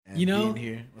and you know, being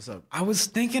here. What's up? I was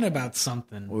thinking about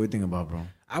something. What are we thinking about, bro?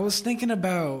 I was thinking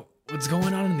about what's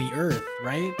going on in the earth,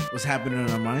 right? What's happening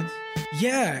in our minds?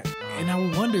 Yeah, and I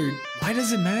wondered, why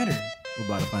does it matter? We're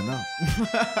about to find out.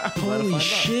 Holy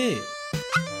shit.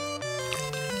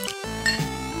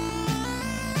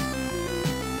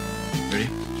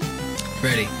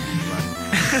 Ready?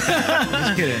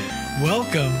 Just kidding.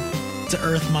 Welcome to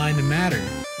Earth, Mind, and Matter.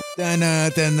 We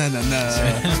never done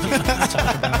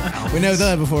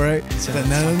that before, right? Some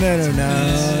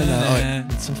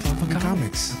fucking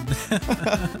comics.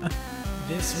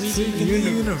 This week in the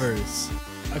universe.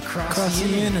 Across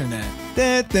the internet.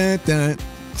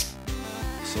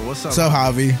 So what's up? What's up,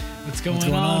 Javi? What's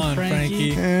going on,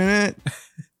 Frankie?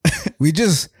 We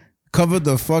just covered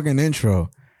the fucking intro.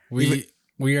 We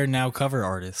are now cover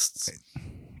artists.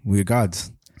 We're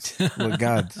gods. We're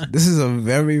gods. This is a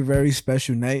very, very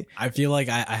special night. I feel like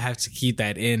I have to keep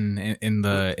that in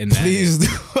the Please do.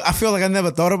 I feel like I never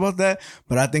thought about that,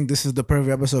 but I think this is the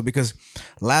perfect episode because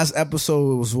last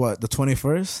episode was what, the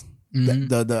 21st? Mm-hmm.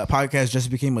 The podcast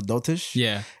just became adultish.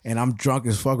 Yeah. And I'm drunk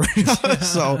as fuck right now.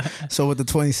 so with the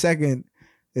 22nd,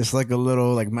 it's like a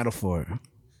little like metaphor.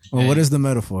 Well, what is the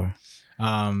metaphor?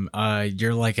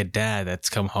 You're like a dad that's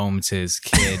come home to his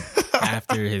kid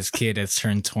after his kid has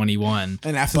turned 21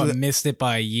 and missed it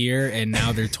by a year, and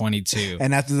now they're 22.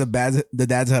 And after the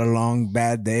dad's had a long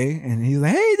bad day, and he's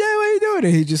like, "Hey, Dad, what are you doing?"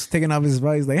 And he's just taking off his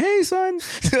voice. He's like, "Hey, son."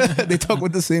 They talk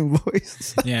with the same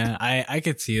voice. Yeah, I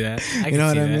could see that. You know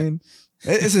what I mean?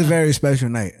 It's a very special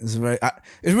night. It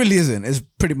really isn't. It's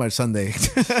pretty much Sunday.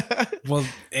 Well,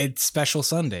 it's special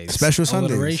Sundays. Special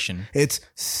Sundays. Alliteration.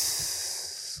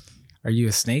 Are you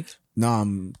a snake? No,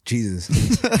 I'm Jesus.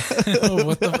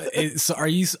 So are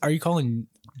you calling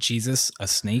Jesus a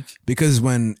snake? Because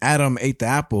when Adam ate the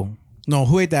apple, no,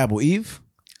 who ate the apple? Eve?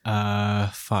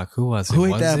 Fuck, who was it? Who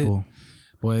ate the apple?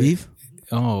 What? Eve?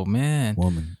 Oh man.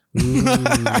 Woman. No,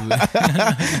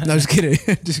 just kidding.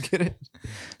 Just kidding.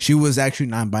 She was actually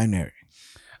non-binary.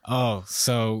 Oh,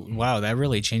 so wow, that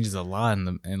really changes a lot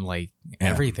in like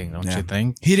everything, don't you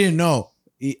think? He didn't know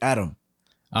Adam.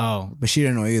 Oh, but she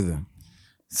didn't know either.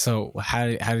 So how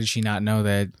did she not know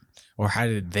that, or how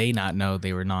did they not know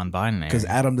they were non-binary? Because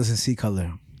Adam doesn't see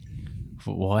color.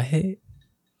 What? You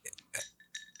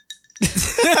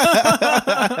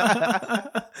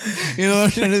know what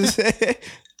I'm trying to say?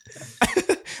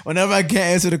 Whenever I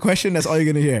can't answer the question, that's all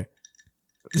you're gonna hear.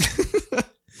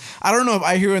 I don't know if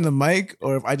I hear it in the mic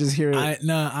or if I just hear it. I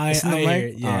hear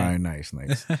it, yeah. All right, nice.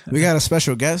 We got a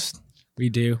special guest. We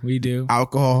do.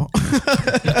 Alcohol.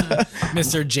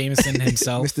 Mr. Jameson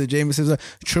himself. Mr. Jameson,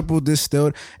 triple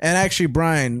distilled. And actually,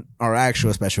 Brian, our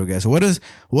actual special guest. What is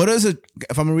it?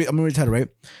 If I'm gonna read the title, right?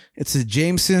 It's a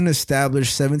Jameson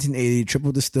established 1780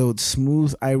 triple distilled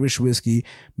smooth Irish whiskey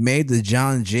made the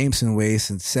John Jameson way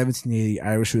since 1780.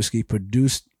 Irish whiskey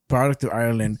produced product of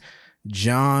Ireland.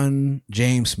 John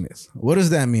James Smith. What does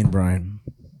that mean, Brian?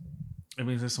 It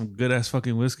means there's some good ass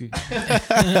fucking whiskey.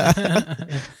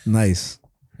 Nice.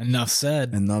 Enough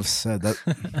said.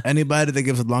 Anybody that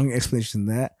gives a long explanation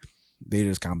than that, they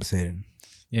just compensated.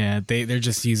 Yeah, they're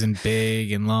just using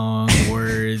big and long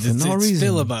words. It's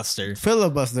filibuster.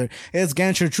 Filibuster. It's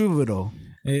Gancher Troubadour.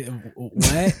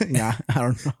 What? Yeah, I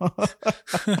don't know.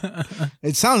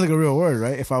 It sounds like a real word,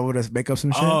 right? If I were to make up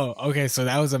some shit. Oh, okay. So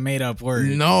that was a made up word.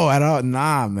 No, at all.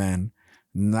 Nah, man.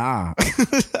 Nah.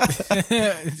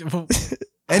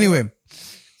 Anyway,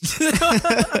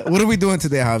 what are we doing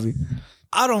today, Javi?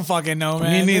 I don't fucking know,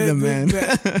 man. Me neither, man.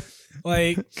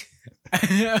 Like,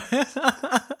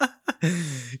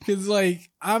 because like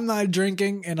I'm not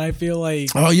drinking, and I feel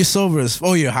like you're sober.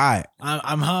 You're high.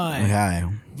 I'm high. You're high.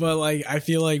 But like I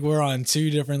feel like we're on two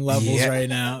different levels right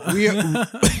now.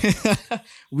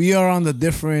 We are on the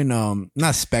different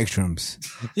not spectrums.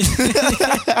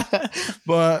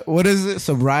 But what is it?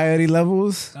 Sobriety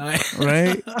levels,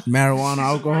 right? Marijuana,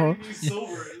 alcohol.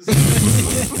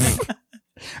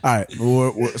 All right.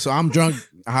 So I'm drunk.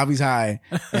 Javi's high,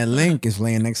 and Link is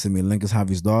laying next to me. Link is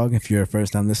Javi's dog. If you're a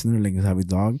first time listener, Link is Javi's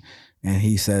dog, and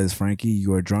he says, "Frankie,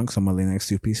 you are drunk, so I'm gonna lay next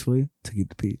to you peacefully to keep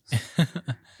the peace."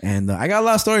 And I got a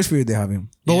lot of stories for you, Javi.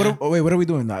 But what are we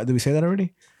doing? Did we say that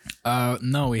already?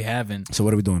 No, we haven't. So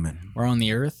what are we doing, man? We're on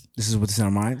the Earth. This is what's in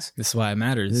our minds. This is why it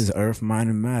matters. This is Earth, Mind,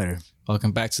 and Matter.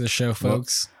 Welcome back to the show,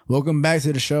 folks. Welcome back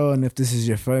to the show, and if this is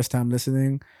your first time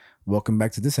listening, welcome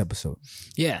back to this episode.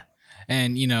 Yeah.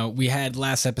 And, we had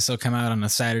last episode come out on a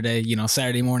Saturday,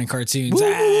 Saturday morning cartoons. I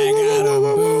got 'em.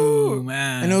 Boom,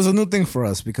 man. And it was a new thing for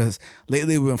us because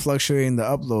lately we've been fluctuating the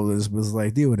uploads. It was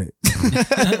like, deal with it.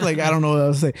 Like, I don't know what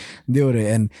else to say. Deal with it.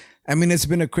 And I mean, it's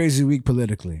been a crazy week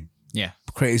politically. Yeah.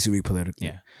 Crazy week politically.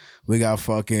 Yeah. We got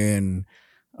fucking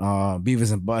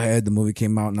Beavis and Butthead. The movie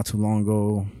came out not too long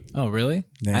ago. Oh, really?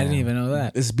 Yeah. I didn't even know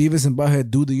that. It's Beavis and Butthead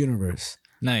Do the Universe.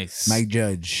 Nice. Mike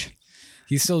Judge.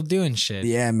 He's still doing shit.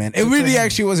 Yeah, man. It really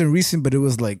actually wasn't recent, but it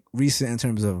was like recent in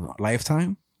terms of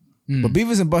lifetime. But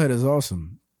Beavis and Butthead is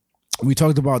awesome. We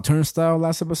talked about Turnstile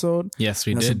last episode. Yes,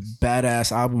 we That's did. a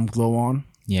badass album, Glow On.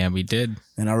 Yeah, we did.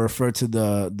 And I referred to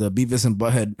the Beavis and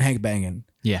Butthead Hank Bangin'.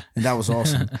 Yeah. And that was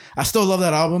awesome. I still love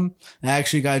that album. I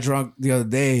actually got drunk the other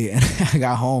day and I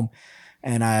got home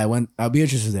and I'll be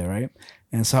interested there, right?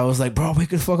 And so I was like, bro, wake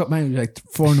the fuck up, man. It was like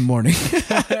 4 a.m.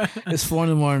 It's 4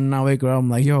 a.m. and I wake her up. I'm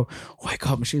like, yo, wake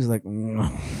up. And she's like,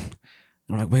 I'm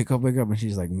like, wake up. And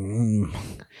she's like,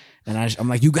 And I'm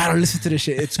like, you gotta listen to this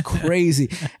shit. It's crazy.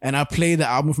 And I played the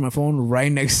album from my phone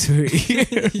right next to her ear.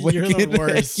 You're the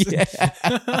worst. Yeah.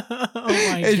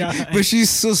 Oh my God. But she's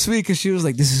so sweet because she was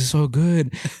like, this is so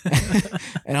good.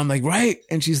 And I'm like, right.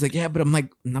 And she's like, yeah, but I'm like,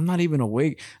 I'm not even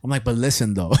awake. I'm like, but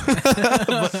listen though.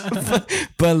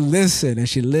 but listen. And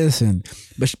she listened.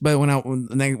 But when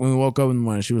we woke up in the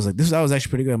morning, she was like, that was actually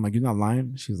pretty good. I'm like, you're not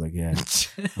lying? She was like, yeah,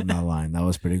 I'm not lying. That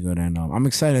was pretty good. And I'm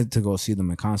excited to go see them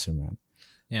in concert, man.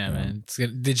 Yeah, man. It's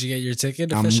good. Did you get your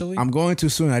ticket officially? I'm going too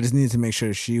soon. I just needed to make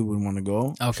sure she would want to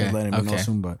go. Okay. She's letting me know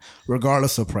soon, but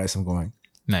regardless of price, I'm going.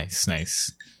 Nice.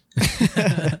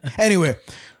 Anyway,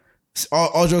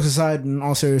 all jokes aside, and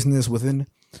all seriousness within,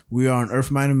 we are on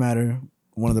Earth, Mind, and Matter,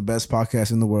 one of the best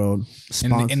podcasts in the world.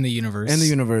 In the universe. In the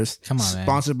universe. Come on, man.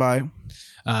 Sponsored by?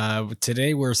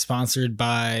 Today we're sponsored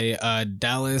by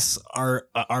Dallas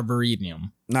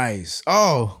Arboretum. Nice.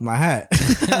 Oh, my hat.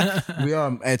 We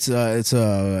are. It's a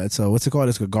what's it called?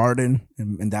 It's a garden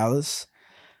in Dallas.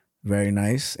 Very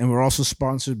nice. And we're also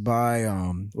sponsored by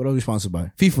what are we sponsored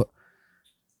by? FIFA.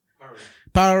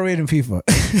 Powerade and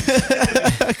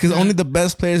FIFA. Because only the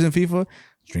best players in FIFA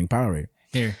drink Powerade.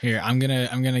 Here. I'm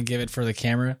gonna give it for the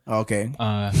camera. Okay.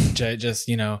 Just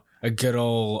a good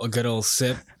old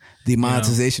sip.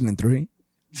 Demonetization in 3,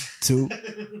 2,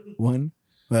 1.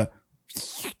 Oh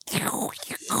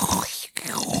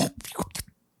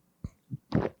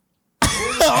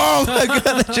my God,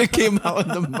 that shit came out in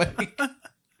the mic.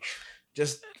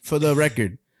 Just for the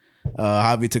record,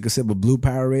 Javi took a sip of blue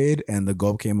Powerade and the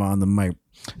gulp came out on the mic.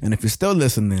 And if you're still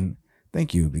listening,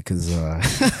 thank you, because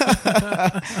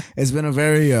it's been a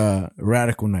very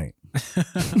radical night.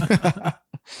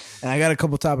 And I got a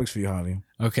couple topics for you, Javi.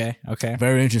 Okay.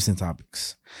 Very interesting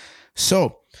topics.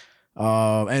 So,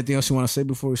 anything else you want to say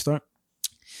before we start?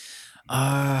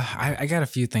 I got a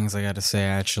few things I got to say,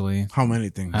 actually. How many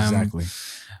things exactly?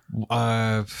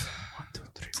 1, 2,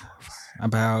 3, 4, 5.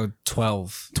 About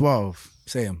 12. 12.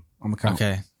 Say them. I'm gonna count.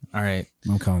 Okay. All right.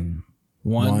 I'm counting.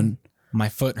 1. My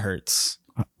foot hurts.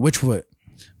 Which foot?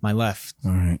 My left.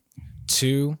 All right.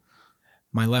 2.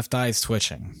 My left eye is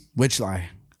twitching. Which eye?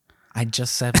 I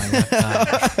just said my left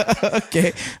eye.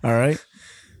 Okay. All right.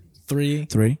 3.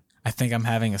 3. I think I'm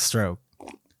having a stroke.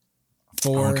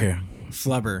 4. Okay.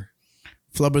 Flubber.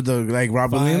 Flubber, like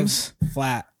Rob 5, Williams?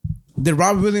 Flat. Did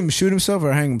Rob Williams shoot himself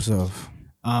or hang himself?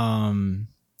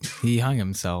 He hung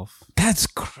himself. That's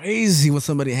crazy when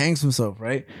somebody hangs himself,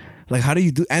 right? Like, how do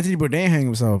you do? Anthony Bourdain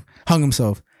hung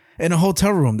himself in a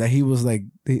hotel room that he was like,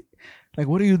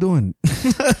 what are you doing?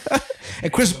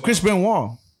 And Chris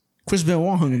Benoit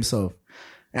hung himself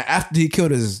after he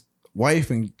killed his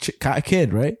wife and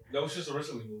kid, right? That was just a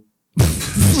wrestling move.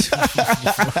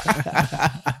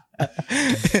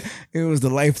 It was the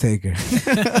life taker.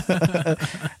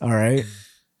 All right.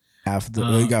 After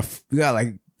we got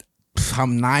like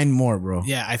 9 more, bro.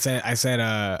 Yeah, I said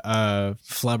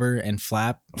Flubber and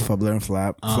Flap. Flubber and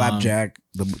Flap. Flapjack,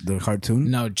 the cartoon.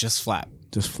 No, just Flap.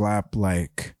 Just Flap,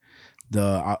 like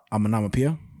the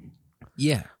onomatopoeia.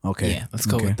 Yeah. Okay. Yeah, let's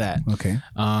go with that. Okay.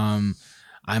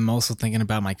 I'm also thinking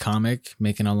about my comic,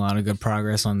 making a lot of good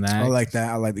progress on that. I like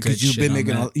that. Because you've been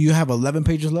making. You have 11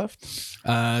 pages left.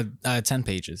 10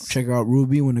 pages. Check out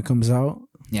Ruby when it comes out.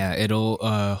 Yeah, it'll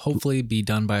hopefully be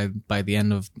done by the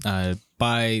end of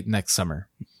by next summer.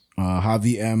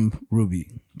 Javi M. Ruby.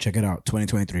 Check it out.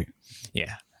 2023.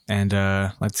 Yeah. And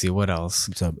let's see what else.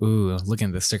 What's up? Ooh, looking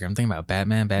at the sticker. I'm thinking about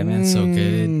Batman. Batman's so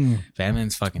good.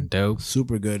 Batman's fucking dope.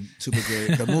 Super good. Super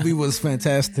great. The movie was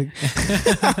fantastic.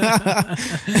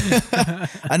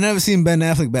 I never seen Ben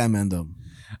Affleck Batman though.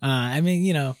 I mean,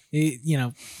 to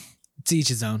each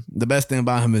his own. The best thing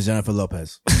about him is Jennifer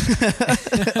Lopez.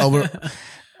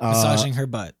 Massaging her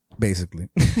butt. Basically.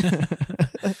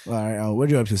 All right. What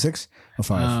are you up to? 6 or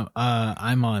 5?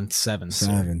 I'm on 7.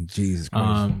 7. Jesus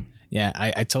Christ. Yeah,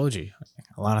 I told you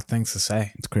a lot of things to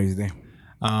say. It's a crazy day.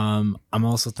 I'm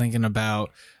also thinking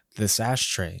about this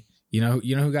ashtray. You know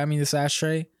who got me this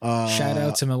ashtray? Shout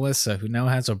out to Melissa, who now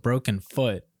has a broken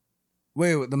foot.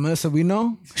 Wait, the Melissa we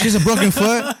know? She's a broken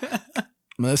foot?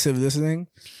 Melissa, if listening?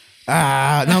 No,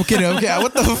 I'm kidding.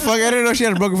 What the fuck? I didn't know she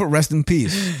had a broken foot. Rest in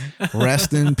peace.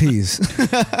 Rest in peace.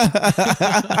 But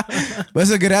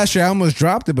it's a good ashtray. I almost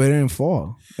dropped it, but it didn't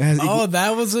fall.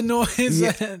 That was a noise.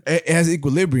 Yeah, it has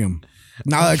equilibrium.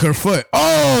 Not like her foot.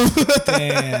 Oh!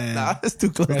 Damn. Nah, it's too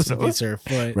close. Rest in peace to her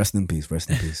foot. Rest in peace. Rest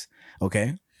in peace.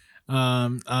 Okay. I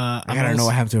gotta know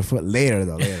what happened to her foot later,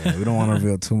 though. Later. We don't want to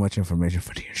reveal too much information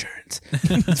for the insurance.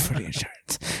 For the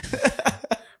insurance.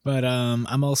 But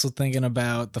I'm also thinking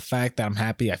about the fact that I'm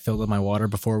happy I filled up my water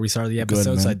before we started the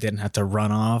episode, so I didn't have to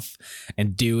run off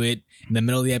and do it in the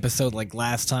middle of the episode like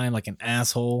last time, like an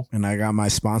asshole. And I got my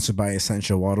sponsored by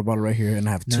Essential water bottle right here, and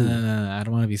I have two. No, I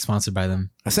don't want to be sponsored by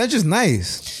them. Essential's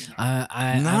nice.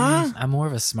 I'm more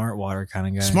of a smart water kind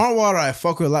of guy. Smart water I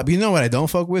fuck with a lot, but you know what I don't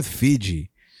fuck with? Fiji.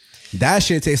 That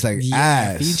shit tastes like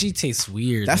ass. Fiji tastes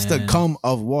weird. That's the cum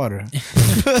of water.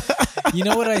 You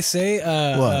know what I say?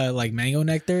 Like mango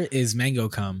nectar is mango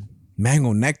cum.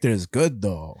 Mango nectar is good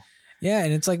though. Yeah,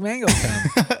 and it's like mango cum.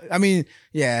 I mean,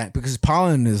 yeah, because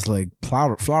pollen is like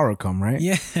flower cum, right?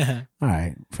 Yeah. All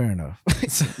right, fair enough.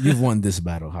 You've won this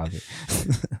battle, Javi.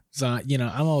 So,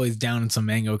 I'm always down in some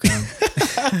mango cum.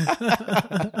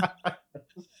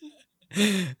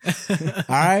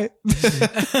 All right.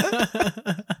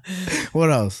 What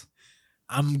else?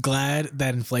 I'm glad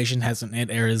that inflation hasn't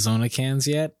hit Arizona cans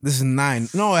yet. This is 9.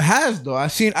 No, it has though.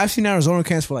 I've seen Arizona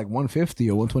cans for like 150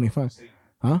 or 125.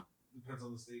 Huh? Depends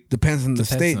on the state. Depends on the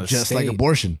state, just like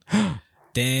abortion.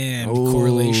 Damn,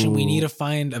 correlation. We need to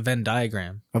find a Venn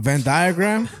diagram. A Venn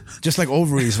diagram? Just like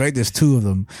ovaries, right? There's 2 of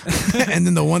them. And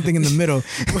then the one thing in the middle.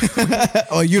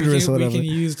 Or uterus or whatever. We can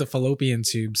use the fallopian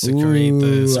tubes to create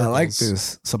the circles. I like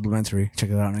this. Supplementary. Check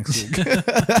it out next week.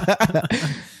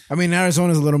 I mean,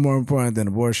 Arizona's a little more important than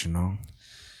abortion, no?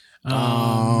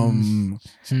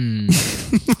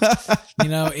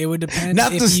 It would depend.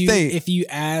 Not the state. If you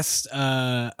asked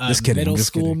middle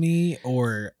school me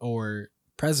or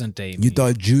present day me. You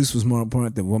thought juice was more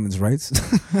important than women's rights?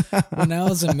 When I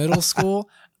was in middle school,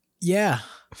 yeah.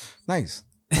 Nice.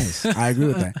 I agree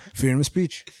with that. Freedom of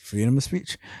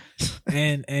speech.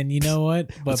 And you know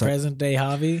what? But present day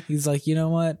Javi, he's like, you know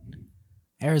what?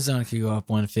 Arizona could go up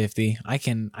 150. I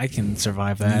can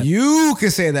survive that. You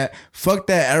can say that. Fuck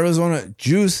that. Arizona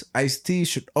juice, iced tea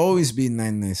should always be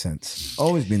 99 cents.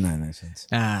 Always be 99 cents.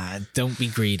 Don't be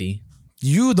greedy.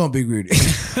 You don't be greedy.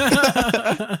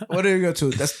 What did you go to?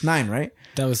 That's 9, right?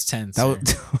 That was 10. So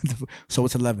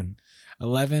it's 11.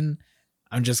 11.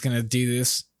 I'm just gonna do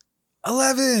this.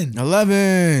 11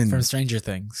 from Stranger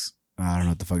Things. I don't know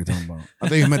what the fuck you're talking about. I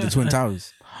thought you meant the Twin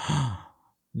Towers.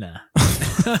 Nah.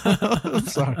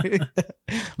 Sorry.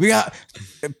 We got.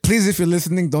 Please, if you're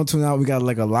listening, don't tune out. We got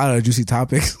like a lot of juicy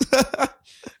topics.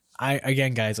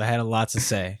 Guys, I had a lot to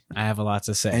say. I have a lot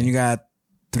to say. And you got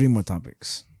 3 more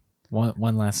topics.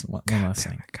 One last thing.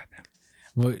 Goddamn.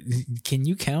 Well, can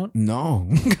you count? No.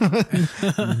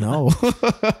 No.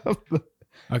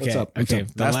 Okay. Okay.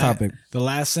 Last topic. The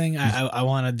last thing I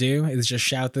want to do is just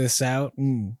shout this out.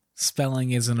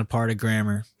 Spelling isn't a part of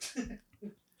grammar.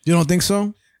 You don't think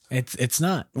so? It's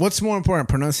not. What's more important,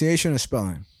 pronunciation or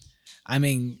spelling? I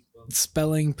mean,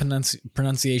 spelling,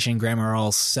 pronunciation, grammar are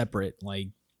all separate.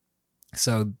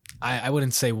 So I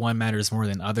wouldn't say one matters more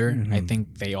than other. Mm-hmm. I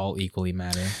think they all equally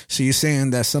matter. So you're saying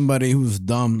that somebody who's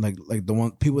dumb, like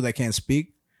the people that can't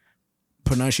speak,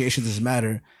 pronunciation doesn't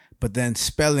matter, but then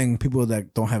spelling, people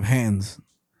that don't have hands,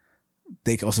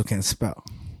 they also can't spell.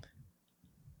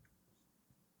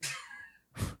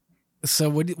 So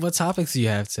what topics do you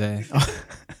have today?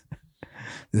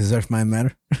 This is Earth Mind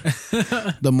Matter,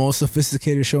 the most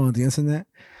sophisticated show on the internet.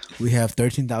 We have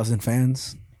 13,000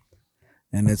 fans,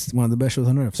 and it's one of the best shows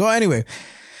on earth. So anyway,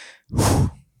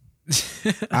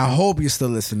 I hope you're still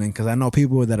listening, because I know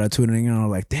people that are tuning in are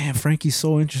like, damn, Frankie's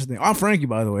so interesting. I'm Frankie,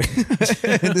 by the way.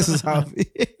 This is how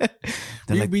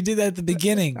we did that at the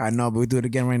beginning. I know, but we do it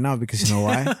again right now because you know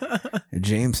why?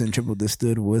 Jameson triple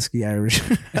distilled whiskey Irish.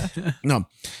 No.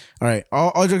 All right.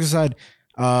 All jokes aside,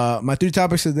 my 3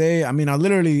 topics today, I mean, I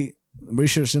literally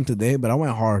researched them today, but I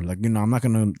went hard.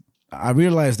 I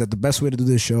realized that the best way to do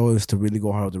this show is to really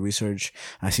go hard with the research.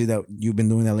 I see that you've been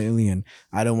doing that lately, and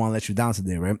I don't want to let you down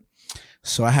today, right?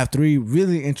 So I have 3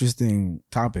 really interesting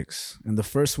topics. And the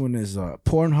first one is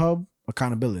Pornhub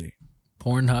accountability.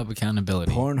 Pornhub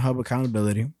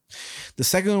accountability. The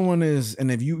second one is, and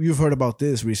if you've heard about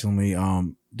this recently,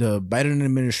 the Biden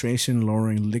administration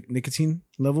lowering nicotine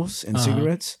levels in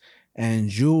cigarettes, and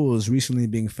Juul is recently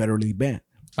being federally banned.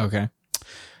 Okay.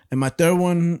 And my third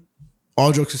one,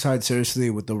 all jokes aside,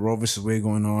 seriously, with the Roe versus Wade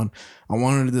going on, I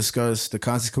wanted to discuss the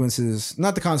consequences,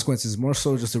 not the consequences, more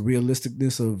so just the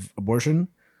realisticness of abortion,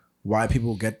 why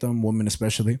people get them, women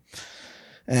especially,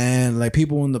 and like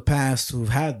people in the past who've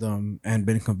had them and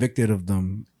been convicted of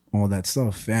them, all that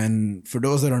stuff. And for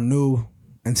those that are new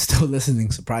and still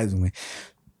listening, surprisingly,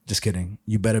 just kidding.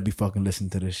 You better be fucking listening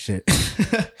to this shit.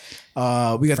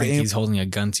 We got Frankie's holding a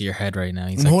gun to your head right now.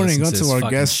 He's I'm holding a gun to our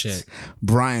guest,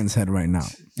 Brian's head right now,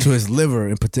 to his liver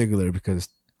in particular, because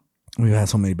we've had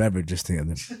so many beverages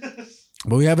together.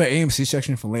 But we have an AMC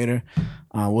section for later.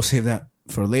 We'll save that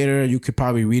for later. You could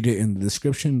probably read it in the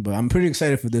description, but I'm pretty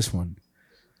excited for this one.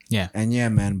 Yeah. And yeah,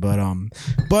 man. But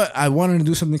I wanted to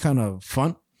do something kind of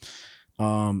fun.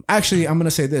 Actually, I'm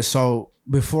gonna say this. So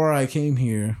before I came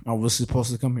here, I was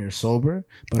supposed to come here sober,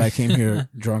 but I came here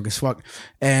drunk as fuck.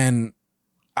 And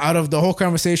out of the whole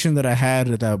conversation that I had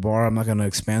at that bar, I'm not gonna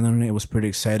expand on it. It was pretty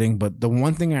exciting. But the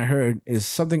one thing I heard is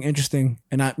something interesting.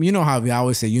 And you know how we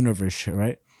always say universe shit,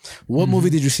 right? What movie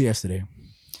did you see yesterday?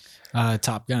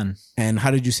 Top Gun. And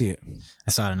how did you see it?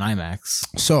 I saw it in IMAX.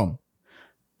 So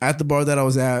at the bar that I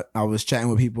was at, I was chatting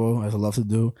with people, as I love to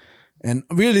do. And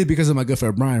really because of my good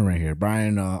friend Brian right here.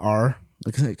 Brian R.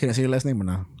 Can I say your last name or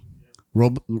not?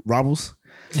 Robles?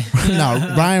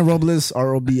 No, Brian Robles,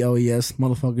 Robles.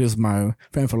 Motherfucker is my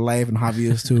friend for life and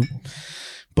hobbyist too.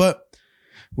 But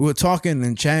we were talking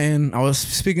and chatting. I was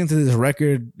speaking to this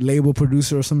record label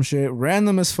producer or some shit.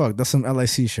 Random as fuck. That's some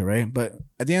LIC shit, right? But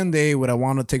at the end of the day, what I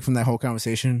want to take from that whole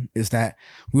conversation is that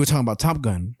we were talking about Top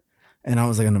Gun. And I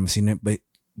was like, I've never seen it. But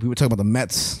we were talking about the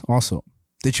Mets also.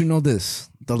 Did you know this?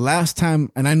 The last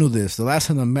time, and I knew this, the last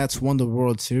time the Mets won the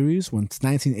World Series was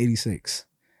 1986.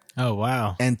 Oh,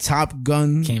 wow. And Top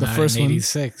Gun, came the out first in one.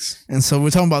 86. And so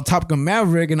we're talking about Top Gun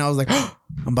Maverick, and I was like, oh,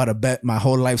 I'm about to bet my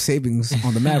whole life savings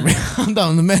on the Maverick. I'm down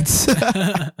on the Mets.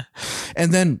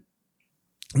 And then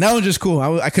that was just cool.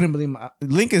 I couldn't believe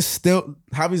Link is still,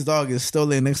 Javi's dog is still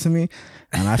laying next to me,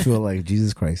 and I feel like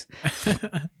Jesus Christ.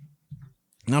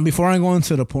 Now, before I go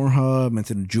into the Pornhub and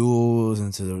to the Juuls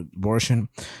and to the abortion,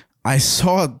 I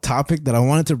saw a topic that I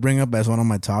wanted to bring up as one of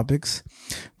my topics,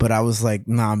 but I was like,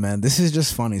 nah, man, this is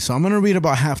just funny. So I'm going to read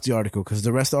about half the article because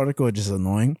the rest of the article is just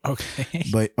annoying. Okay.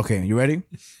 But, okay, you ready?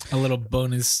 A little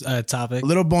bonus topic. A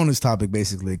little bonus topic,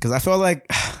 basically, because I felt like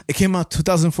it came out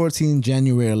 2014,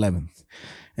 January 11th,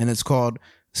 and it's called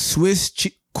Swiss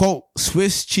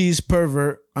cheese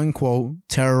pervert, unquote,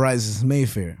 terrorizes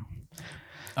Mayfair.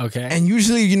 Okay. And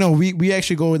usually, you know, we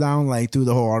actually go down like through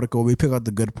the whole article. We pick out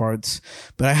the good parts,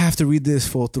 but I have to read this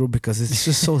full through because it's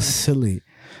just so silly.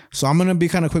 So I'm going to be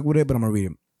kind of quick with it, but I'm going to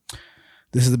read it.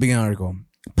 This is the beginning article.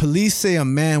 Police say a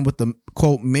man with the,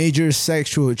 quote, major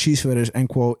sexual cheese fetish, end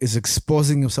quote, is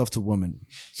exposing himself to women.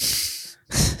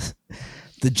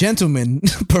 The gentleman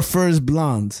prefers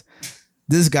blondes.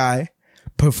 This guy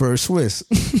prefers Swiss.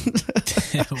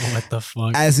 What the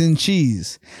fuck? As in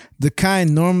cheese. The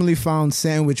kind normally found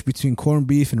sandwiched between corned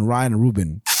beef and rye and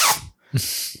Reuben.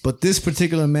 But this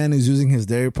particular man is using his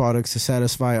dairy products to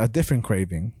satisfy a different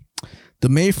craving. The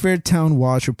Mayfair Town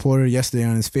Watch reported yesterday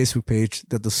on his Facebook page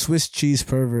that the Swiss cheese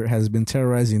pervert has been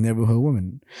terrorizing neighborhood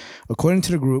women. According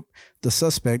to the group, the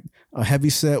suspect, a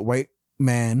heavyset white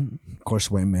man, of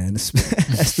course white man,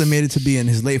 estimated to be in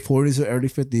his late 40s or early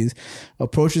 50s,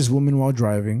 approaches women while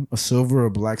driving a silver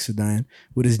or black sedan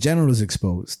with his genitals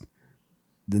exposed.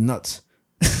 The nuts.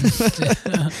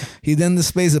 He then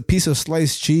displays a piece of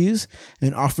sliced cheese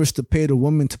and offers to pay the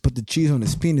woman to put the cheese on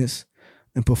his penis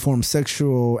and perform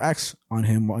sexual acts on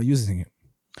him while using it.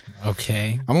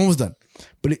 Okay. I'm almost done.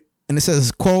 And it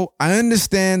says, quote, I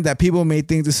understand that people may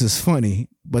think this is funny,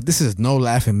 but this is no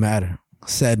laughing matter,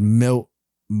 said Milt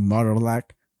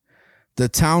Mutterlack, the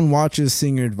Town Watch's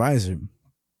senior advisor.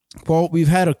 Quote, we've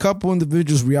had a couple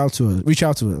individuals reach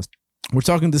out to us. We're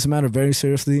taking this matter very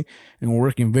seriously and we're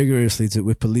working vigorously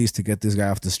with police to get this guy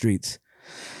off the streets.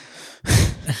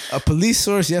 A police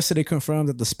source yesterday confirmed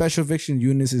that the Special Eviction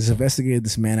Unit is investigating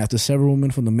this man after several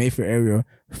women from the Mayfair area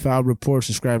filed reports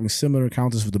describing similar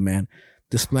encounters with the man,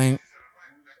 displaying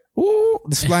what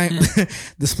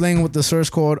the source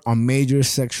called a major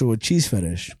sexual cheese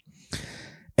fetish.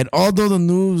 And although the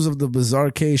news of the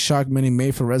bizarre case shocked many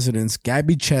Mayfair residents,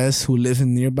 Gabby Chess, who lives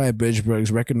in nearby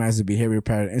Bridgeburgs, recognized the behavior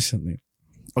pattern instantly.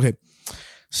 Okay,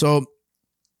 so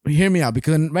hear me out,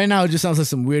 because right now it just sounds like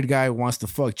some weird guy who wants to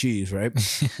fuck cheese, right?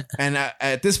 And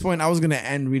at this point, I was going to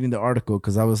end reading the article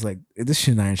because I was like, this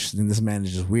shit not interesting. This man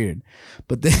is just weird.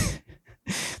 But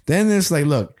then it's like,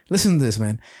 look, listen to this,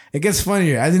 man. It gets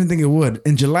funnier. I didn't think it would.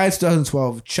 In July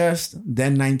 2012, Chess,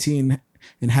 then 19,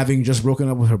 and having just broken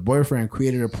up with her boyfriend,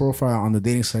 created a profile on the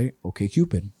dating site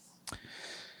OkCupid.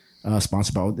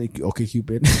 Sponsored by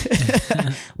OkCupid.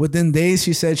 Within days,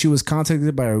 she said she was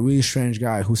contacted by a really strange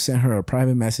guy who sent her a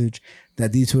private message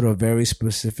that detailed a very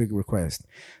specific request.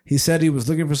 He said he was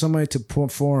looking for somebody to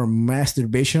perform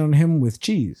masturbation on him with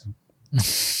cheese.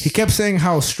 He kept saying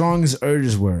how strong his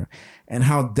urges were and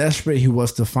how desperate he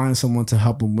was to find someone to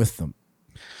help him with them.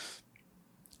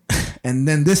 And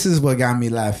then this is what got me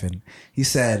laughing. He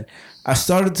said, I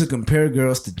started to compare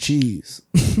girls to cheese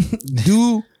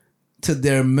due to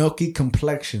their milky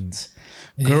complexions.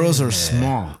 Girls are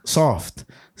small, soft,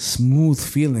 smooth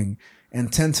feeling,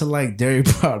 and tend to like dairy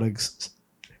products.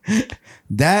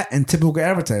 That and typical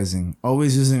advertising,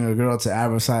 always using a girl to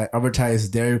advertise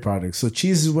dairy products. So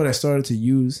cheese is what I started to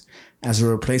use as a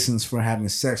replacement for having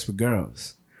sex with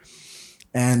girls.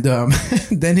 And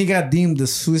then he got deemed the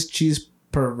Swiss cheese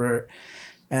pervert.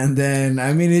 And then,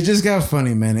 I mean, it just got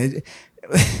funny, man.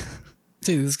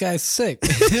 Dude, this guy's sick.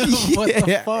 What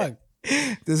the fuck?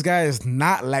 This guy is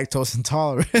not lactose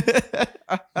intolerant.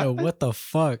 Yo, what the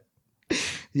fuck?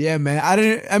 Yeah, man.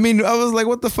 I was like,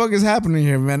 what the fuck is happening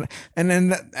here, man? And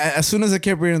then as soon as I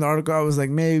kept reading the article, I was like,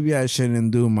 maybe I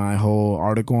shouldn't do my whole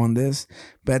article on this.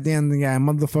 But at the end of the day, I'm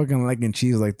motherfucking liking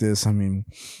cheese like this. I mean,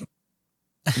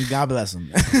 God bless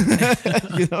him.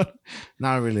 You know,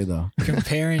 not really though.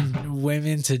 Comparing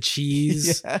women to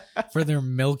cheese for their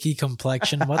milky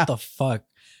complexion. What the fuck?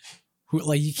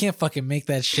 Like, you can't fucking make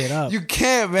that shit up. You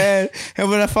can't, man. And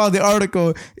when I found the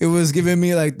article, it was giving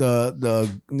me like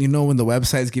the you know when the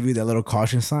websites give you that little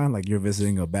caution sign, like you're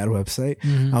visiting a bad website.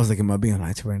 I was like, am I being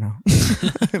lied to right now?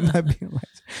 Am I being lied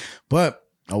to? But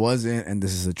I wasn't, and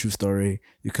this is a true story.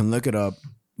 You can look it up.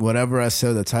 Whatever I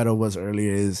said the title was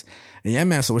earlier is, and yeah,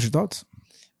 man. So what's your thoughts?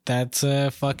 That's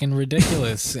fucking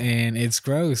ridiculous, and it's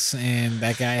gross, and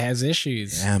that guy has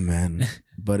issues. Yeah, man.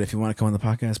 But if you want to come on the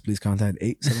podcast, please contact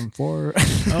 874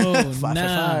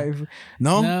 555.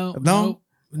 No,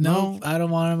 I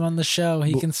don't want him on the show.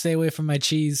 He can stay away from my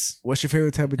cheese. What's your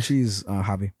favorite type of cheese,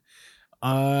 Javi?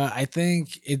 I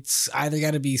think it's either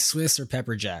got to be Swiss or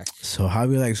pepper jack. So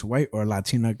Javi likes white or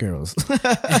Latina girls.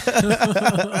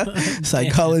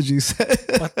 Psychology said.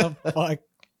 What the fuck?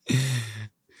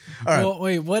 All right. Well,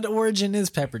 wait, what origin is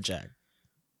pepper jack?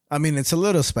 I mean, it's a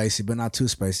little spicy, but not too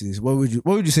spicy. What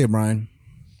would you say, Brian?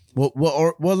 What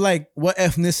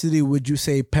ethnicity would you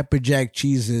say pepper jack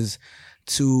cheese is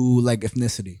to like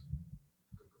ethnicity?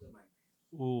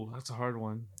 Ooh, that's a hard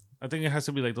one. I think it has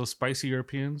to be like those spicy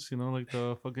Europeans, you know, like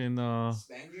the fucking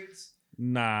Spaniards?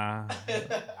 Nah.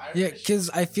 Yeah, because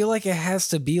I feel like it has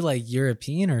to be like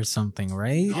European or something,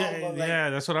 right? Yeah,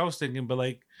 that's what I was thinking, but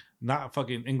like not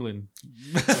fucking England.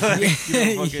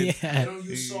 They don't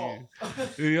use salt.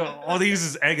 All they use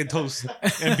is egg and toast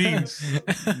and beans.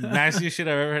 Nastiest shit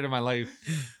I've ever heard in my life.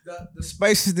 The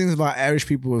spiciest things about Irish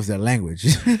people is their language.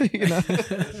 You know?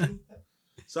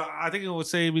 So I think it would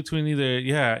say between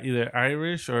either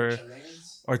Irish or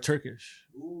Turkish.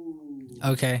 Ooh.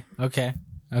 Okay.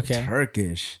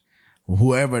 Turkish.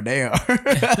 Whoever they are.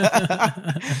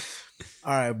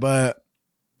 All right, but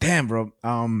damn, bro.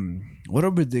 What a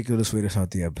ridiculous way to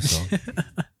start the episode.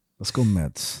 Let's go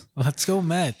Mets. Let's go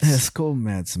Mets. Let's go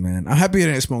Mets, man. I'm happy I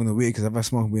didn't smoke the weed because if I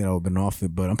smoked weed, I would have been off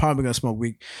it. But I'm probably gonna smoke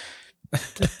weed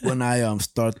when I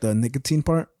start the nicotine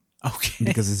part. Okay.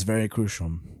 Because it's very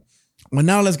crucial. Well,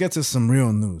 now let's get to some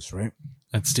real news, right?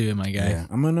 Let's do it, my guy. Yeah,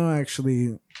 I'm gonna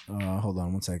actually hold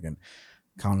on 1 second.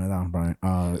 Count it down, Brian.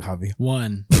 Javi.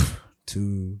 1,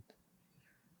 2.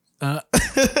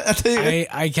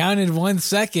 I counted 1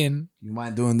 second. You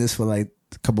mind doing this for like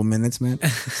a couple minutes, man?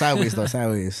 Sideways though,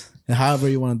 sideways. However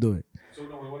you want to do it. So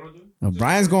what do I do?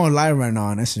 Brian's going live right now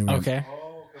on Instagram. Okay.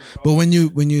 But when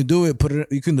you do it, put it.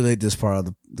 You can delete this part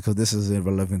because this is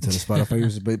irrelevant to the Spotify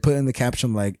users. But put in the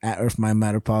caption like at Earth Mind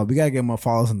Matter Pod. We gotta get more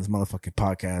followers on this motherfucking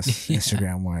podcast,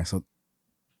 Instagram wise. So,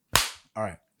 all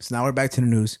right. So now we're back to the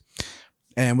news,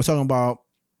 and we're talking about.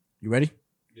 You ready?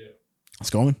 Yeah.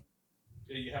 Let's go in.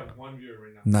 Yeah, you have one viewer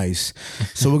right now. Nice.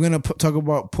 So we're gonna talk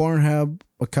about Pornhub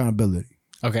accountability.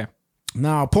 Okay.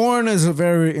 Now, porn is a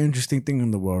very interesting thing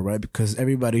in the world, right? Because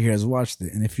everybody here has watched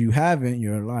it. And if you haven't,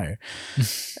 you're a liar.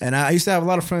 And I used to have a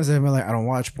lot of friends that have been like, I don't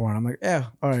watch porn. I'm like, yeah,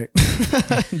 all right.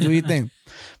 Do your thing.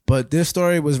 But this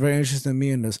story was very interesting to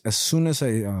me. And as soon as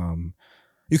you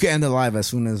can end the live as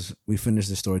soon as we finish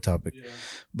the story topic. Yeah.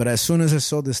 But as soon as I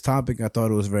saw this topic, I thought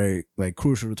it was very like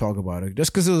crucial to talk about it.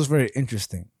 Just because it was very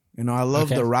interesting. You know, I love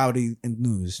the rowdy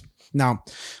news. Now,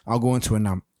 I'll go into it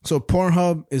now. So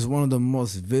Pornhub is one of the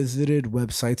most visited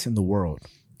websites in the world.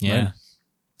 Yeah. Right?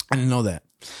 I didn't know that.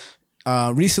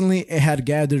 Recently, it had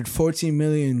gathered 14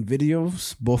 million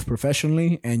videos, both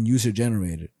professionally and user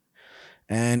generated.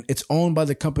 and it's owned by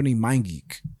the company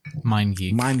MindGeek.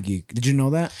 MindGeek. Did you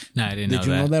know that? No, I didn't know that. Did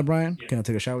you know that, Brian? Can I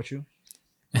take a shot with you?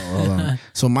 Oh, hold on.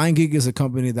 So MindGeek is a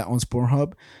company that owns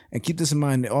Pornhub, and keep this in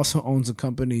mind, it also owns a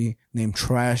company named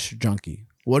Trash Junkie.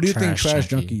 What do you think Trash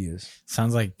Junkie is?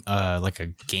 Sounds like a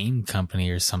game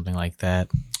company or something like that.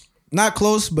 Not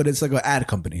close, but it's like an ad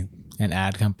company. An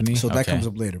ad company? So that comes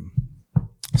up later.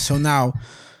 So now,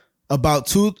 about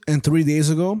 2 and 3 days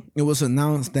ago, it was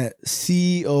announced that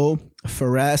CEO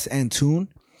Faraz Antoon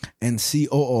and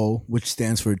COO, which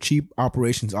stands for Chief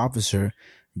Operations Officer,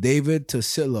 David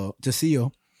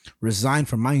Tassilo, resigned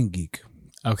from MindGeek.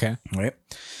 Okay. Right?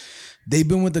 They've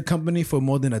been with the company for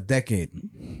more than a decade.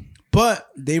 But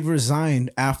they've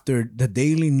resigned after the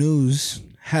Daily News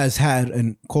has had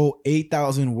an, quote,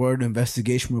 8,000 word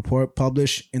investigation report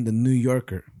published in the New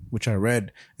Yorker, which I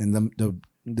read, and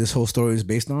this whole story is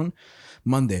based on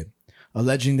Monday,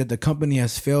 alleging that the company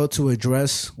has failed to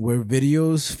address where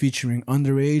videos featuring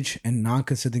underage and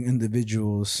non-consenting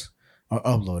individuals are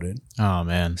uploaded. Oh,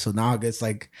 man. So now it gets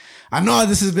like, I know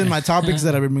this has been my topics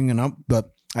that I've been bringing up,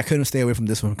 but I couldn't stay away from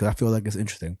this one because I feel like it's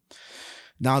interesting.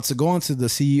 Now, to go into the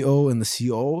CEO and the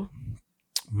COO,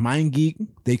 MindGeek,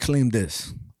 they claimed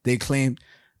this. They claimed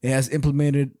it has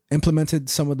implemented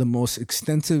some of the most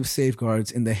extensive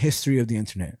safeguards in the history of the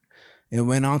internet. It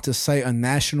went on to cite a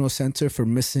National Center for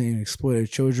Missing and Exploited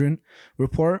Children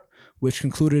report, which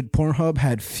concluded Pornhub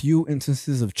had few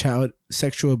instances of child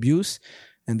sexual abuse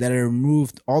and that it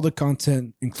removed all the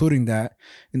content, including that,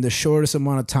 in the shortest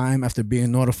amount of time after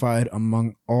being notified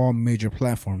among all major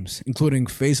platforms, including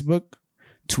Facebook,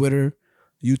 Twitter,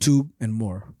 YouTube, and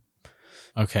more.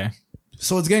 Okay.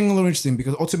 So it's getting a little interesting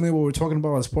because ultimately what we're talking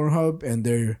about is Pornhub and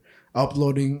they're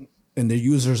uploading and their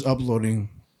users uploading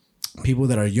people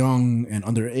that are young and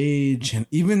underage, and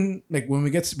even like when we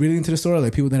get really into the story,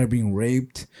 like people that are being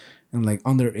raped and like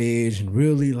underage and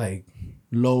really like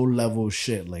low level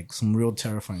shit, like some real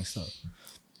terrifying stuff.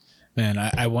 Man,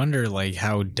 I wonder like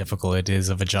how difficult it is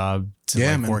of a job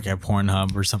to work at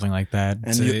Pornhub or something like that,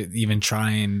 and to even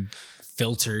try and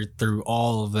filter through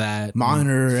all of that,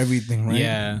 monitor everything, right?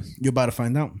 Yeah, you're about to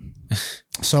find out.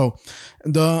 So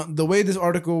the way this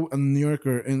article in the New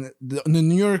Yorker, and the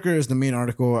New Yorker is the main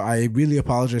article. I really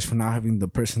apologize for not having the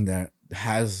person that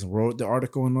has wrote the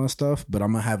article and all that stuff, but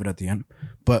I'm gonna have it at the end.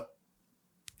 But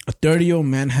a 30-year-old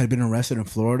man had been arrested in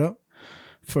Florida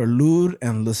for lewd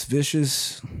and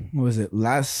lascivious,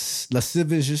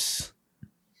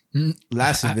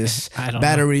 lascivious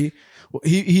battery.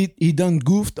 He done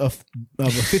goofed of a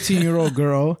 15-year-old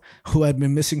girl who had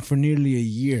been missing for nearly a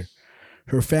year.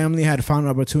 Her family had found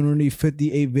opportunity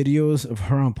 58 videos of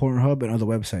her on Pornhub and other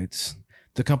websites.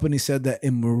 The company said that it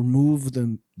removed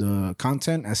the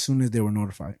content as soon as they were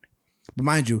notified. But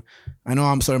mind you, I know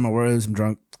I'm sorry my words, I'm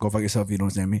drunk. Go fuck yourself if you don't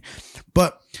understand me.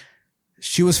 But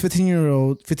she was 15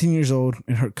 years old,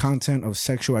 and her content of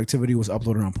sexual activity was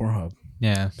uploaded on Pornhub.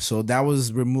 Yeah. So that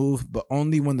was removed, but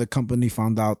only when the company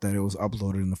found out that it was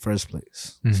uploaded in the first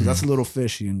place. Mm-hmm. So that's a little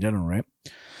fishy in general, right?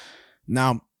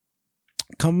 Now,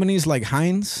 companies like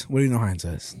Heinz, what do you know Heinz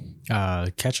as?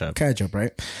 Ketchup. Ketchup,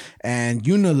 right? And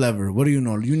Unilever, what do you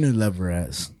know Unilever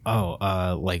as? Oh,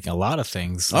 like a lot of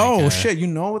things. Like, shit, you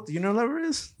know what the Unilever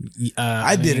is?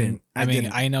 I didn't.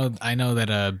 I know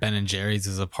that Ben and Jerry's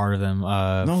is a part of them.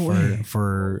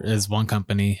 For is one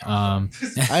company. I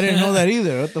didn't know that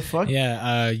either. What the fuck?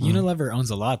 Yeah, Unilever owns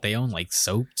a lot. They own like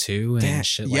soap too and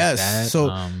shit like that. So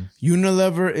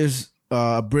Unilever is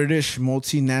a British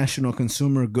multinational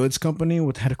consumer goods company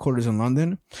with headquarters in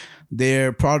London.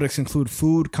 Their products include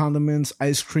food, condiments,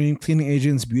 ice cream, cleaning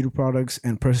agents, beauty products,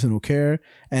 and personal care,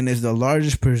 and is the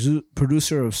largest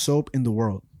producer of soap in the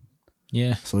world.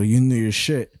 Yeah. So you knew your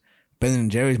shit. Ben and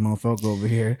Jerry's motherfucker over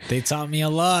here. They taught me a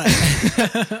lot.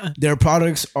 Their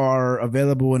products are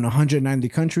available in 190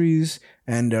 countries,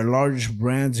 and their largest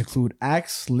brands include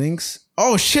Axe, Lynx.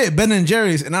 Oh shit, Ben and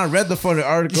Jerry's, and I read the fucking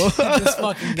article. This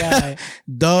fucking guy.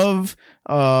 Dove,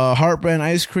 Heartbrand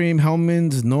ice cream,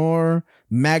 Hellmann's, Knorr,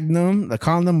 Magnum, the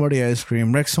condom or the ice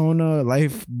cream, Rexona,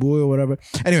 Life Buoy, or whatever.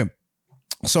 Anyway,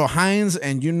 so Heinz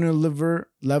and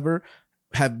Unilever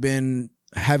have been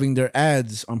having their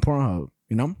ads on Pornhub,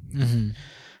 you know? Mm-hmm.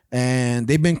 And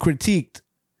they've been critiqued.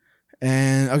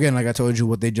 And again, like I told you,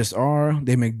 what they just are.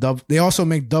 They also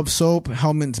make Dove soap,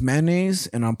 Hellmann's mayonnaise,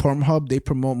 and on Pornhub they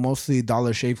promote mostly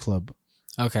Dollar Shave Club.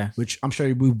 Okay. Which I'm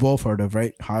sure we've both heard of,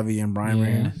 right? Javi and Brian.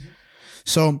 Yeah. Right?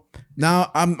 So now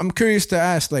I'm curious to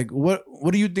ask, like, what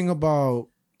do you think about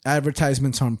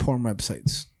advertisements on porn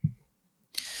websites?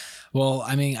 Well,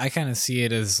 I mean, I kind of see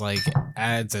it as like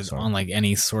ads on like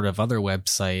any sort of other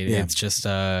website. Yeah. It's just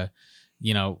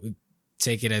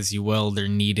take it as you will. They're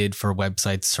needed for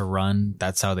websites to run.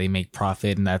 That's how they make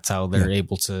profit, and that's how they're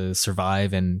able to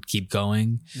survive and keep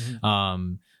going.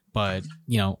 But,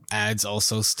 you know, ads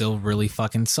also still really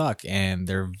fucking suck, and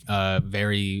they're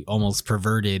very almost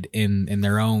perverted in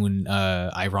their own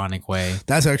ironic way.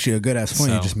 That's actually a good ass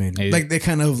point you just made. Like they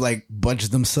kind of like budge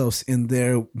themselves in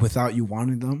there without you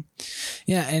wanting them.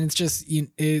 Yeah, and it's just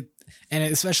and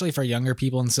especially for younger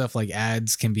people and stuff, like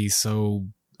ads can be so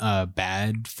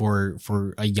bad for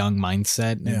a young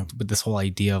mindset. Yeah. With this whole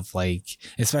idea of like,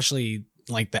 especially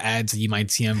like the ads that you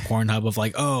might see on Pornhub of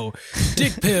like, oh,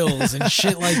 dick pills and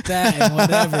shit like that and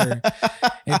whatever.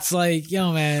 It's like,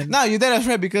 yo, man. No, that's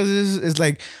right, because it's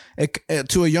like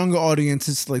to a younger audience,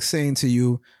 it's like saying to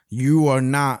you, you are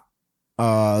not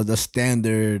the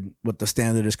standard, what the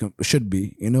standard should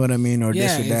be. You know what I mean? Or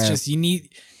this or that. It's just you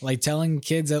need like telling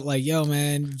kids that like, yo,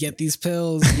 man, get these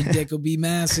pills, your dick will be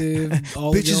massive.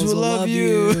 All bitches will love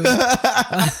you.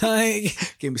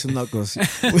 Like, give me some knuckles.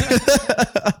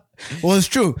 Well, it's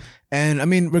true. And I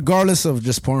mean, regardless of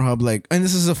just Pornhub, like, and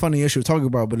this is a funny issue to talk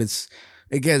about, but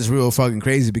it gets real fucking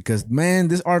crazy because, man,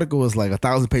 this article was like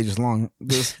 1,000 pages long.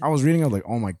 I was reading, I was like,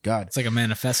 oh my God. It's like a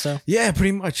manifesto. Yeah,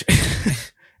 pretty much.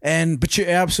 But you're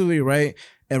absolutely right.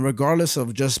 And regardless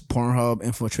of just Pornhub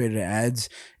infiltrated ads,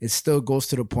 it still goes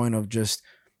to the point of just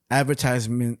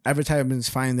advertisements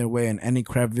find their way in any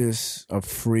crevice of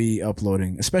free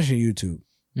uploading, especially YouTube.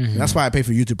 Mm-hmm. That's why I pay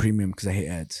for YouTube Premium, because I hate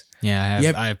ads.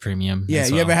 Yeah, I have Premium. Yeah,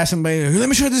 you ever had somebody, let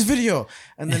me show this video,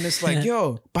 and then it's like,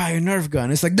 yo, buy a Nerf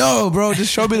gun. It's like, no, bro,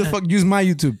 just show me the fuck, use my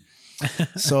YouTube.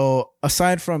 So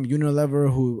aside from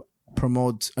Unilever, who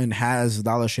promotes and has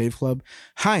Dollar Shave Club,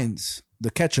 Heinz,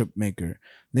 the ketchup maker,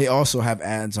 they also have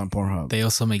ads on Pornhub. They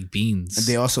also make beans. And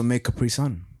they also make Capri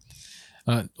Sun.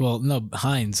 Well, no,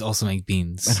 Heinz also make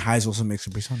beans. And Heinz also makes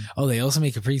Capri Sun. Oh, they also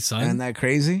make Capri Sun? Isn't that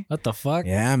crazy? What the fuck?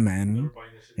 Yeah, man.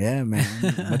 Yeah, man.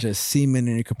 A bunch of semen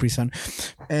in your Capri Sun.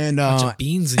 And a bunch of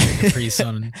beans in your Capri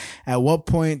Sun. At what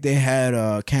point they had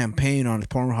a campaign on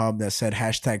Pornhub that said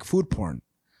 #food porn.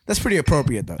 That's pretty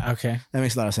appropriate, though. Okay. That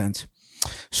makes a lot of sense.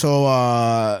 So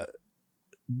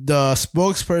the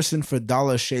spokesperson for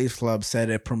Dollar Shave Club said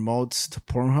it promotes to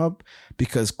Pornhub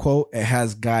because, quote, it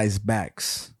has guys'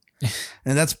 backs.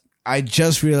 And I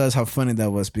just realized how funny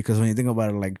that was, because when you think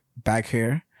about it, like back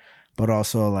hair, but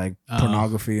also like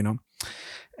pornography, you know.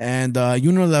 And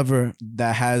Unilever,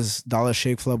 that has Dollar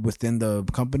Shave Club within the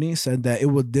company, said that it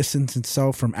would distance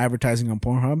itself from advertising on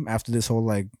Pornhub after this whole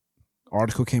like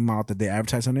article came out that they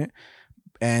advertised on it,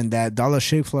 and that Dollar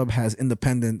Shave Club has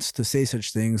independence to say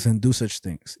such things and do such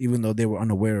things, even though they were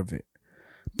unaware of it.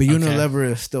 But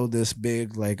Unilever is still this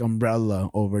big like umbrella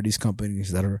over these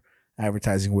companies that are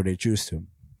advertising where they choose to.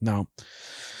 Now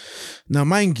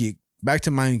MindGeek, back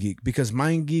to MindGeek, because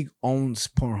MindGeek owns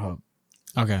Pornhub.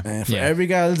 Okay. And for every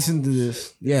guy listening to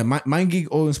this, MindGeek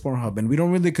owns Pornhub, and we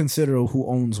don't really consider who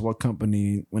owns what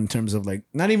company in terms of like,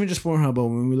 not even just Pornhub, but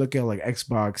when we look at like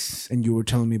Xbox, and you were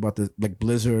telling me about the like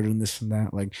Blizzard and this and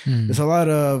that, like there's a lot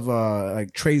of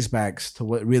like tracebacks to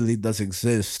what really does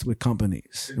exist with companies.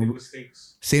 Same thing with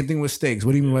stakes. Same thing with stakes.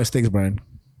 What do you mean by stakes, Brian?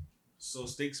 So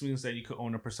stakes means that you could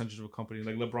own a percentage of a company.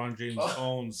 Like LeBron James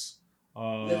owns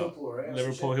Liverpool, right?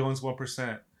 Liverpool, he owns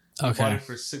 1%. He bought it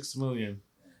for $6 million.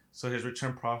 So his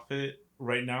return profit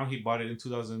right now, he bought it in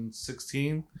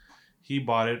 2016. He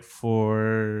bought it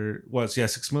for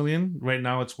 $6 million. Right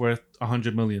now it's worth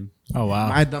 $100 million. Oh wow!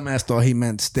 My dumbass thought he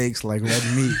meant steaks like red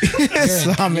meat.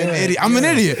 So I'm an idiot. I'm an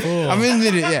idiot.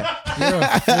 Yeah. You're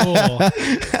a fool.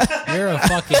 You're a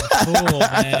fucking fool,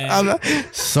 man.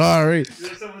 Sorry.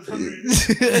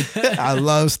 I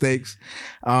love steaks.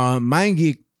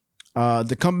 MindGeek.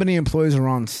 The company employs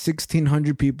around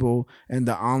 1,600 people, and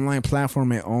the online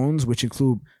platform it owns, which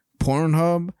include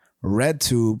Pornhub,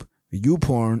 RedTube,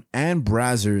 YouPorn, and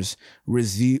Brazzers,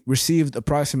 received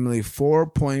approximately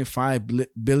 4.5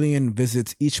 billion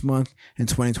visits each month in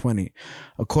 2020.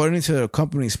 According to the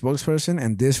company spokesperson,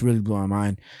 and this really blew my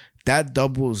mind, that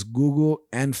doubles Google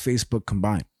and Facebook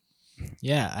combined.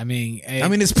 Yeah, I mean,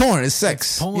 it's porn, it's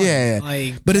sex. It's porn. Yeah,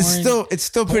 like, but porn, it's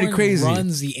still pretty crazy.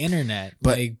 Runs the internet,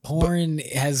 but like porn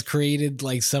has created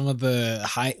like some of the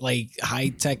high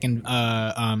tech and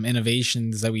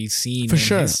innovations that we've seen in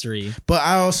history. But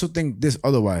I also think this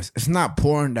otherwise. It's not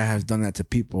porn that has done that to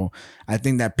people. I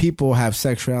think that people have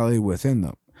sexuality within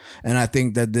them, and I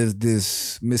think that there's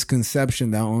this misconception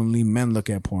that only men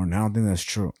look at porn. I don't think that's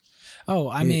true. Oh,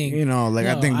 I mean,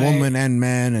 I think women and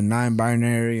men and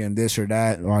non-binary and this or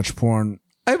that watch porn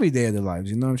every day of their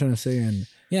lives. You know what I'm trying to say? And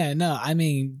yeah, no, I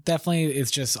mean, definitely, it's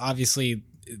just obviously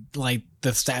like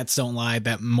the stats don't lie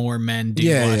that more men do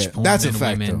watch porn That's than a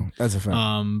fact, women. though. That's a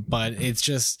fact. But it's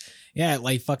just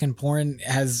like fucking porn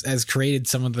has created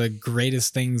some of the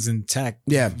greatest things in tech.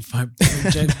 Yeah,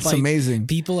 it's like, amazing.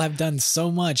 People have done so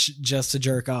much just to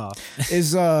jerk off.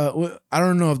 I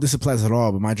don't know if this applies at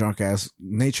all, but my drunk ass,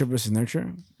 nature versus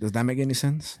nurture. Does that make any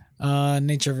sense?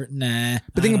 Nature, nah.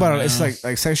 But think about it. It's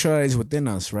like sexuality is within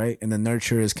us, right? And the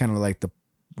nurture is kind of like the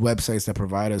websites that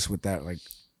provide us with that, like,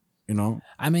 you know.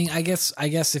 I mean, I guess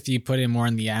if you put it more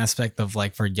in the aspect of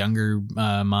like for younger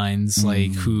minds,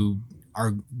 like who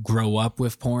grow up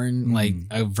with porn, like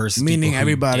versus meaning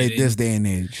everybody this day and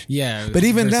age. Yeah, but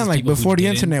even then, like before the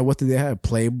internet, what did they have?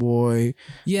 Playboy,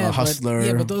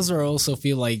 Hustler. But those are also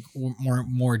feel like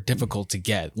more difficult to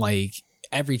get. Like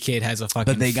every kid has a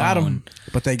fucking. But they got them.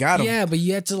 Yeah, but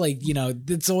you have to like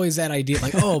it's always that idea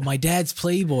like my dad's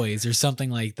Playboys or something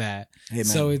like that. Hey,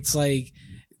 so it's like.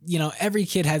 Every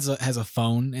kid has a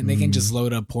phone and they can just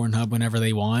load up Pornhub whenever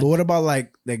they want. But what about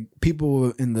like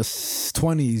people in the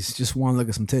 20s just want to look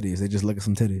at some titties? They just look at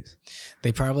some titties.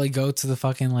 They probably go to the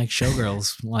fucking like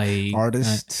showgirls, like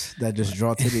artists that just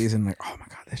draw titties and like, oh my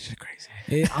god, that's just crazy.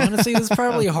 Honestly, it's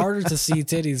probably harder to see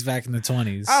titties back in the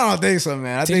 20s. I don't think so,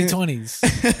 man. I think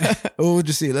 20s. What would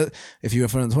you see? If you're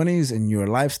from the 20s and you're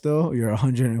alive still, you're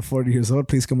 140 years old,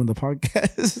 please come on the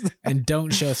podcast. And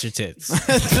don't show us your tits.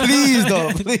 Please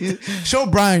don't. Please. Show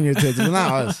Brian your tits, but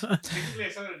not us. Basically, I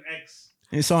saw an X.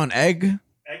 You saw an egg?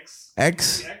 X?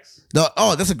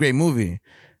 That's a great movie.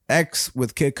 X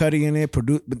with Kid Cudi in it.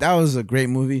 But that was a great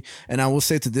movie. And I will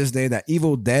say to this day that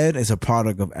Evil Dead is a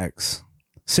product of X.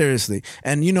 Seriously.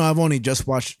 And I've only just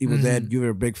watched Evil Dead. You were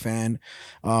a big fan.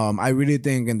 I really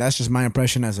think, and that's just my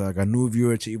impression as a new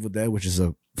viewer to Evil Dead, which is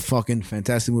a fucking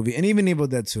fantastic movie. And even Evil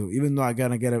Dead 2, even though I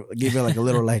gotta give it like a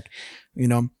little like,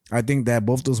 I think that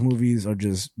both those movies are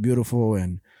just beautiful.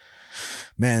 And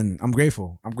man, I'm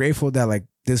grateful. I'm grateful that like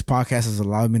this podcast has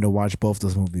allowed me to watch both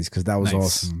those movies because that was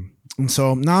awesome. And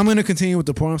so now I'm going to continue with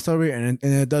the porn story, and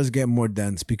it does get more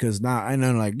dense because now I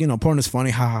know, like, porn is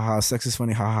funny, ha ha ha, sex is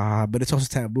funny, ha ha ha, but it's also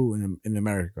taboo in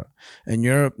America. In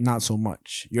Europe, not so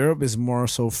much. Europe is more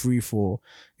so freefall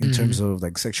in terms of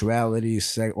like sexuality,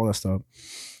 sex, all that stuff.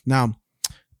 Now,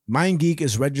 MindGeek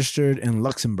is registered in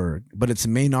Luxembourg, but its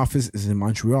main office is in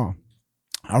Montreal.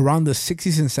 Around the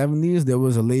 60s and 70s, there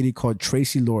was a lady called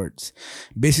Tracy Lords.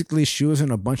 Basically, she was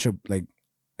in a bunch of like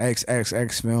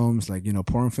XXX films, like,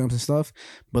 porn films and stuff.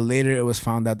 But later it was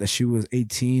found out that she was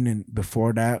 18 and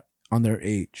before that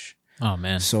underage. Oh,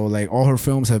 man. So like all her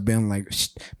films have been like,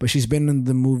 but she's been in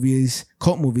the movies,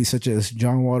 cult movies such as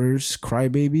John Waters' Cry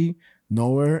Baby,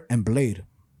 Nowhere, and Blade.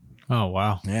 Oh,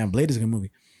 wow. Yeah, Blade is a good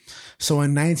movie. So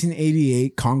in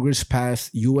 1988, Congress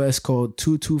passed U.S. Code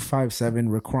 2257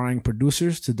 requiring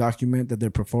producers to document that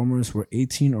their performers were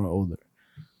 18 or older.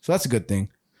 So that's a good thing,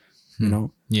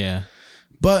 Yeah.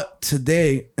 But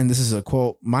today, and this is a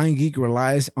quote, MindGeek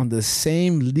relies on the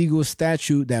same legal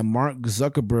statute that Mark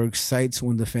Zuckerberg cites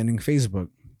when defending Facebook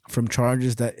from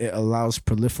charges that it allows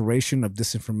proliferation of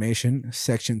disinformation,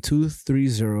 Section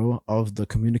 230 of the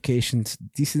Communications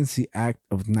Decency Act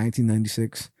of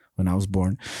 1996, when I was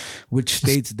born, which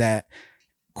states that,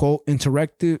 quote,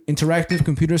 interactive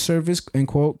computer service, end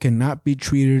quote, cannot be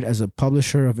treated as a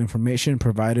publisher of information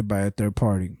provided by a third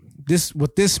party.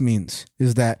 What this means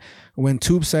is that when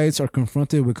tube sites are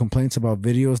confronted with complaints about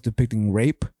videos depicting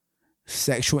rape,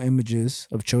 sexual images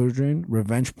of children,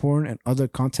 revenge porn, and other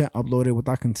content uploaded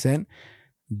without consent,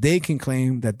 they can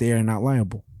claim that they are not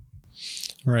liable.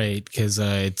 Right, because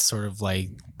it's sort of like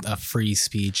a free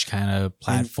speech kind of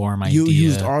platform and idea. You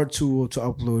used our tool to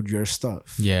upload your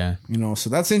stuff. Yeah. So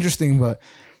that's interesting, but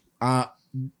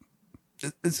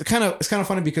it's kind of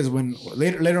funny because when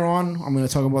later on I'm going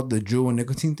to talk about the Juul and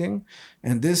nicotine thing,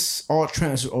 and this all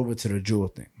transfers over to the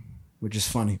Juul thing, which is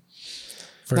funny.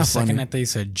 For a second, I thought you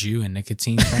said Jew and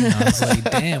nicotine thing. I was like,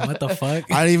 damn, what the fuck?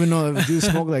 I don't even know if Jews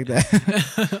smoke like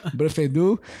that. But if they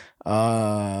do,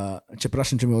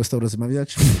 przepraszam, czy miał to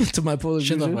rozmawiać to my Polish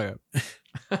users.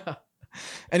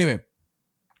 Anyway,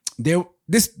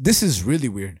 this is really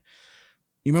weird.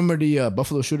 You remember the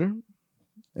Buffalo shooter?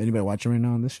 Anybody watching right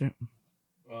now on this shit?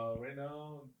 Right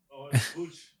now,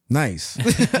 Scooch. Nice.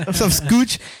 What's up,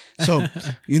 Scooch? So,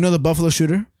 the Buffalo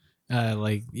shooter?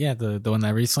 The one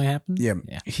that recently happened? Yeah.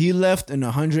 He left an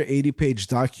 180-page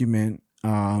document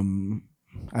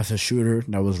as a shooter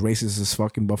that was racist as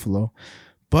fucking Buffalo.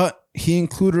 But he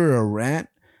included a rant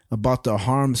about the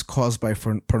harms caused by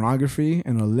pornography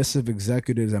and a list of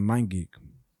executives at MindGeek.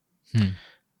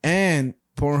 And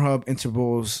Pornhub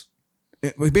intervals.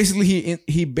 Basically,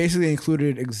 he basically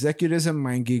included executives at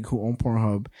MindGeek who own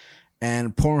Pornhub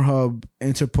and Pornhub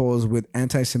interposed with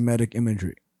anti-Semitic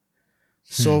imagery.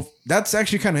 So that's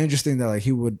actually kind of interesting that like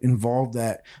he would involve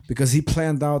that because he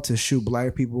planned out to shoot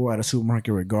black people at a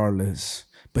supermarket regardless.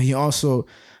 But he also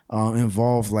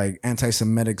involved like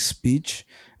anti-Semitic speech.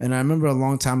 And I remember a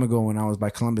long time ago when I was by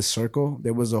Columbus Circle,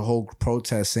 there was a whole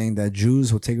protest saying that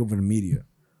Jews will take over the media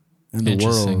in the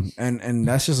world. And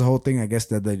that's just the whole thing, I guess,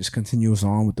 that just continues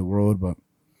on with the world. But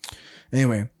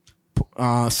anyway,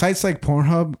 sites like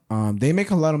Pornhub, they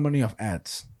make a lot of money off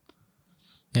ads.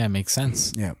 Yeah, it makes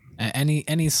sense. Yeah.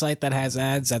 Any site that has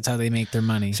ads, that's how they make their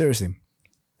money. Seriously.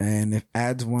 And if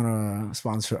ads want to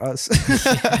sponsor us,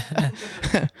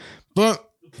 but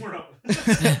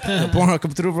Pornhub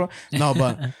come through, bro. No,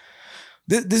 but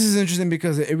this is interesting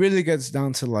because it really gets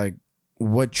down to like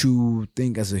what you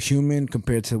think as a human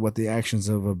compared to what the actions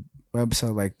of a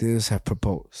website like this have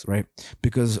proposed, right?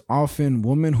 Because often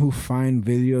women who find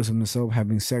videos of themselves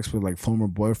having sex with like former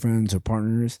boyfriends or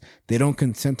partners, they don't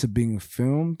consent to being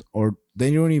filmed, or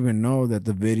they don't even know that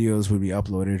the videos would be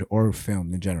uploaded or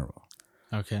filmed in general.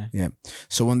 Okay. Yeah.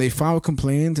 So when they file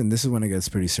complaints, and this is when it gets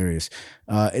pretty serious,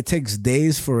 it takes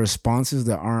days for responses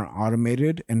that aren't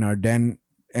automated and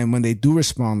when they do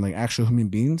respond like actual human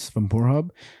beings from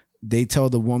Pornhub, they tell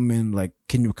the woman like,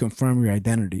 can you confirm your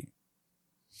identity?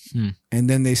 And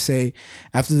then they say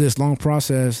after this long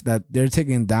process that they're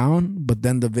taken down, but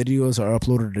then the videos are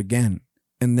uploaded again.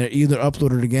 And they're either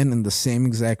uploaded again in the same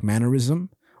exact mannerism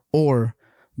or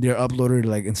they're uploaded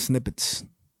like in snippets.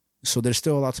 So they're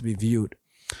still allowed to be viewed.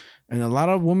 And a lot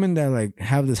of women that like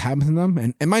have this happen to them.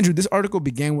 And mind you, this article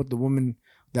began with the woman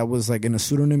that was like in a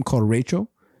pseudonym called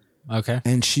Rachel. Okay.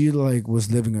 And she like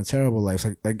was living a terrible life.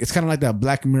 Like it's kind of like that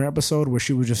Black Mirror episode where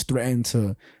she was just threatened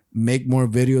to make more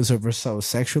videos of herself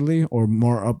sexually or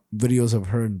more videos of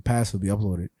her in the past would be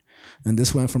uploaded. And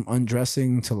this went from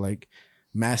undressing to like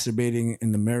masturbating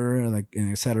in the mirror, like,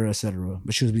 and et cetera, et cetera.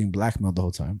 But she was being blackmailed the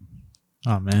whole time.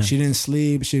 Oh man. She didn't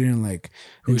sleep. She didn't like.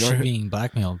 Who's she being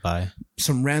blackmailed by?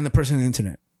 Some random person on the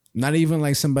internet. Not even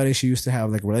like somebody she used to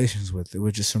have like relations with. It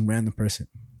was just some random person.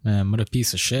 Man, what a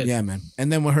piece of shit. Yeah, man.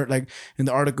 And then when her, like in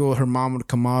the article, her mom would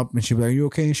come up and she'd be like, "Are you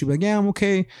okay?" And she'd be like, "Yeah, I'm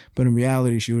okay." But in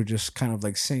reality, she was just kind of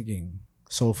like sinking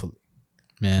soulfully.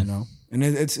 Man. You know? And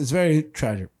it's very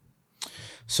tragic.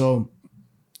 So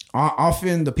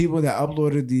often the people that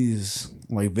uploaded these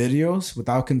like videos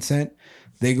without consent,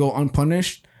 they go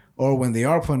unpunished, or when they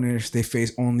are punished, they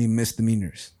face only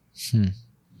misdemeanors.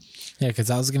 Yeah,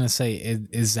 because I was going to say,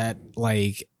 is that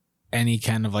like any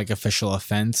kind of like official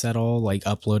offense at all, like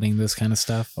uploading this kind of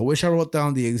stuff? I wish I wrote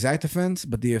down the exact offense,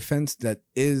 but the offense that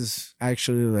is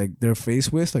actually like they're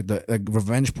faced with, like the like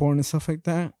revenge porn and stuff like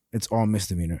that, it's all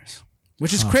misdemeanors,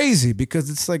 which is crazy because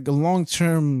it's like a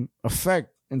long-term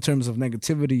effect in terms of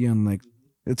negativity and like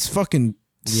it's fucking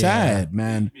sad,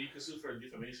 man. You can sue for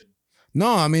defamation.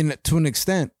 No, I mean to an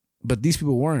extent, but these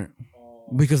people weren't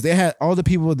because they had all the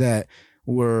people that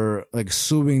were like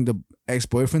suing the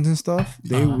ex-boyfriends and stuff.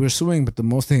 They were suing, but the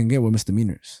most they can get were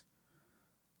misdemeanors.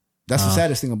 That's the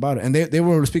saddest thing about it. And they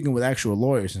were speaking with actual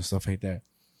lawyers and stuff like that.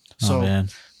 So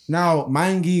now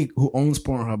MindGeek, who owns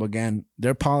Pornhub, again,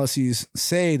 their policies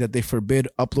say that they forbid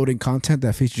uploading content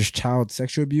that features child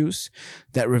sexual abuse,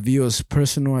 that reveals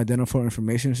personal identifiable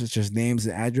information such as names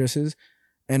and addresses.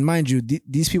 And mind you,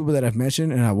 these people that I've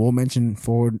mentioned, and I will mention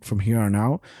forward from here on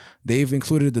out, they've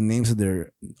included the names of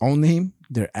their own name,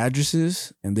 their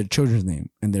addresses, and their children's name,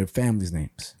 and their family's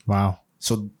names. Wow.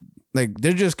 So, like,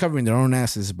 they're just covering their own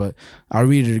asses, but I'll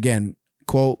read it again.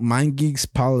 Quote, MindGeek's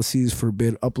policies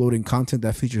forbid uploading content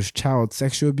that features child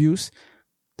sexual abuse,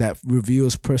 that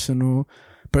reveals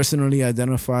personally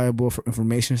identifiable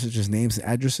information such as names and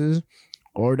addresses,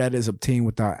 or that is obtained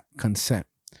without consent.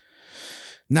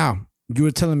 Now, you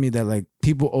were telling me that like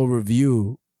people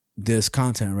overview this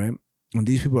content, right? And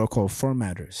these people are called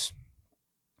formatters,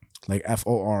 like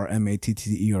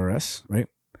FORMATTERS, right?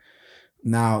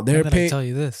 Now they're paid. I tell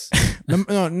you this?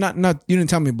 No, not you didn't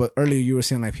tell me, but earlier you were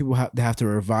saying like people they have to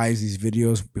revise these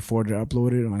videos before they're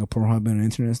uploaded on like a Pornhub and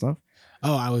internet and stuff.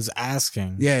 Oh, I was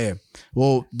asking. Yeah.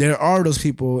 Well, there are those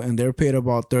people, and they're paid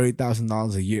about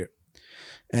 $30,000 a year,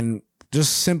 and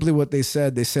just simply what they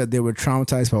said they were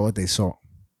traumatized by what they saw.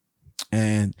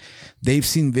 And they've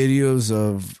seen videos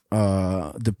of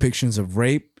depictions of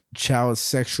rape, child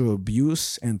sexual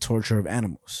abuse, and torture of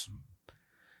animals.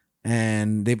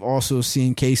 And they've also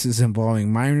seen cases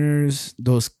involving minors.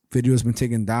 Those videos have been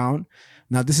taken down.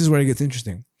 Now, this is where it gets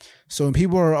interesting. So when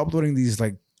people are uploading these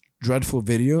like dreadful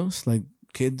videos, like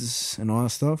kids and all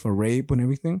that stuff, or rape and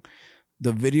everything,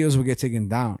 the videos will get taken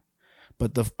down.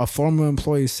 But a former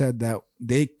employee said that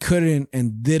they couldn't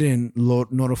and didn't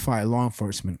notify law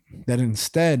enforcement. That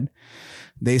instead,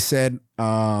 they said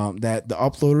that the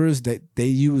uploaders, that they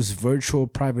use virtual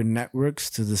private networks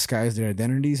to disguise their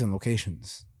identities and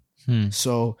locations.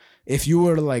 So if you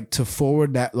were to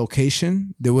forward that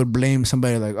location, they would blame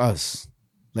somebody like us,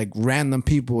 like random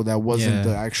people that wasn't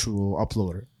the actual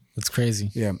uploader. That's crazy.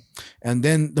 Yeah. And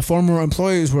then the former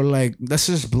employees were like, let's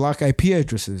just block IP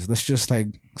addresses. Let's just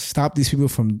stop these people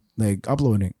from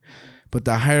uploading. But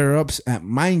the higher ups at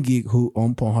MindGeek, who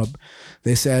own Pornhub,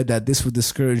 they said that this would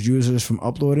discourage users from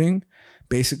uploading.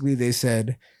 Basically, they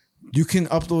said, you can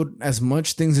upload as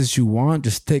much things as you want,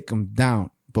 just take them down.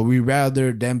 But we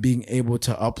rather them being able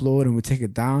to upload and we take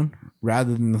it down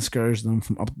rather than discourage them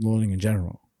from uploading in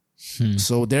general.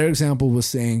 So their example was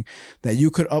saying that you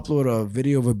could upload a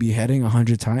video of a beheading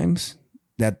 100 times,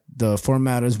 that the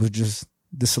formatters would just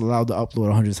disallow the upload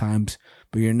 100 times,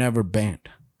 but you're never banned.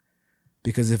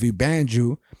 Because if we banned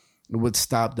you, it would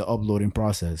stop the uploading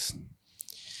process.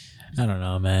 I don't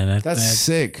know, man. That's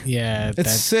sick. Yeah.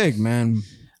 It's sick, man.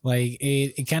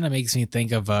 It kind of makes me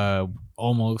think of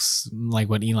almost like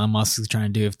what Elon Musk is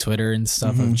trying to do with Twitter and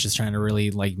stuff. Of just trying to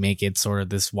really make it sort of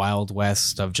this Wild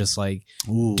West of just do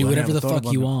whatever the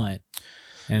fuck you want.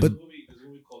 And but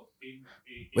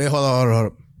wait, hold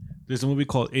on. There's a movie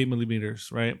called 8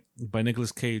 Millimeters, right, by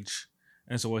Nicolas Cage.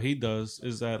 And so what he does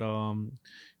is that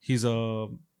he's a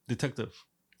detective.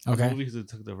 Okay. He's a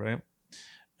detective, right?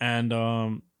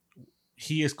 And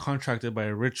he is contracted by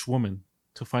a rich woman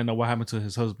to find out what happened to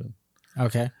his husband.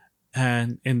 Okay.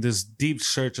 And in this deep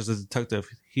search as a detective,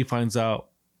 he finds out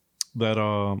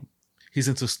that he's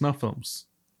into snuff films.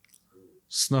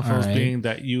 Snuff films being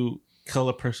that you kill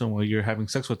a person while you're having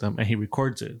sex with them, and he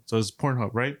records it. So it's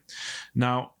Pornhub, right?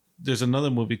 Now, there's another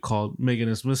movie called Megan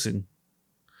is Missing.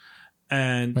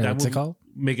 And wait, what's it called?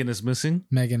 Megan is Missing.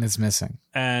 Megan is Missing.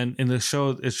 And in the show,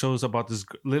 it shows about this.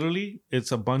 Literally,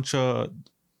 it's a bunch of.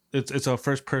 It's a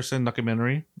first person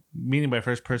documentary. Meaning by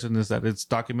first person is that it's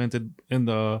documented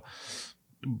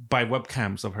by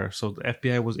webcams of her. So the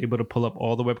FBI was able to pull up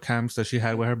all the webcams that she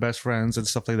had with her best friends and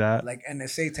stuff like that. Like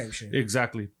NSA type shit.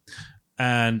 Exactly.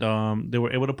 And they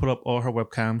were able to put up all her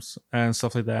webcams and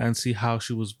stuff like that and see how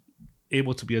she was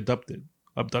able to be abducted.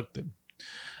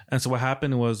 And so what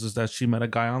happened is that she met a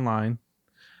guy online,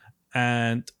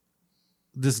 and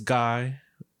this guy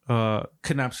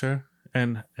kidnaps her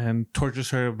and tortures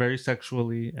her very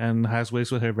sexually and has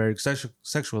ways with her very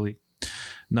sexually.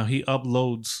 Now he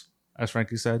uploads, as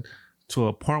Frankie said, to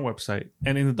a porn website.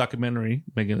 And in the documentary,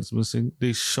 Megan is Missing,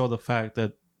 they show the fact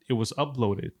that it was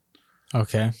uploaded.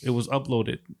 Okay. It was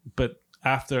uploaded. But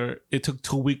after, it took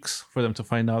 2 weeks for them to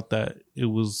find out that it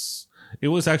was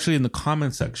actually in the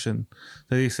comment section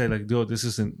that they said, dude, this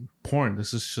isn't porn.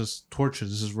 This is just torture.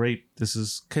 This is rape. This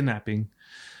is kidnapping.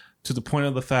 To the point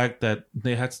of the fact that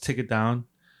they had to take it down,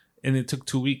 and it took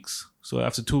 2 weeks. So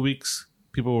after 2 weeks,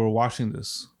 people were watching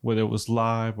this, whether it was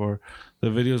live or the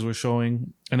videos were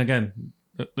showing. And again,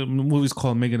 the movie's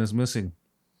called Megan is Missing.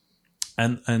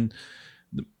 And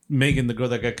Megan, the girl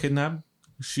that got kidnapped,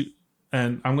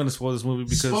 and I'm going to spoil this movie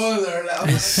because... Spoiler alert.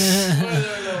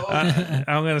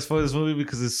 I'm going to spoil this movie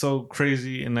because it's so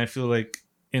crazy, and I feel like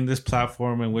in this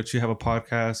platform in which you have a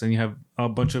podcast and you have a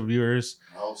bunch of viewers.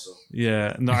 Also.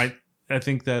 Yeah. No, I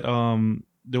think that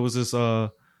there was this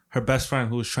her best friend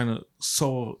who was trying to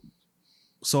so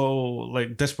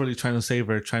desperately trying to save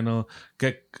her, trying to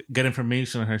get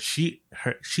information on her. She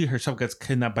herself gets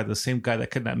kidnapped by the same guy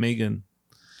that kidnapped Megan.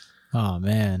 Oh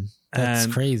man. That's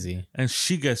crazy. And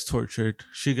she gets tortured.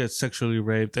 She gets sexually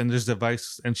raped, and there's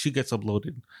devices, and she gets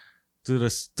uploaded through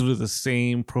the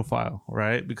same profile,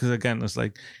 right? Because again, it's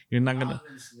you're not gonna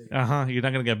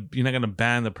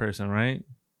ban the person, right?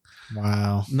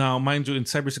 Wow. Now, mind you, in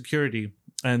cybersecurity,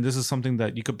 and this is something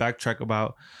that you could backtrack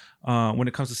about, when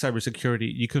it comes to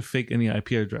cybersecurity, you could fake any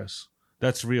IP address.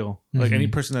 That's real. Like any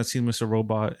person that's seen Mr.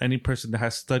 Robot, any person that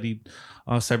has studied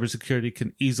cybersecurity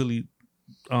can easily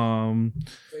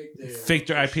fake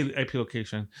their IP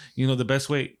location. You know, the best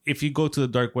way, if you go to the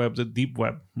dark web, the deep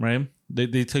web, right?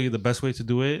 They tell you the best way to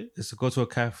do it is to go to a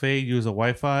cafe, use a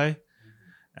Wi-Fi,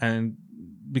 and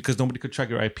because nobody could track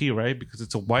your IP, right? Because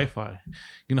it's a Wi-Fi.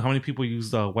 You know how many people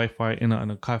use the Wi-Fi in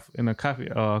a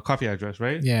coffee address,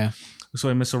 right? Yeah. So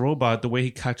in Mr. Robot, the way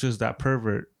he catches that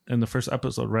pervert in the first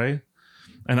episode, right?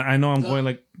 And I know I'm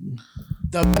going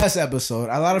the best episode.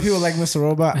 A lot of people like Mr.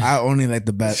 Robot. I only like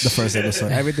the first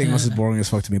episode. Everything else is boring as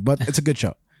fuck to me, but it's a good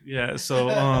show. Yeah. So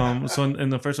in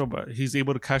the first Robot, he's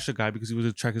able to catch the guy because he was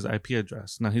able to track his IP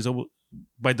address. Now he's able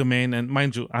by domain, and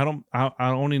mind you, I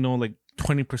only know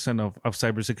 20% of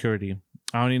cybersecurity.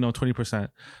 I only know 20%.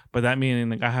 But that meaning,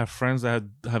 like, I have friends that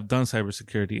have done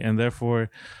cybersecurity, and therefore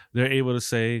they're able to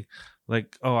say,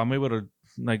 like, oh, I'm able to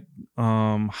like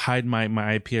hide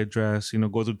my IP address,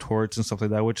 go through torts and stuff like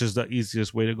that, which is the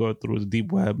easiest way to go through the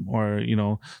deep web or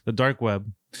the dark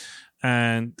web.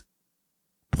 And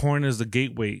porn is the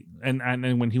gateway. And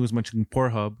when he was mentioning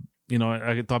Pornhub,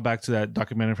 I thought back to that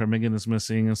documentary from Megan is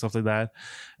Missing and stuff like that,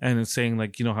 and it's saying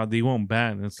like how they won't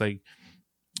ban. It's like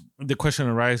the question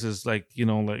arises, like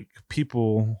like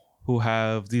people who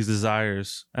have these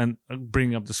desires, and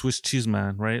bringing up the Swiss cheese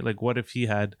man, right? Like, what if he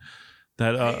had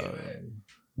that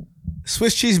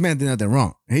Swiss cheese man did nothing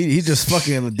wrong. He just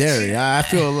fucking with dairy. I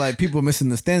feel like people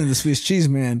misunderstanding the Swiss cheese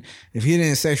man. If he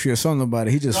didn't sexually assault nobody,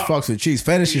 he just fucks with cheese.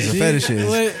 Fetishes are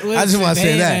fetishes. I just want to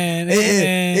say that.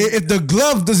 If the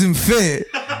glove doesn't fit,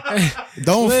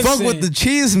 don't fuck with the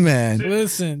cheese man.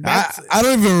 Listen, I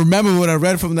don't even remember what I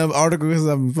read from that article because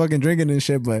I'm fucking drinking and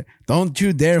shit, but don't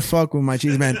you dare fuck with my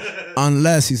cheese man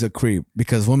unless he's a creep,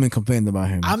 because women complained about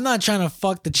him. I'm not trying to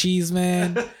fuck the cheese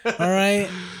man. All right?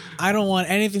 I don't want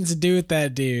anything to do with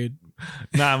that dude.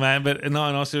 Nah, man. But no,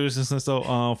 in all seriousness,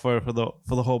 though, for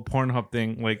the whole Pornhub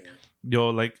thing, like,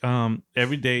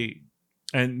 every day,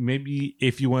 and maybe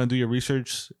if you want to do your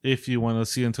research, if you want to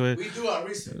see into it, we do our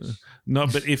research. No,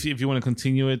 but if you want to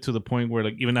continue it to the point where,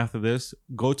 like, even after this,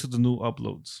 go to the new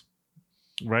uploads,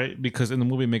 right? Because in the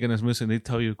movie Megan is Missing, they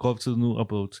tell you go up to the new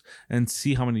uploads and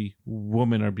see how many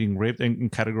women are being raped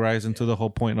and categorized into the whole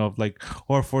point of like,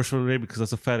 or forceful rape because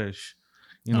that's a fetish.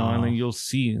 And then you'll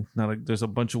see now, like, there's a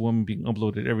bunch of women being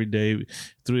uploaded every day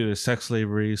through either sex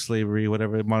slavery,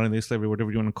 whatever, modern day slavery, whatever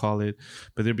you want to call it.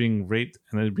 But they're being raped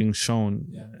and they're being shown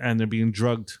and they're being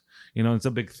drugged. It's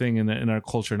a big thing in our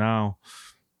culture now.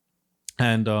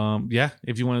 And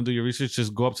if you want to do your research,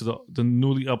 just go up to the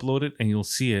newly uploaded and you'll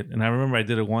see it. And I remember I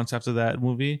did it once after that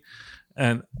movie.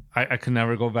 And I could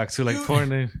never go back to like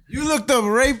porn. You looked up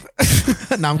rape?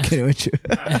 No, I'm kidding with you.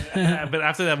 But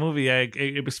after that movie,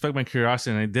 it respect my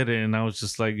curiosity, and I did it. And I was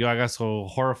just like, I got so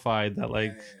horrified that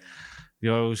like, it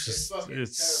was just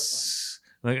it's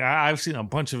like I've seen a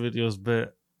bunch of videos,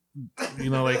 but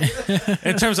like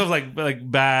in terms of like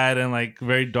bad and like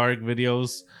very dark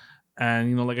videos.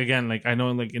 And like, again, like I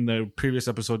know, like in the previous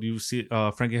episode, you see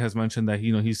Frankie has mentioned that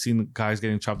he's seen guys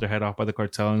getting chopped their head off by the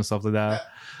cartel and stuff like that.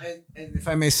 And if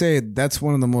I may say, that's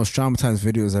one of the most traumatized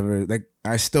videos ever. Like,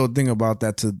 I still think about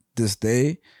that to this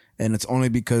day, and it's only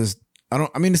because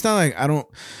it's not like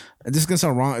this is gonna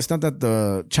sound wrong. It's not that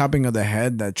the chopping of the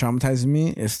head that traumatizes me.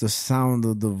 It's the sound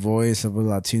of the voice of a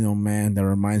Latino man that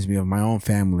reminds me of my own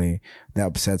family that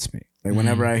upsets me. Like,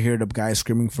 whenever I hear the guy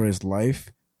screaming for his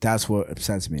life, that's what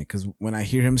upsets me. Because when I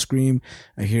hear him scream,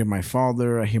 I hear my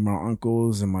father, I hear my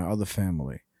uncles, and my other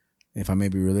family. If I may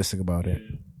be realistic about it.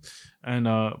 And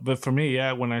but for me,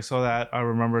 when I saw that, I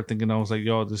remember thinking, I was like,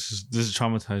 yo, this is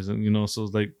traumatizing, So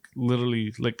it's like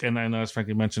literally, like, and I know, as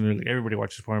Frankie mentioned, like, everybody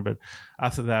watches porn, but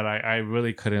after that, I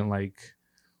really couldn't like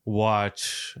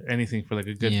watch anything for like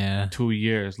a good 2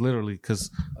 years, literally, because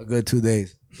a good 2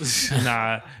 days.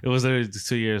 Nah, it was literally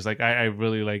 2 years. Like I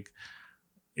really like.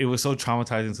 It was so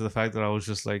traumatizing to the fact that I was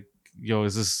just like, yo,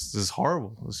 this is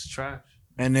horrible. This is trash.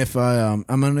 And if I'm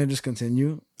gonna just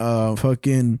continue, so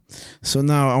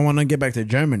now I want to get back to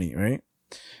Germany, right?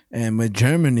 And with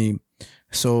Germany,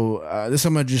 so this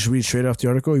I'm gonna just read straight off the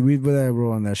article. You read what I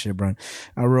wrote on that shit, Brian.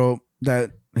 I wrote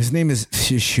that his name is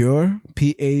Pschorr,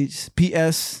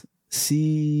 P-S-C-H-O-R-R.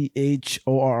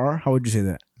 How would you say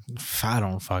that? I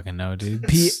don't fucking know, dude.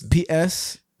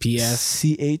 P-S-C-H-O-R-R.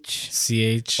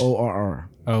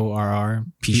 O-R-R.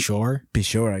 Pschorr?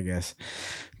 Pschorr, I guess.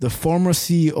 The former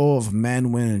CEO of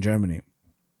Manwin in Germany.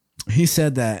 He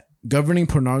said that governing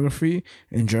pornography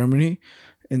in Germany,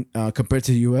 compared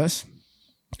to the U.S.,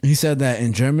 he said that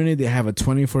in Germany, they have a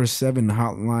 24/7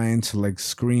 hotline to like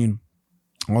screen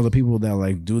all the people that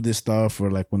like do this stuff, or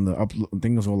like when the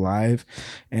things go live.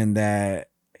 And that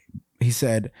he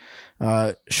said,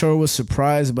 Schor was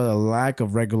surprised by the lack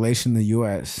of regulation in the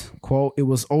U.S. Quote, "It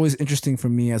was always interesting for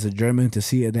me as a German to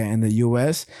see that in the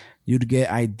U.S., you'd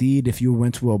get ID'd if you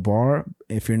went to a bar.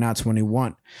 If you're not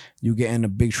 21, you get into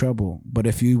big trouble. But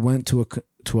if you went to a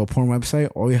porn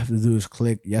website, all you have to do is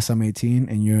click, yes, I'm 18,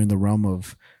 and you're in the realm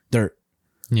of dirt."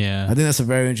 Yeah. I think that's a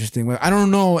very interesting way. I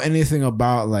don't know anything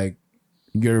about like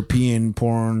European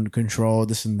porn control,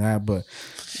 this and that, but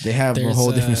they have a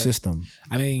whole different system.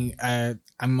 I mean,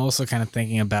 I'm also kind of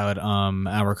thinking about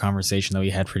our conversation that we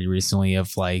had pretty recently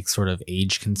of like sort of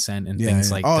age consent and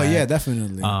things like that. Oh yeah,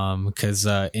 definitely. Because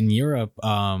in Europe,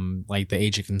 like the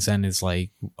age of consent is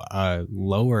like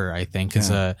lower, I think. Because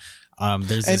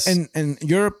there's and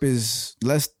Europe is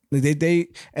less They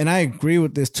and I agree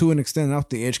with this to an extent, not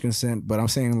the age consent, but I'm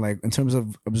saying like in terms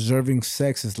of observing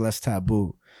sex is less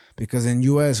taboo, because in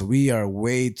US we are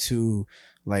way too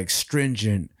like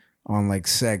stringent on like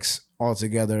sex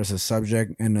altogether as a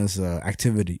subject and as a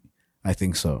activity. I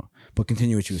think so. But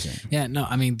continue what you were saying. Yeah, no,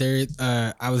 I mean,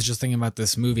 I was just thinking about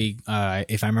this movie.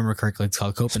 If I remember correctly, it's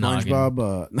called Copenhagen.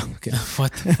 SpongeBob. No, okay.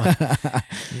 What the fuck?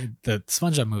 The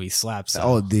SpongeBob movie slaps.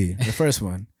 The first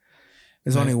one.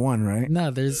 There's only one, right?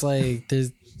 No, there's three.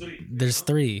 There's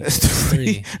three.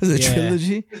 It's a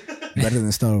trilogy. Better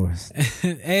than Star Wars.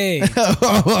 Hey.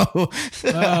 Oh.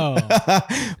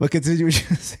 But continue what you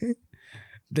were saying.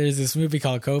 There's this movie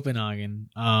called Copenhagen,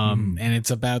 and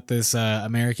it's about this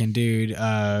American dude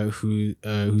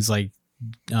who's like,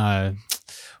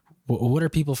 what are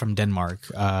people from Denmark?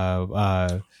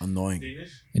 Annoying.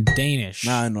 Danish.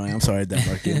 Not annoying. I'm sorry,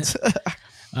 Denmarkians.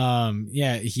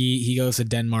 Yeah, he goes to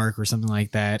Denmark or something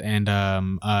like that, and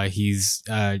he's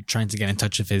trying to get in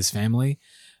touch with his family.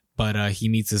 But he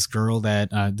meets this girl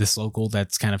this local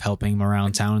that's kind of helping him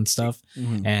around town and stuff,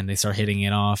 and they start hitting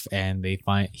it off. And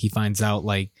he finds out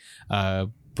like,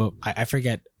 but I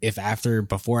forget if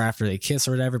before after they kiss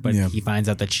or whatever. But he finds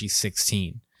out that she's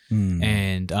 16,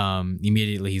 and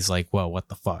immediately he's like, "Well, what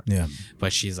the fuck?" Yeah.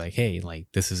 But she's like, "Hey, like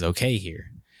this is okay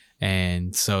here."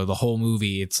 And so the whole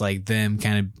movie, it's like them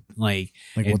kind of like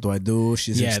what do I do?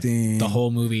 She's 16. The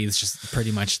whole movie is just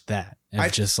pretty much that.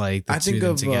 It's just like the two of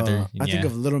them together. I think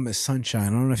of Little Miss Sunshine. I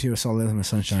don't know if you ever saw Little Miss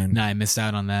Sunshine. No, I missed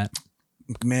out on that.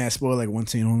 May I spoil like one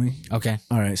scene only? Okay.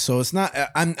 All right. So it's not.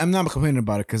 I'm not complaining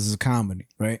about it because it's a comedy,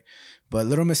 right? But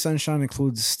Little Miss Sunshine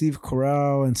includes Steve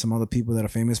Carell and some other people that are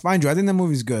famous. Mind you, I think that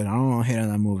movie's good. I don't want to hate on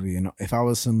that movie. You know, if I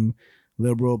was some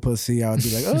liberal pussy, I would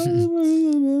be like,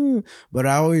 oh. But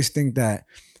I always think that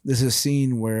there's a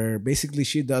scene where basically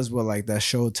she does what like that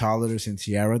show Toddlers and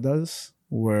Tiara does,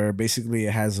 where basically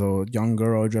it has a young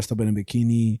girl dressed up in a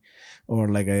bikini or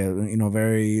like a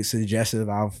very suggestive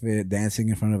outfit dancing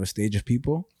in front of a stage of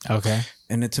people. Okay.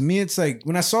 And to me, it's like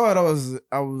when I saw it,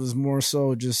 I was more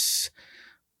so just.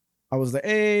 I was like,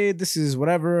 hey, this is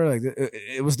whatever. Like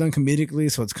it was done comedically,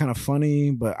 so it's kind of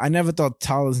funny. But I never thought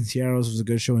Toddlers and Tiaras was a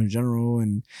good show in general,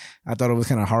 and I thought it was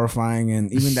kind of horrifying.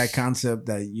 And even that concept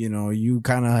that you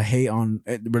kind of hate on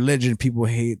religion. People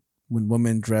hate when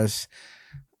women dress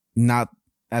not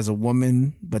as a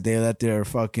woman, but they let their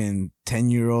fucking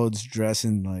 10-year-olds dress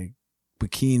in like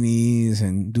bikinis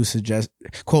and do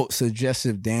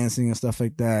suggestive dancing and stuff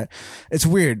like that. It's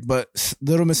weird, but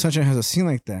Little Miss Sunshine has a scene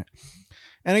like that.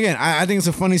 And again, I think it's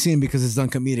a funny scene because it's done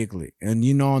comedically. And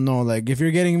like if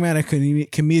you're getting mad at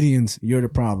comedians, you're the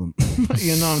problem.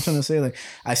 You know what I'm trying to say? Like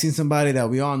I seen somebody that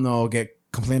we all know get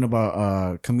complain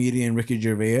about comedian Ricky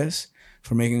Gervais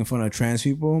for making fun of trans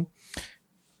people.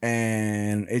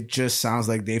 And it just sounds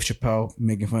like Dave Chappelle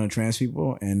making fun of trans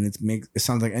people. And it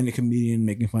sounds like any comedian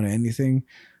making fun of anything.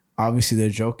 Obviously they're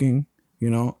joking,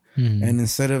 And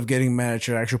instead of getting mad at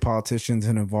your actual politicians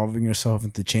and involving yourself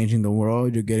into changing the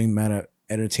world, you're getting mad at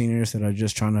entertainers that are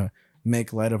just trying to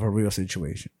make light of a real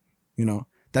situation.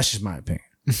 That's just my opinion.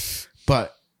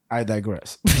 But I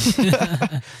digress.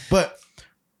 But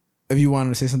if you wanted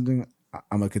to say something,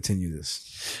 I'm gonna continue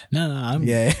this. No,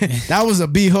 that was a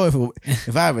b-hole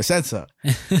if I ever said so.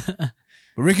 But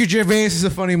Ricky Gervais is a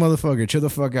funny motherfucker. Chill the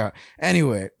fuck out.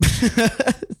 Anyway,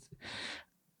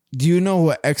 do you know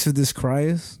what Exodus Cry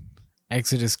is?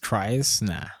 Exodus Cries?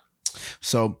 Nah.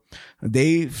 So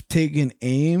they've taken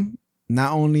aim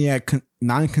not only at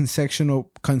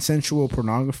non-consensual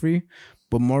pornography,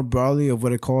 but more broadly of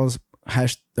what it calls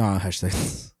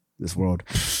hashtag this world,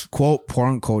 quote,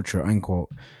 porn culture, unquote,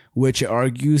 which it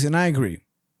argues, and I agree,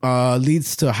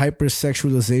 leads to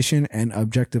hypersexualization and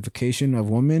objectification of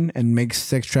women and makes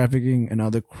sex trafficking and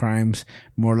other crimes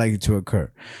more likely to occur.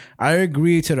 I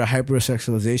agree to the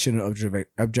hypersexualization and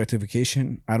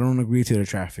objectification. I don't agree to the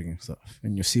trafficking stuff,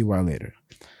 and you'll see why later.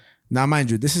 Now, mind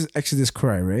you, this is Exodus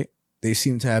Cry, right? They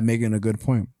seem to have making a good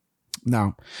point.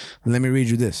 Now, let me read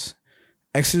you this.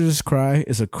 Exodus Cry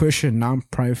is a Christian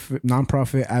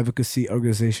nonprofit advocacy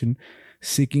organization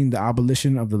seeking the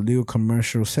abolition of the legal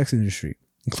commercial sex industry,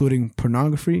 including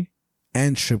pornography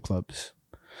and strip clubs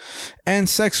and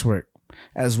sex work,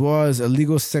 as well as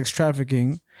illegal sex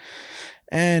trafficking.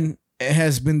 And it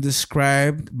has been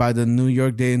described by the New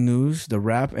York Daily News, The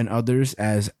Wrap, and others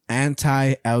as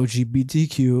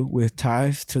anti-LGBTQ with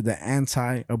ties to the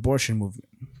anti-abortion movement.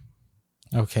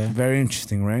 Okay. Very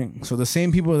interesting, right? So the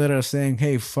same people that are saying,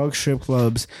 hey, fuck strip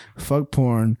clubs, fuck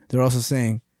porn, they're also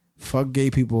saying, fuck gay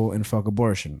people and fuck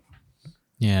abortion.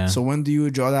 Yeah. So when do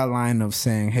you draw that line of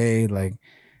saying, hey, like,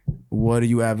 what do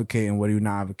you advocate and what do you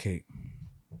not advocate?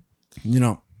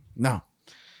 No.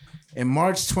 In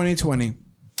March 2020,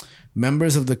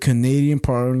 members of the Canadian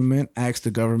Parliament asked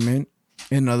the government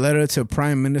in a letter to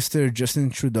Prime Minister Justin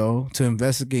Trudeau to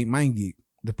investigate MindGeek,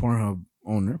 the Pornhub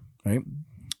owner, right?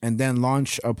 And then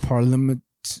launch a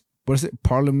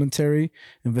parliamentary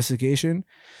investigation.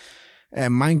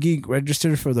 And MindGeek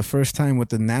registered for the first time with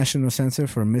the National Center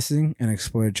for Missing and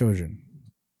Exploited Children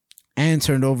and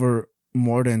turned over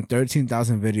more than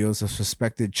 13,000 videos of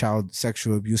suspected child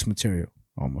sexual abuse material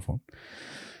on my phone.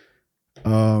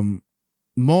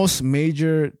 Most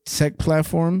major tech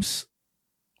platforms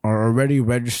are already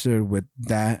registered with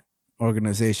that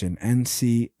organization,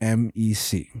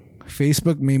 NCMEC.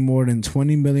 Facebook made more than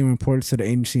 20 million reports to the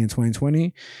agency in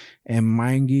 2020, and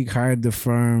MindGeek hired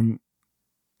the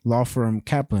law firm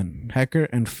Kaplan, Hecker,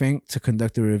 and Fink to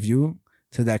conduct a review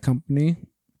to that company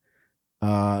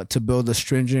to build a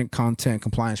stringent content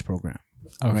compliance program.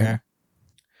 Okay. Right?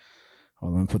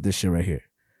 Hold on, let me put this shit right here.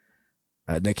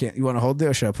 They can't. You want to hold it,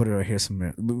 or should I put it right here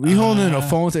somewhere? We holding a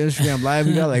phone to Instagram Live.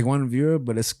 We got like one viewer,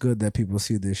 but it's good that people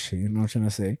see this shit. You know what I'm trying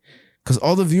to say? Because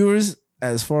all the viewers,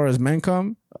 as far as men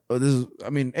come,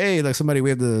 hey, like somebody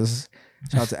waved this.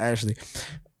 Shout out to Ashley.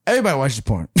 Everybody watches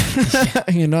porn.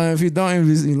 You know, if you don't,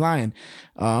 you're lying.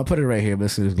 I'll put it right here.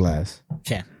 Let's see this glass.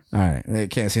 Okay. All right. They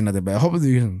can't see nothing bad. I hope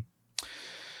you.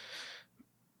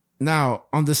 Now,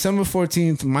 on December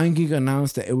 14th, MindGeek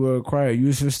announced that it will require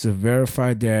users to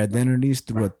verify their identities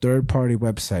through a third-party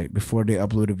website before they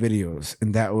uploaded videos,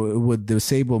 and that it would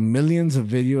disable millions of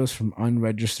videos from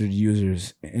unregistered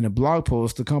users. In a blog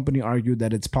post, the company argued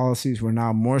that its policies were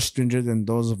now more stringent than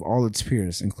those of all its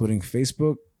peers, including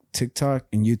Facebook, TikTok,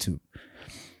 and YouTube.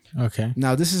 Okay.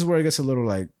 Now, this is where it gets a little,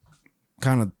 like,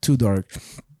 kind of too dark.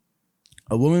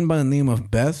 A woman by the name of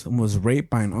Beth was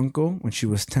raped by an uncle when she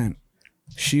was 10.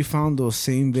 She found those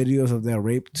same videos of that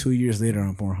rape 2 years later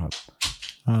on Pornhub.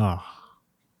 Oh.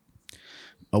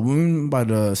 A woman by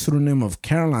the pseudonym of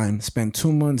Caroline spent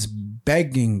 2 months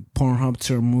begging Pornhub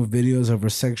to remove videos of her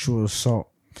sexual assault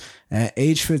at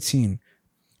age 15,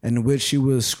 in which she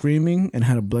was screaming and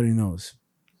had a bloody nose.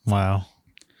 Wow.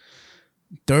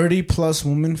 30 plus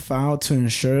women filed to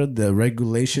ensure the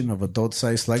regulation of adult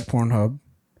sites like Pornhub,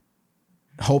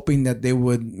 hoping that they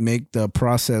would make the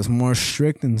process more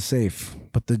strict and safe.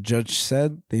 But the judge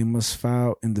said they must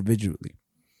file individually.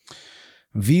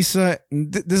 Visa,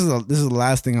 this is the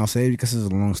last thing I'll say because it's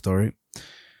a long story.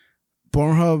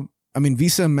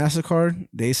 Visa and MasterCard,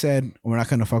 they said, we're not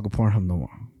going to fuck with Pornhub no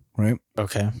more, right?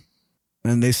 Okay.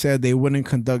 And they said they wouldn't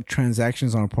conduct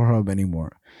transactions on Pornhub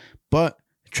anymore. But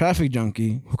Traffic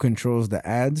Junkie, who controls the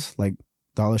ads like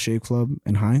Dollar Shave Club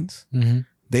and Heinz,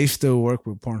 they still work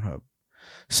with Pornhub.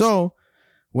 So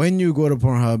when you go to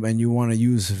Pornhub and you want to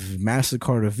use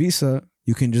MasterCard or Visa,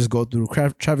 you can just go through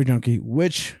Traffic Junkie,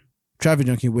 which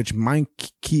MindGeek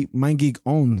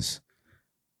owns,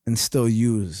 and still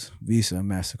use Visa and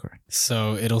MasterCard.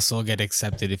 So it'll still get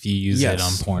accepted if you use it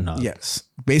on Pornhub. Yes.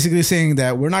 Basically saying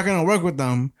that we're not going to work with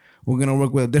them. We're going to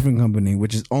work with a different company,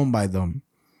 which is owned by them.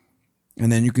 And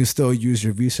then you can still use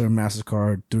your Visa or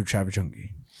MasterCard through Traffic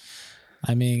Junkie.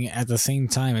 I mean, at the same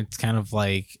time, it's kind of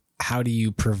like, how do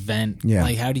you prevent,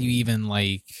 like, how do you even,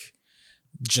 like,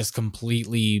 just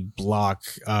completely block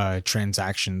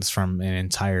transactions from an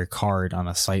entire card on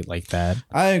a site like that?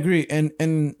 I agree. And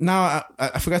now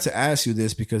I forgot to ask you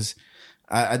this because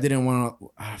I didn't want to,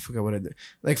 I forgot what I did.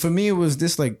 Like, for me, it was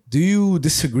this, like, do you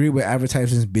disagree with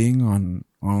advertisements being on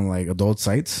like adult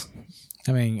sites?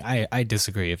 I mean, I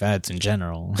disagree with ads in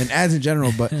general. And ads in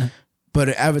general, but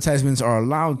advertisements are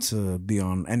allowed to be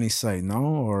on any site, no?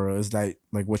 Or is that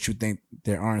like what you think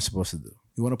they aren't supposed to do?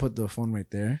 You want to put the phone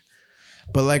right there?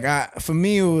 But like, for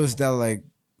me, it was that like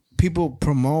people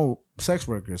promote sex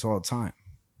workers all the time.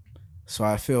 So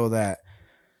I feel that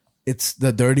it's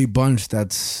the dirty bunch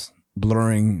that's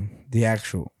blurring the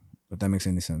actual, if that makes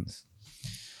any sense.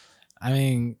 I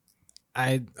mean,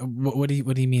 what do you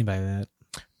mean by that?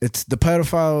 It's the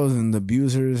pedophiles and the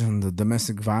abusers and the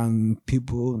domestic violent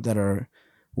people that are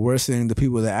worse than the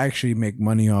people that actually make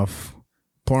money off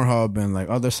Pornhub and like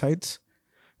other sites,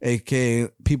 aka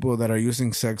people that are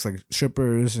using sex like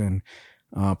strippers and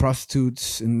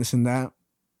prostitutes and this and that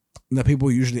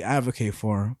people usually advocate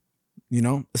for. You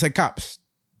know, it's like cops,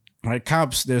 right?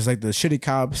 Cops, there's like the shitty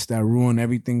cops that ruin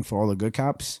everything for all the good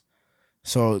cops.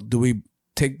 So do we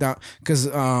take down? Because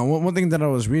one thing that I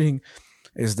was reading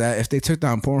is that if they took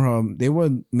down Pornhub, they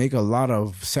would make a lot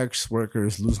of sex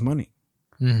workers lose money.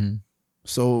 Mm-hmm.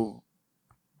 So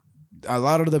a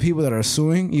lot of the people that are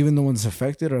suing, even the ones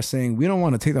affected, are saying, we don't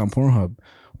want to take down Pornhub.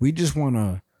 We just want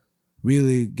to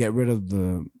really get rid of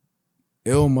the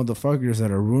ill motherfuckers that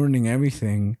are ruining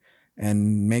everything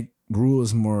and make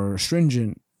rules more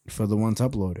stringent for the ones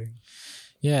uploading.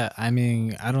 Yeah, I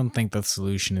mean, I don't think the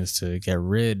solution is to get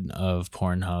rid of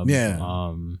Pornhub. Yeah.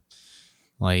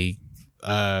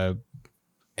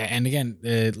 And again,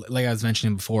 like I was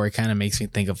mentioning before, it kind of makes me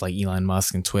think of like Elon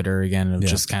Musk and Twitter again, of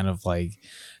just kind of like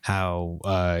how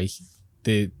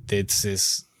it's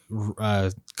this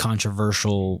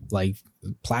controversial like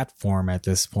platform at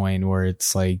this point where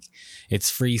it's like it's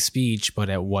free speech, but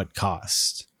at what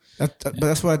cost? But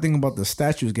that's what I think about the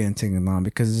statues getting taken down,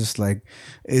 because it's just like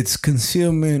it's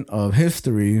concealment of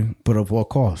history, but at what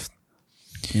cost?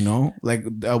 You know, like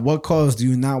at what cost do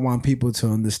you not want people to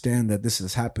understand that this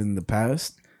has happened in the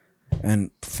past?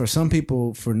 And for some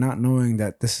people, for not knowing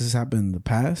that this has happened in the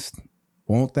past,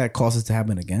 won't that cause it to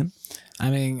happen again?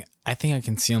 I mean, I think a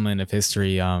concealment of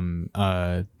history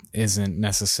isn't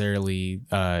necessarily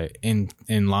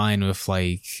in line with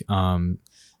like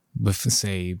with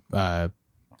say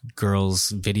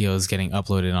girls' videos getting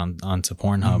uploaded onto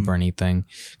Pornhub or anything,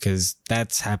 because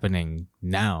that's happening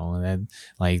now. That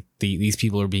like these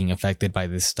people are being affected by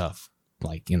this stuff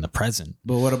like in the present.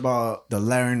 But what about the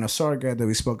Larry Nassar guy that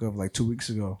we spoke of like 2 weeks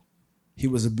ago? He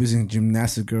was abusing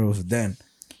gymnastic girls then,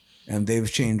 and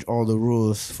they've changed all the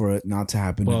rules for it not to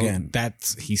happen again.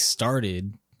 He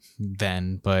started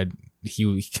then, but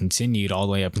he continued all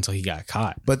the way up until he got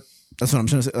caught. But that's what I'm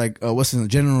trying to say. Like, what's his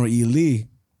General E. Lee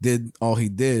did all he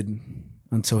did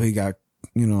until he got,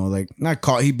 like not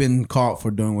caught. He'd been caught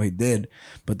for doing what he did,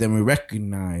 but then we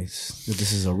recognize that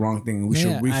this is a wrong thing. We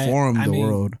should reform the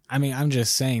world. I mean, I'm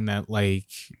just saying that, like,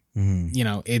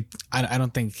 I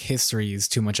don't think history is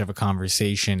too much of a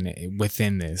conversation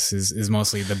within this. Is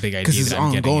mostly the big idea that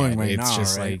I'm getting at. Right it's now,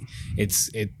 just right? like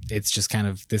it's just kind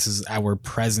of, this is our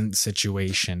present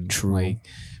situation. True. Like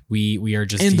we are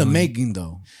just in the making,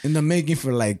 though. In the making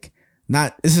for like.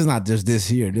 This is not just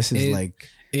this year. This is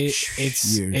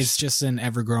it's years. It's just an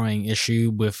ever growing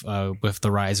issue with the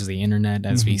rise of the internet,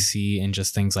 as we see, and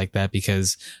just things like that.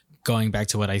 Because going back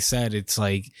to what I said, it's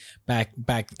like back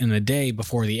in the day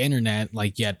before the internet,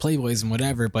 like you had Playboys and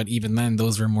whatever, but even then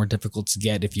those were more difficult to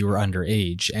get if you were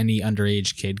underage. Any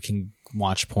underage kid can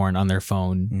watch porn on their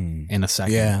phone in a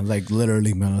second. Yeah, like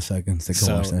literally milliseconds.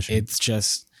 It's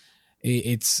just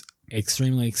it's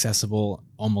extremely accessible,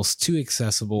 almost too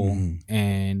accessible,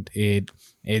 and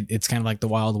it's kind of like the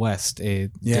Wild West.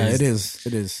 It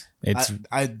is.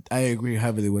 I agree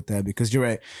heavily with that, because you're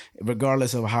right.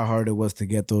 Regardless of how hard it was to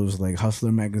get those like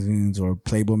Hustler magazines or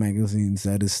Playboy magazines,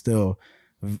 that is still,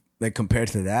 like, compared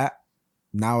to that,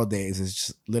 nowadays it's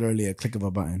just literally a click of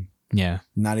a button. Yeah,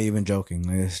 not even joking.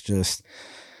 Like, it's just.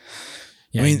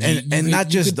 Yeah, I mean,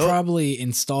 you could probably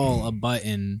install a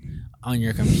button on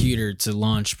your computer to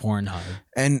launch Pornhub.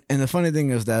 And the funny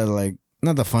thing is that, like,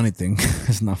 not the funny thing,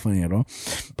 it's not funny at all,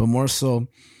 but more so,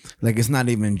 like, it's not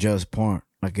even just porn.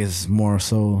 Like, it's more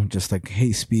so just like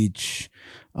hate speech,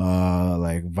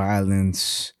 like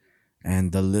violence,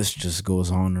 and the list just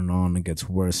goes on and gets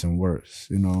worse and worse,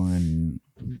 and.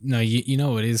 No, you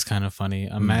know it is kind of funny.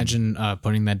 Imagine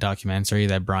putting that documentary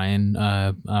that Brian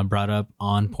brought up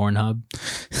on Pornhub.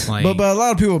 Like, but a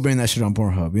lot of people bring that shit on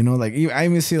Pornhub. Like, I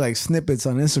even see like snippets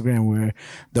on Instagram where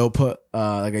they'll put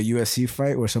like a UFC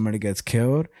fight where somebody gets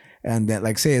killed, and then,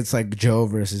 like, say it's like Joe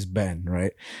versus Ben,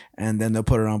 right? And then they'll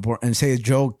put it on and say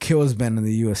Joe kills Ben in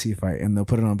the UFC fight, and they'll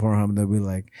put it on Pornhub, and they'll be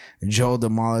like, Joe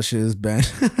demolishes Ben.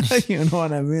 You know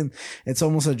what I mean? It's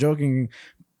almost a joking.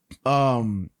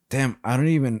 Damn, I've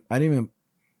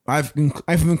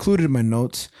included my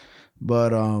notes,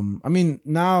 but I mean,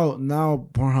 now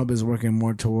Pornhub is working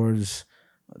more towards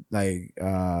like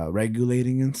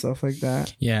regulating and stuff like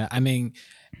that. Yeah, I mean,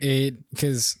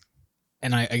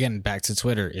 again, back to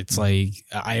Twitter, it's like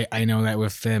I know that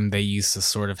with them, they used to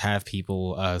sort of have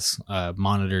people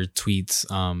monitor tweets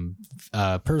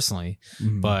personally,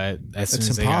 but as soon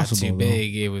as they got too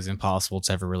big, it was impossible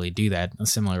to ever really do that.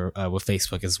 Similar with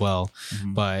Facebook as well,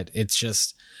 but it's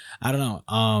just, I don't know.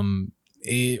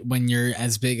 When you're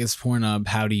as big as Pornhub,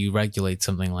 how do you regulate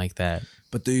something like that?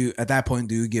 But at that point,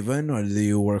 do you give in, or do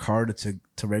you work harder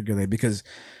to regulate? Because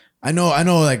I know,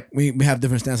 like, we have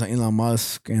different stance on Elon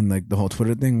Musk and like the whole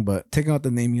Twitter thing, but take out the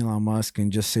name Elon Musk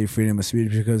and just say freedom of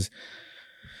speech, because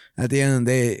at the end of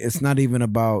the day, it's not even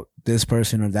about this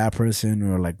person or that person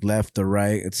or like left or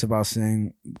right. It's about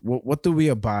saying, what do we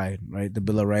abide, right? The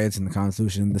Bill of Rights and the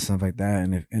Constitution, and stuff like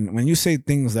that. And when you say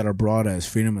things that are broad as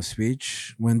freedom of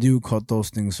speech, when do you cut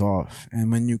those things off?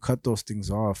 And when you cut those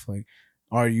things off, like,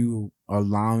 are you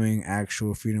allowing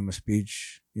actual freedom of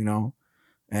speech,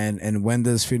 And when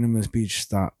does freedom of speech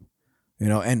stop?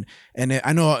 And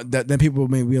I know that then people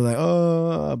may be like,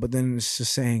 but then it's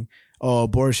just saying,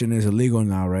 abortion is illegal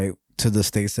now, right? To the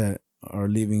states that are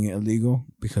leaving it illegal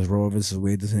because Roe versus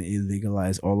Wade doesn't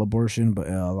illegalize all abortion, but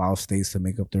it allows states to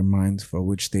make up their minds for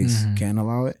which states can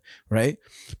allow it, right?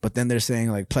 But then they're saying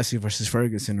like Plessy versus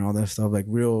Ferguson and all that stuff, like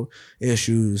real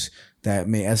issues that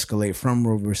may escalate from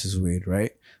Roe versus Wade,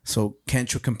 right? So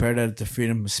can't you compare that to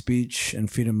freedom of speech and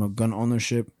freedom of gun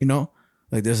ownership? You know,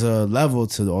 like there's a level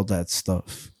to all that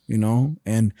stuff, you know?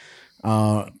 And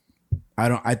I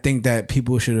think that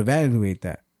people should evaluate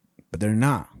that, but they're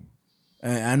not.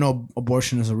 I know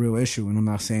abortion is a real issue, and I'm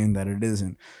not saying that it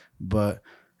isn't. But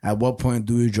at what point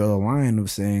do we draw the line of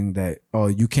saying that, oh,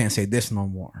 you can't say this no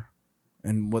more?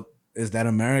 And what is that,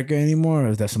 America anymore, or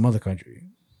is that some other country?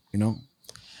 You know?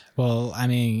 Well, I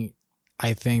mean,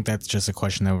 I think that's just a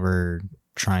question that we're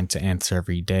trying to answer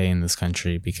every day in this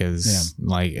country because,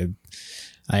 and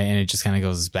it just kind of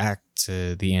goes back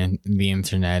to the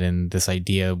internet and this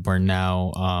idea where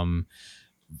now,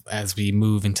 as we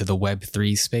move into the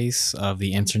Web3 space of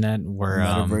the internet, where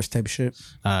metaverse type shit.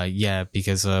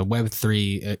 Because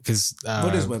Web3, because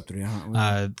what is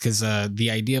Web3? Because the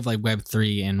idea of like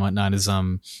Web3 and whatnot is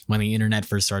when the internet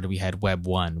first started, we had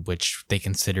Web1, which they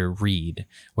consider read,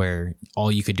 where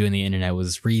all you could do in the internet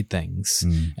was read things,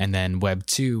 and then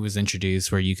Web2 was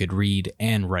introduced, where you could read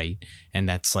and write, and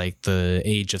that's like the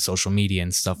age of social media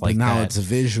and stuff like that. Now it's a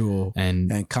visual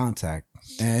and contact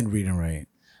and read and write.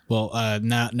 Well,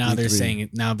 now they're saying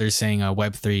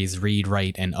Web3 is read,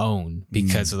 write, and own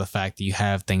because of the fact that you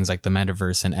have things like the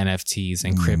metaverse and NFTs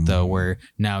and crypto, where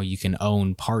now you can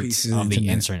own parts of the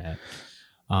internet.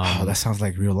 That sounds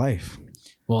like real life.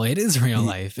 Well, it is real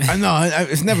life. I know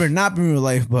it's never not been real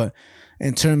life, but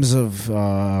in terms of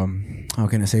how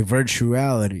can I say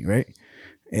virtuality, right?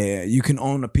 You can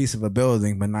own a piece of a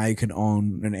building, but now you can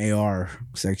own an AR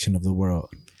section of the world.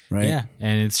 Right. Yeah,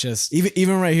 and it's just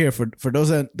even right here for those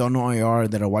that don't know AR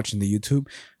that are watching the YouTube,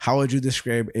 how would you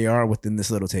describe AR within this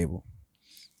little table?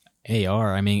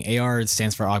 AR, I mean, AR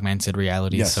stands for augmented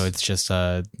reality, yes. So it's just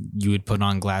you would put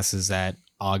on glasses that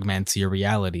augments your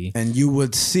reality, and you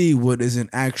would see what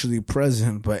isn't actually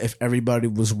present. But if everybody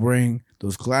was wearing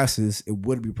those glasses, it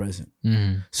would be present.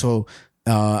 So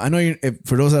I know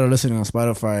for those that are listening on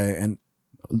Spotify and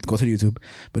go to YouTube,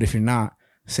 but if you're not.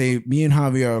 Say me and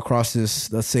Javi are across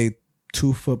this, let's say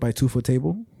 2 foot by 2 foot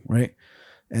table, right?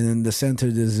 And in the center,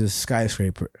 there's this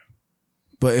skyscraper.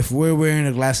 But if we're wearing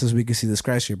the glasses, we can see the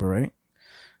skyscraper, right?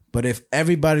 But if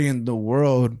everybody in the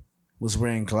world was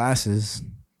wearing glasses,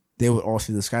 they would all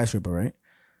see the skyscraper, right?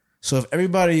 So if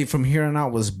everybody from here on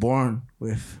out was born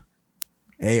with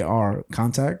AR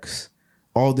contacts,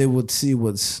 all they would see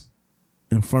was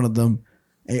in front of them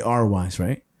AR-wise,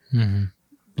 right?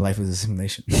 Life is a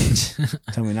simulation.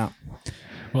 Tell me now.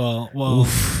 Well,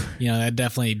 oof. You know, that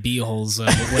definitely b-holes what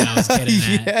I was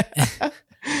getting at.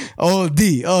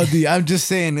 OD. I'm just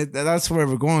saying that's where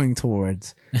we're going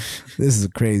towards. This is a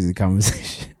crazy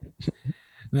conversation.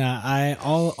 Now,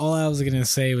 all I was gonna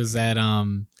say was that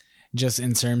just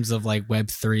in terms of like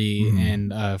Web3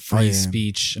 and free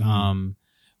speech,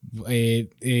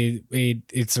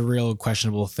 it's a real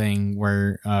questionable thing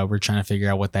where we're trying to figure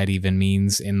out what that even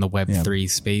means in the Web3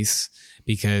 space,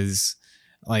 because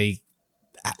like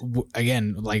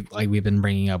again, like we've been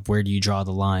bringing up, where do you draw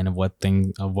the line of what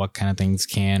kind of things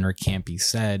can or can't be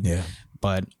said?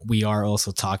 But we are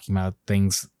also talking about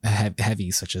things heavy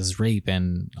such as rape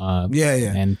and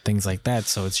and things like that.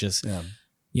 So it's just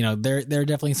you know, there are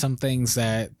definitely some things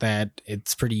that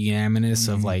it's pretty unanimous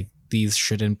of like, these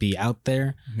shouldn't be out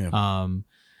there.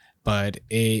 But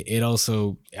it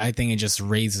also, I think it just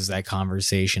raises that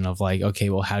conversation of like, okay,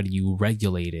 well, how do you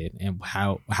regulate it? And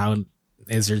how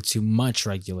is there too much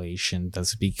regulation?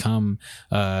 Does it become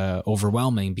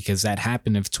overwhelming? Because that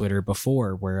happened with Twitter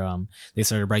before, where they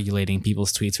started regulating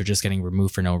people's tweets or just getting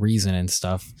removed for no reason and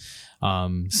stuff.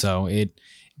 So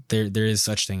there is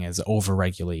such thing as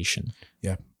overregulation.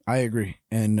 Yeah, I agree.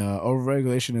 And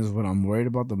overregulation is what I'm worried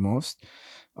about the most.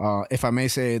 If I may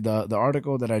say, the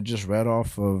article that I just read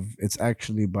off of, it's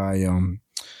actually by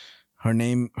her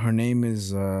name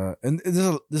is and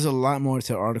there's a lot more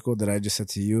to the article that I just said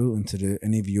to you and to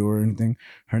any viewer or anything.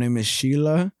 Her name is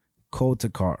Sheila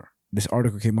Kotakar. This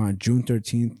article came out June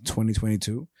 13th,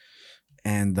 2022,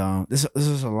 and this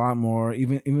is a lot more,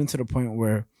 even to the point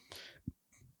where,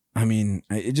 I mean,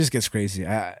 it just gets crazy.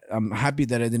 I'm happy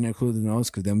that I didn't include the notes,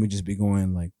 because then we'd just be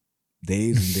going like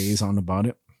days and days on about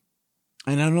it.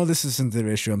 And I know this is a sensitive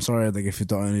issue. I'm sorry, like, if you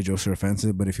thought any jokes were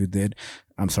offensive, but if you did,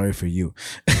 I'm sorry for you.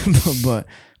 but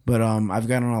I've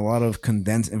gotten a lot of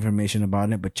condensed information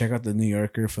about it. But check out the New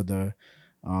Yorker for the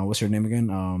what's her name again?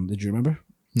 Did you remember?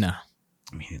 No,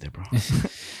 me neither, bro.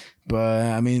 But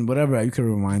I mean, whatever, you could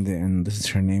rewind it, and this is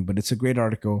her name. But it's a great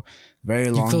article, very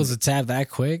long. You close the tab that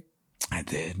quick? I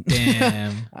did.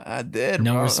 Damn. I did.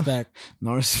 No bro. respect.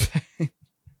 No respect.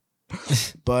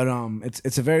 But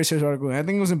it's a very serious article. I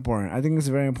think it was important. I think it's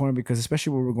very important because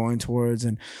especially what we're going towards,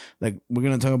 and like we're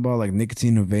gonna talk about like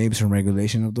nicotine and vapes and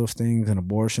regulation of those things and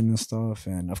abortion and stuff.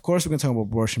 And of course we're gonna talk about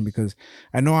abortion because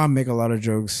I know I make a lot of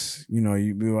jokes. You know,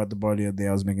 we were at the bar the other day.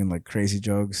 I was making like crazy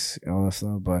jokes and all that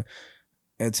stuff, but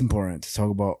it's important to talk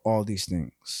about all these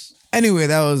things. Anyway,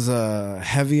 that was a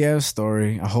heavy ass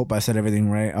story. I hope I said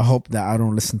everything right. I hope that I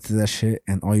don't listen to that shit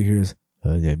and all you hear is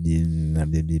Nah, you're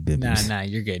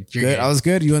good. You're good. I was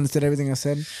good. You understood everything I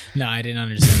said? No, I didn't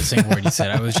understand a single word you said.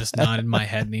 I was just nodding my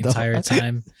head the entire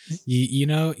time. You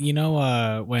know,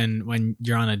 when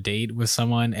you're on a date with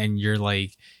someone and you're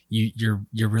like, you're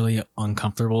really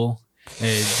uncomfortable.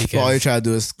 Because all you try to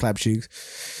do is clap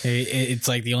cheeks. It's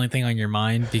like the only thing on your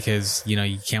mind because you know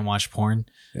you can't watch porn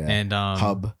and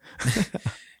hub,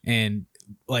 and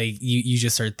like you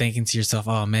just start thinking to yourself,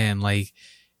 oh man, like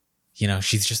you know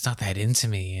she's just not that into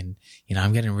me, and you know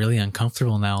I'm getting really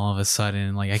uncomfortable now all of a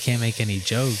sudden. Like I can't make any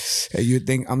jokes. You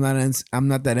think I'm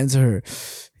not that into her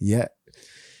yet,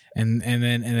 and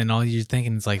then all you're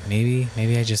thinking is like maybe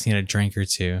I just need a drink or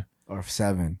two or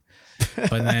 7.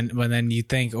 but then you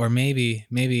think, or maybe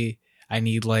I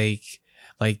need like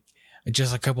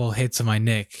just a couple of hits of my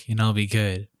nick and I'll be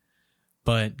good.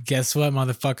 But guess what,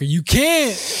 motherfucker? You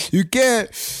can't.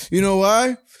 You know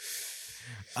why?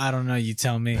 I don't know. You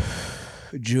tell me.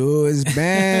 Juul is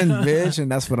banned, bitch,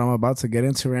 and that's what I'm about to get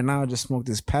into right now. I just smoked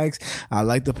this PAX. I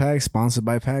like the PAX. Sponsored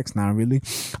by PAX. Not really.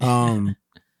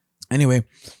 Anyway,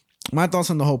 my thoughts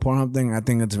on the whole Pornhub thing. I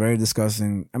think it's very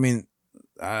disgusting. I mean,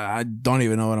 I don't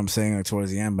even know what I'm saying like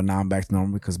towards the end, but now I'm back to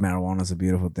normal because marijuana is a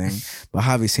beautiful thing. But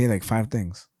Javi, say like 5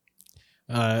 things.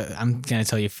 I'm gonna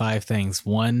tell you 5 things.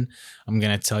 1, I'm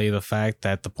gonna tell you the fact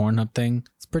that the Pornhub thing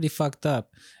is pretty fucked up.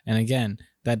 And again,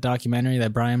 that documentary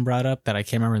that Brian brought up that I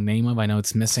can't remember the name of. I know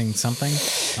it's missing something.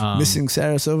 Missing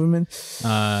Sarah Silverman?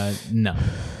 No.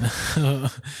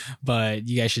 But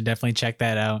you guys should definitely check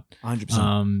that out.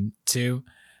 100%. 2,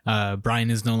 Brian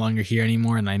is no longer here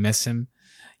anymore, and I miss him.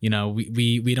 You know,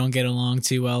 we don't get along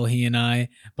too well, he and I,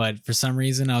 but for some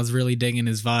reason I was really digging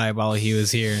his vibe while he was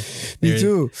here. Me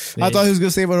too. I thought he was gonna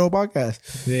save our whole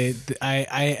podcast.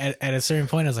 I at a certain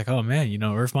point I was like, oh man, you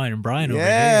know, Earthmine and Brian over here.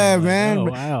 Yeah, man. Like,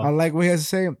 oh, wow. I like what he has to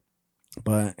say,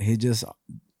 but he just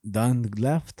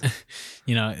left.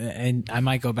 You know, and I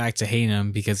might go back to hating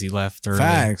him because he left early.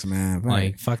 Facts, man.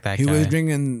 Like fuck that guy. He was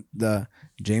drinking the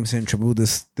Jameson triple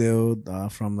distilled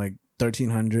from like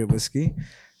 1300 whiskey.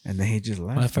 And then he just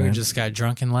left. Motherfucker just got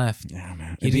drunk and left. Yeah,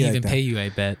 man. He didn't even pay you, I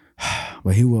bet.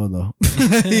 But he will, though.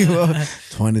 He will.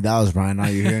 $20, Brian. Now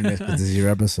you're hearing this because this is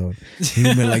your episode.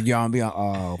 He'll be like, yo, I'm be on.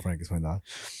 Oh, Frank, it's $20.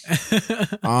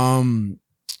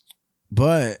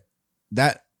 But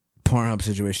that Pornhub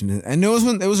situation, and I'm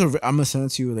gonna send it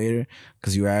to you later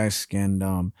because you asked. And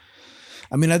I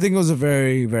mean, I think it was a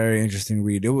very, very interesting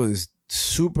read. It was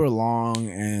super long,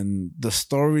 and the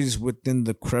stories within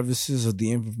the crevices of the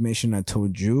information I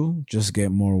told you just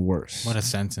get more worse. What a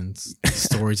sentence.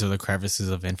 Stories of the crevices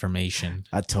of information.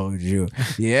 I told you.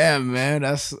 Yeah, man,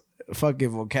 that's fucking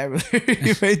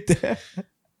vocabulary right there.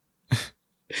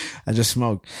 I just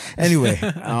smoked. Anyway,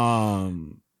 I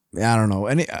don't know.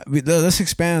 Let's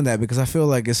expand on that because I feel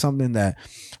like it's something that,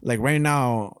 like right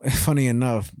now, funny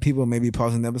enough, people may be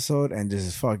pausing the episode and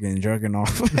just fucking jerking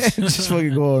off, and just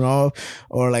fucking going off,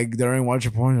 or like during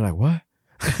watching porn, you're like, what?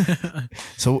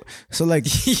 so like,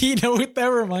 you know what that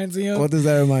reminds me of? What does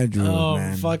that remind you of,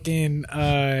 man? Fucking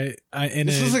this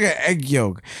looks like an egg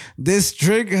yolk. This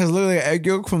drink has looked like egg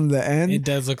yolk from the end. It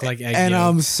does look like egg yolk. And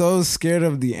I'm so scared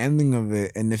of the ending of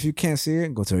it. And if you can't see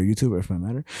it, go to our YouTube if it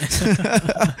matter.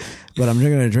 But I'm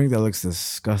drinking a drink that looks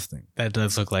disgusting. That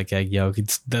does look like egg yolk.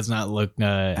 It does not look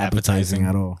appetizing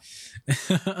at all.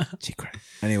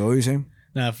 Anyway, what were you saying?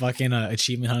 Fucking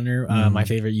Achievement Hunter, my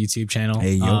favorite YouTube channel.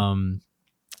 Hey, yo.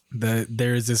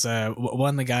 There's this one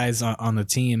of the guys on the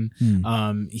team.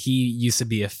 He used to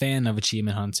be a fan of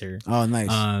Achievement Hunter. Oh, nice.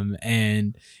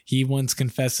 And he once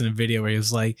confessed in a video where he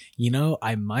was like, you know,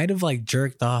 I might have like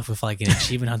jerked off with like an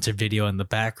Achievement Hunter video in the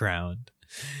background.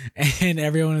 And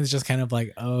everyone is just kind of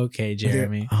like, oh, okay,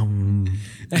 Jeremy. You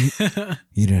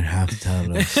didn't have to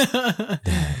tell us that.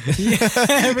 Yeah,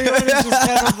 everyone is just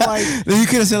kind of like. You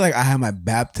could have said like, I had my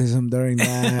baptism during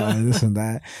that, or this and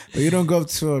that. But you don't go up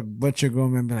to a bunch of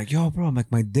grown men and be like, yo, bro, I'm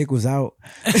like, my dick was out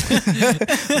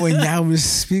when I was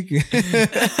speaking.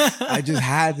 I just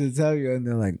had to tell you. And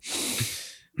they're like,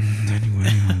 Anyway,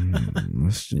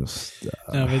 let's just.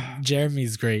 No, but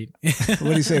Jeremy's great. What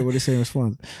do you say? What do you say in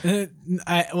response?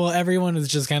 Well, everyone was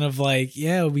just kind of like,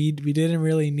 yeah, we didn't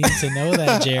really need to know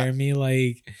that, Jeremy.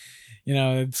 Like, you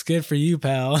know, it's good for you,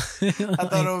 pal. I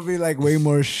thought it would be like way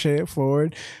more shit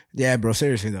forward. Yeah, bro.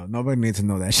 Seriously though, nobody needs to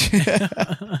know that shit.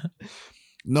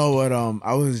 No, what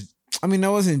I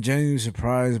wasn't genuinely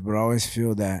surprised, but I always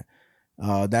feel that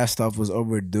that stuff was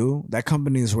overdue. That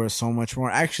company is worth so much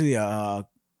more. Actually,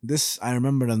 this, I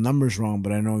remember the numbers wrong,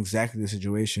 but I know exactly the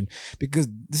situation because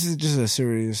this is just a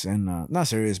serious and not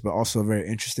serious, but also a very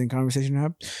interesting conversation to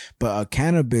have. But a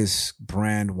cannabis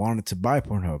brand wanted to buy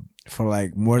Pornhub for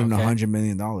like more than $100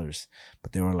 million,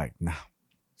 but they were like, nah.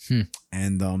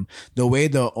 And the way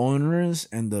the owners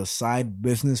and the side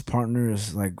business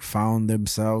partners like found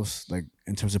themselves like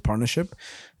in terms of partnership,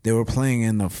 they were playing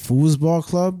in a foosball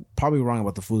club. Probably wrong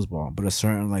about the foosball, but a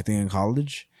certain like thing in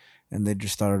college, and they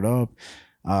just started up.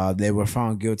 They were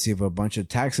found guilty of a bunch of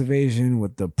tax evasion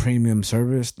with the premium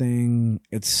service thing.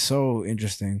 It's so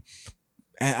interesting,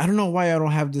 and I don't know why I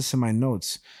don't have this in my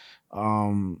notes.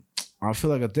 I feel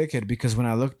like a dickhead because when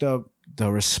I looked up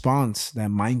the response that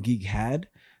MindGeek had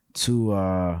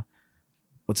to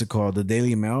what's it called, the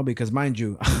Daily Mail, because mind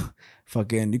you,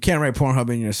 fucking you can't write Pornhub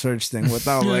in your search thing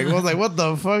without like I was like, what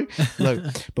the fuck? Look,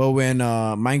 but when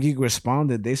MindGeek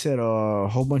responded, they said a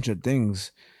whole bunch of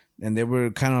things, and they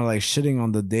were kind of like shitting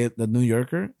on the New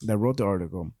Yorker that wrote the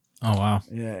article. Oh wow.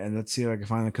 Yeah, and let's see if I can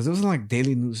find it because it wasn't like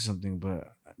Daily News or something,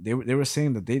 but they were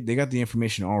saying that they got the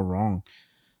information all wrong.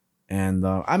 And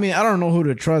I mean, I don't know who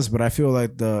to trust, but I feel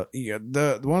like the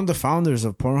one of the founders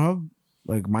of Pornhub,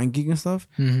 like MindGeek and stuff,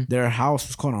 their house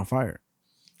was caught on fire.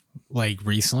 Like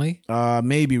recently?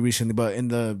 Maybe recently, but in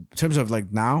the terms of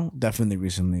like now, definitely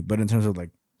recently. But in terms of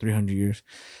like 300 years.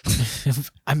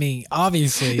 I mean,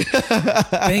 obviously.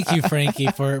 Thank you, Frankie,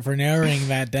 for narrowing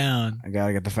that down. I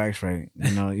gotta get the facts right.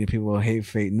 You know, you people hate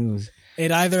fake news.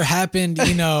 It either happened,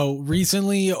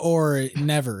 recently or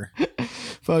never.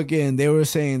 Fucking, they were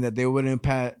saying that they wouldn't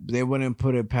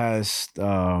put it past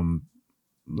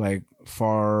like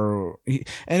far,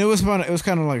 and it was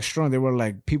kind of like strong. They were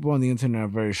like, people on the internet are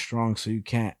very strong, so you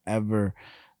can't ever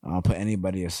put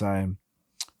anybody aside.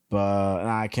 But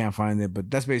I can't find it.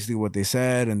 But that's basically what they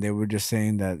said, and they were just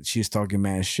saying that she's talking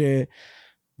mad shit.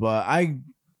 But I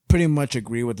pretty much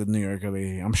agree with the New Yorker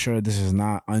lady. I'm sure this is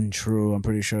not untrue. I'm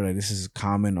pretty sure that this is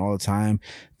common all the time.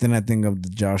 Then I think of the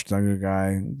Josh Duggar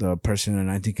guy, the person in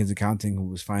 19 Kids Accounting who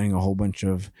was finding a whole bunch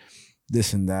of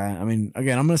this and that. I mean,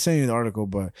 again, I'm gonna send you the article,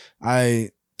 but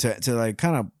to like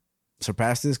kind of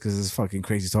surpass this because it's fucking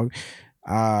crazy talk.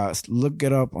 Look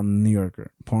it up on the New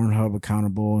Yorker. Pornhub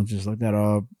accountable. Just look that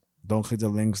up. Don't click the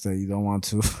links that you don't want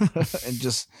to, and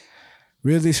just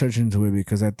really search into it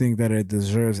because I think that it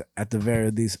deserves, at the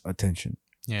very least, attention.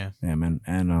 Yeah. Yeah, man.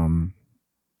 And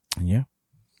yeah.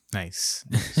 Nice.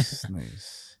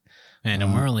 Nice.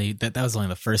 And we're only that was only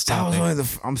the first topic. That was only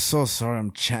I'm so sorry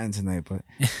I'm chatting tonight, but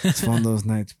it's one of those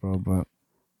nights, bro. But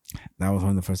that was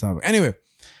only the first topic. Anyway,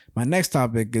 my next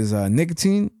topic is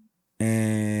nicotine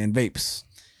and vapes.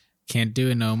 Can't do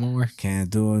it no more. Can't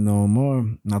do it no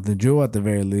more. Not the Juul at the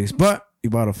very least. But you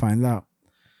about to find out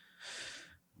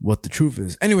what the truth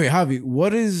is. Anyway, Javi,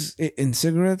 what is it in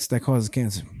cigarettes that causes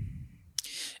cancer?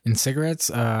 In cigarettes,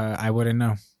 I wouldn't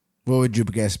know. What would your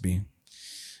guess be?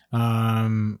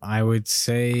 I would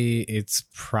say it's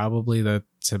probably the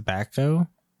tobacco.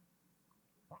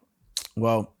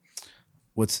 Well,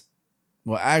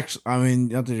 actually, I mean,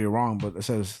 not that you're wrong, but it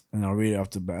says, and I'll read it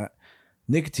off the bat.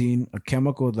 Nicotine, a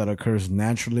chemical that occurs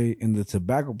naturally in the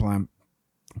tobacco plant,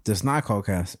 does not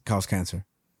cause cancer.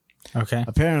 Okay.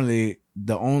 Apparently,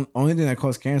 the only thing that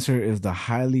causes cancer is the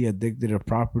highly addictive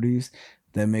properties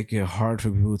that make it hard for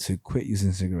people to quit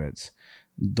using cigarettes.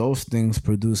 Those things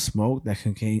produce smoke that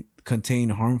can contain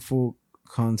harmful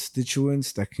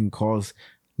constituents that can cause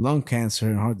lung cancer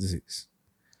and heart disease.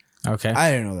 Okay.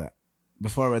 I didn't know that.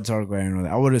 Before I read the article, I didn't know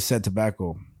that. I would have said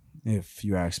tobacco if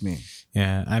you asked me.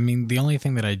 Yeah. I mean, the only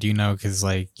thing that I do know, because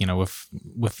like,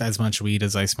 with as much weed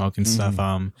as I smoke and stuff,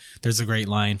 there's a great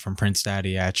line from Prince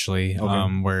Daddy, actually,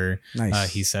 where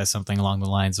he says something along the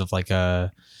lines of like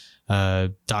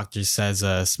doctor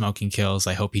says smoking kills.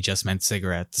 I hope he just meant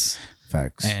cigarettes.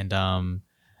 Facts. And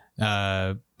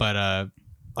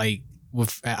like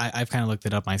I've kind of looked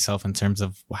it up myself in terms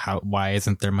of why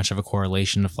isn't there much of a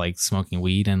correlation of like smoking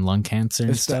weed and lung cancer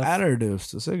and stuff? It's the additives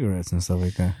to cigarettes and stuff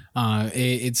like that.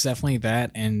 It's definitely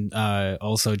that, and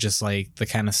also just like the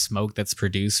kind of smoke that's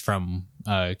produced from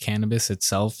cannabis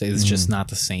itself is just not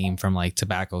the same from like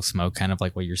tobacco smoke, kind of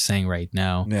like what you're saying right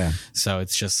now. Yeah. So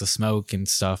it's just the smoke and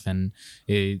stuff, and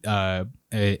it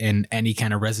and any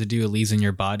kind of residue it leaves in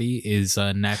your body is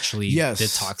naturally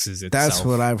detoxes itself. That's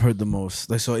what I've heard the most.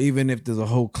 Like, so even if there's a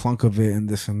whole clunk of it and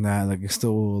this and that, like it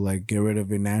still will like get rid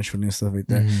of it naturally and stuff like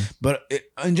that. But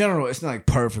in general, it's not like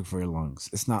perfect for your lungs.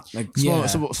 It's not like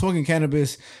smoking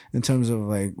cannabis in terms of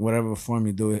like whatever form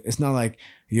you do it. It's not like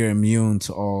you're immune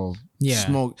to all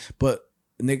smoke, but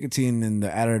nicotine and the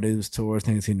additives towards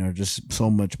nicotine are just so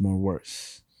much more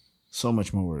worse. So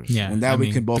much more worse. Yeah. And that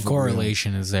we can both the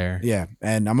correlation is there. Yeah.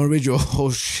 And I'm going to read you a whole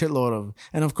shitload of,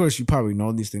 and of course you probably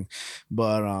know these things,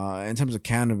 but in terms of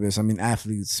cannabis, I mean,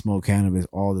 athletes smoke cannabis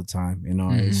all the time. You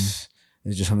know, it's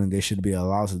just something they should be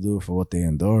allowed to do for what they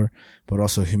endure, but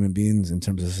also human beings in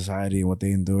terms of society and what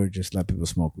they endure, just let people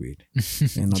smoke weed.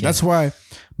 You know, that's why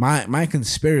my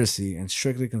conspiracy, and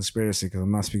strictly conspiracy, because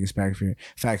I'm not speaking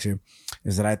facts here,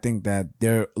 is that I think that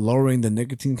they're lowering the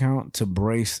nicotine count to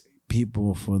brace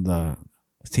people for the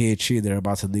THC they're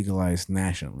about to legalize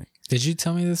nationally. Did you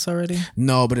tell me this already?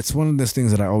 No, but it's one of those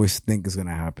things that I always think is going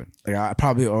to happen. Like I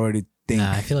probably already think.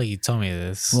 Nah, I feel like you told me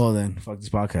this. Well then, fuck this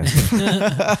podcast.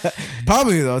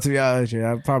 Probably though, to be honest with you,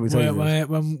 I probably told you this.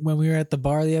 When we were at the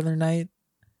bar the other night,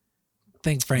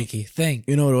 think, Frankie, think.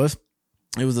 You know what it was?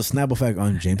 It was a Snapple fact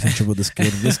on Jameson Triple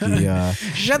Distilled Whiskey.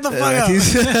 Shut the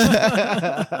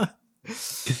fuck up.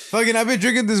 Fucking, I've been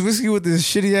drinking this whiskey with this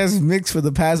shitty ass mix for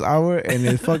the past hour, and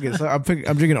it fucking. So I'm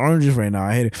drinking oranges right now.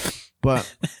 I hate it,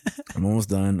 but I'm almost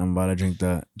done. I'm about to drink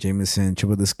the Jameson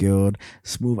Triple Distilled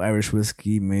Smooth Irish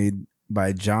Whiskey made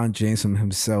by John Jameson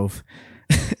himself,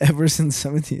 ever since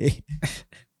 1780.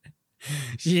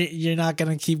 You're not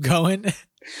gonna keep going.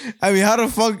 I mean, how the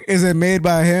fuck is it made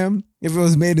by him if it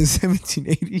was made in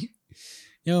 1780?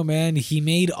 Yo, man, he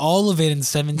made all of it in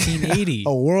 1780.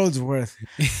 A world's worth.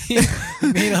 He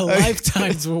made a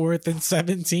lifetime's worth in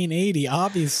 1780,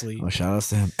 obviously. Oh, shout outs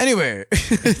to him. Anyway,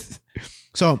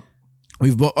 so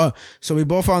we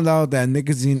both found out that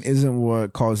nicotine isn't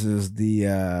what causes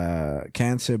the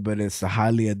cancer, but it's the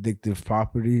highly addictive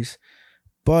properties.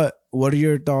 But what are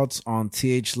your thoughts on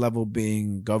TH level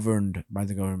being governed by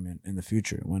the government in the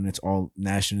future when it's all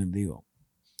nationally legal?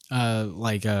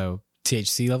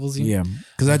 THC levels? Yeah,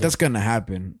 because that's gonna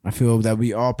happen. I feel that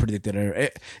we all predicted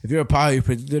it. If you're a pilot, you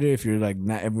predicted it. If you're like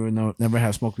never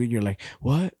have smoked weed, you're like,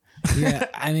 what? Yeah,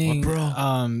 I mean, bro?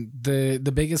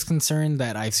 The biggest concern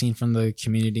that I've seen from the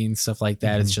community and stuff like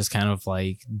that is just kind of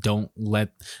like don't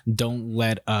let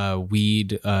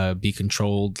weed be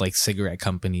controlled like cigarette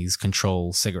companies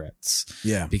control cigarettes.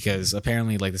 Yeah, because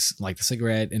apparently like the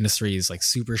cigarette industry is like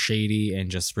super shady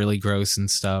and just really gross and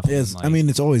stuff. Yes, like, I mean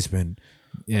it's always been.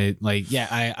 I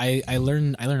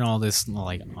learned all this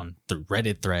like on the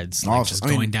Reddit threads, like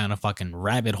going down a fucking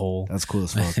rabbit hole. That's cool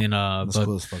as fuck. And that's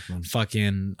cool as fuck, man.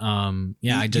 Fucking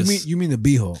you mean the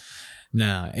beehole?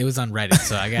 No, it was on Reddit,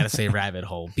 so I gotta say rabbit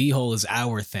hole. Beehole is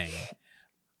our thing.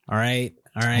 All right.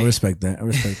 I respect that.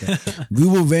 We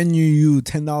will venue you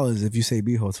 $10 if you say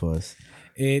beehole to us.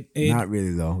 Not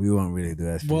really though. We won't really do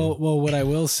that. Well, what I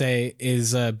will say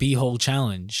is beehole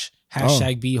challenge.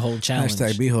 Hashtag beehole challenge.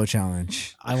 Hashtag beehole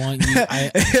challenge. I want you.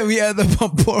 We had the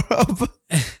Pornhub.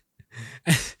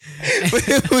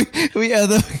 we had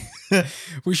the.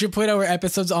 We should put our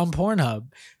episodes on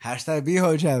Pornhub. Hashtag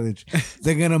beehole challenge.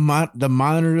 They're gonna the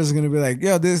monitor is gonna be like,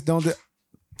 yo, this don't.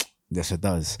 Yes, it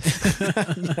does.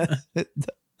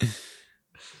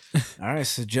 All right,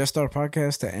 suggest our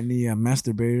podcast to any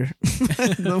masturbator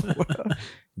in the world.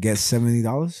 Get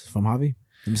 $70 from Javi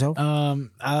himself.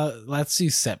 Let's do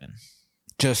 7.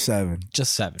 Just 7.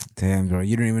 Just 7. Damn, bro,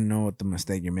 you don't even know what the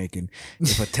mistake you're making.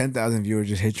 If a 10,000 viewer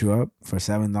just hit you up for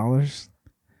 $7,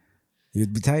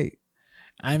 you'd be tight.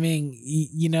 I mean,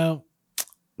 you know,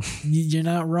 you're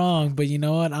not wrong, but you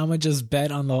know what? I'm gonna just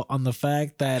bet on the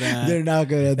fact that they're not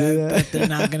gonna do that. They're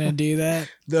not gonna do that.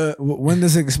 When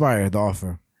does it expire? The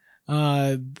offer?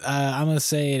 I'm gonna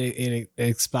say it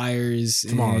expires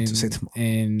tomorrow.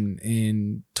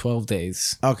 In 12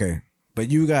 days. Okay, but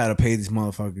you gotta pay these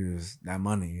motherfuckers that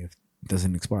money if it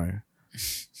doesn't expire.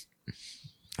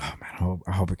 Oh man,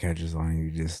 I hope it catches on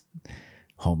you. Just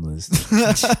homeless.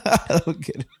 I don't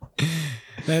get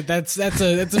it. That's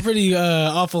a pretty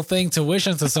awful thing to wish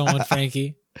onto someone,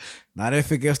 Frankie. Not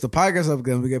if it gets the podcast up,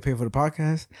 then we get paid for the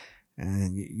podcast,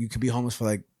 and you could be homeless for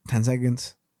like 10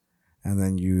 seconds, and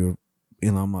then you're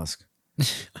Elon Musk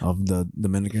of the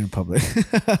Dominican Republic.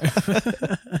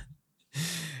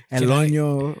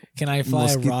 Can I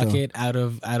fly a rocket out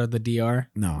of the DR?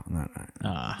 No.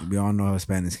 We all know how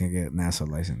Spaniards can get NASA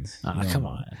license. Come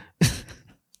on.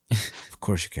 Of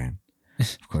course you can.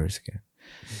 Of course you can.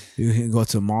 You can go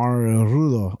to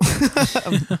Maduro.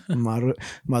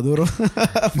 Maduro.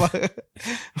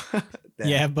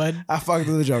 Yeah, bud. I fucked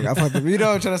with the joke. You know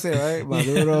what I'm trying to say, right?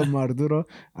 Maduro.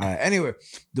 All right. Anyway,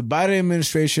 the Biden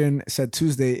administration said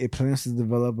Tuesday it plans to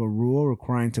develop a rule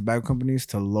requiring tobacco companies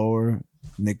to lower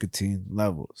nicotine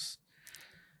levels.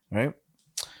 Right?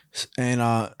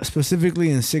 And specifically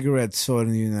in cigarettes sold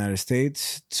in the United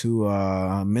States to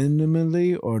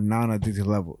minimally or non-addictive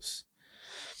levels.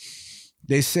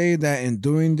 They say that in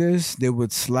doing this, they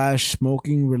would slash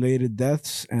smoking-related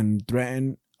deaths and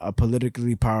threaten a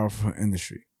politically powerful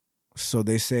industry. So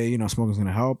they say, smoking's going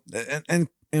to help. And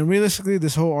realistically,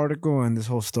 this whole article and this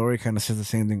whole story kind of says the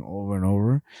same thing over and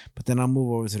over. But then I'll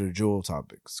move over to the Juul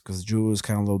topics because Juul is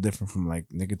kind of a little different from like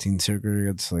nicotine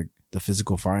cigarettes, like the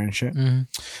physical fire and shit. Mm-hmm.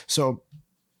 So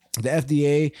the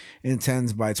FDA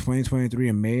intends by 2023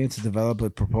 in May to develop a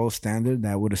proposed standard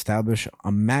that would establish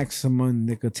a maximum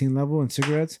nicotine level in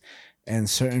cigarettes and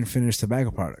certain finished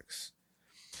tobacco products.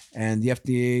 And the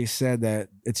FDA said that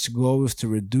its goal is to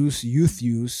reduce youth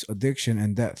use, addiction,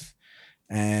 and death.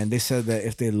 And they said that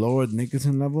if they lowered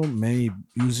nicotine level, many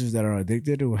users that are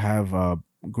addicted will have a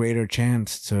greater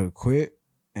chance to quit,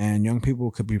 and young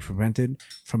people could be prevented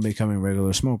from becoming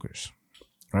regular smokers,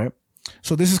 right?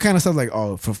 So this is kind of stuff like,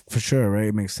 for sure, right?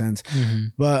 It makes sense. Mm-hmm.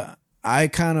 But I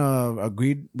kind of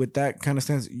agreed with that kind of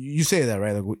stance. You say that,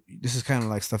 right? Like this is kind of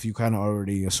like stuff you kind of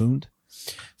already assumed.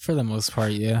 For the most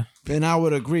part, yeah. And I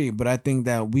would agree, but I think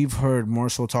that we've heard more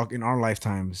so talk in our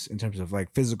lifetimes in terms of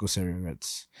like physical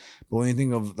cigarettes. But when you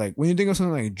think of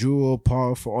something like Juul,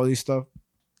 Puff, all these stuff,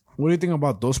 what do you think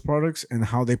about those products and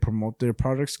how they promote their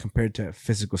products compared to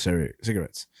physical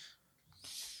cigarettes?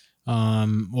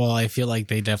 Well, I feel like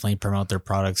they definitely promote their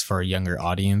products for a younger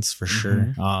audience for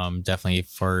sure. Definitely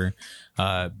for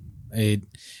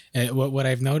what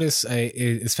I've noticed,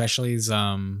 especially is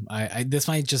I this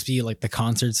might just be like the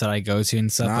concerts that I go to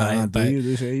and stuff.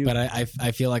 But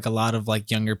I feel like a lot of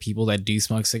like younger people that do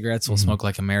smoke cigarettes will smoke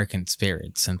like American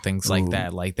Spirits and things like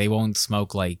that. Like they won't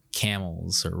smoke like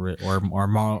Camels or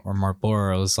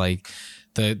Marlboros. Like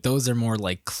those are more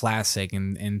like classic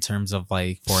in terms of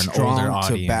like for an older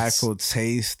audience. Tobacco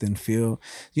taste and feel.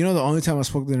 The only time I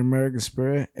smoked an American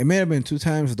Spirit, it may have been 2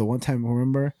 times. The one time I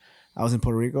remember, I was in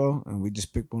Puerto Rico and we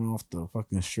just picked one off the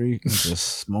fucking street and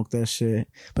just smoked that shit.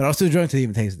 But I was too drunk to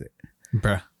even taste it.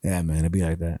 Bruh. Yeah, man, it'd be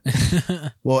like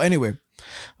that. Well, anyway,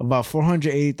 about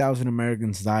 480,000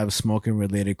 Americans die of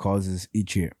smoking-related causes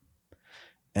each year.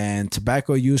 And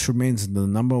tobacco use remains the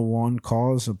number 1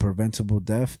 cause of preventable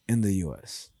death in the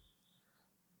U.S.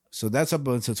 So that's up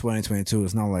until 2022.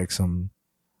 It's not like some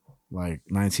like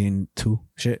 1902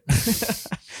 shit.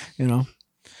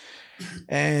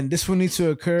 And this will need to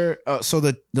occur. So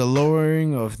the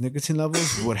lowering of nicotine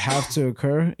levels would have to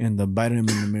occur in the Biden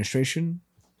administration.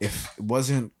 If it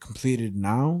wasn't completed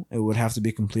now, it would have to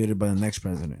be completed by the next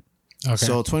president. Okay.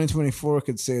 So 2024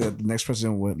 could say that the next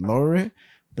president would lower it,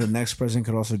 but the next president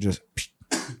could also just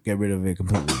get rid of it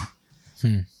completely.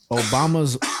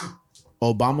 Obama's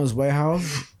White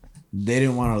House, they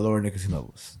didn't want to lower nicotine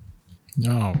levels.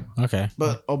 No, okay.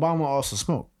 But Obama also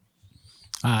smoked.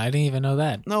 I didn't even know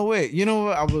that. No, wait. You know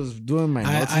what? I was doing my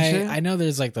notes and shit. I know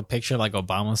there's like the picture of like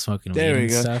Obama smoking weed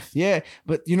and stuff. Yeah,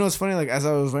 but it's funny. Like as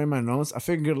I was writing my notes, I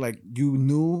figured like you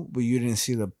knew, but you didn't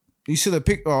see the. You see the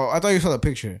pic? Oh, I thought you saw the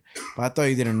picture, but I thought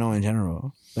you didn't know in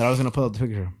general. But I was gonna pull up the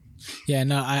picture. Yeah,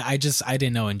 no, I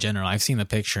didn't know in general. I've seen the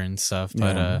picture and stuff,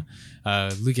 but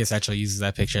Lucas actually uses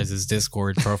that picture as his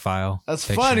Discord profile. That's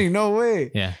picture. Funny. No way.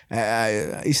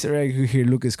 Yeah. Easter egg. You hear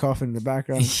Lucas coughing in the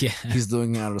background. Yeah. He's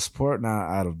doing it out of sport,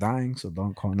 not out of dying. So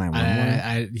don't call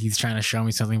 911. He's trying to show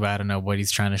me something, but I don't know what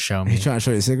he's trying to show me. He's trying to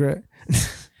show you a cigarette.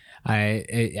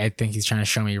 I think he's trying to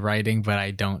show me writing, but I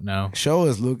don't know. Show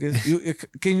us, Lucas.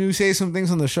 Can you say some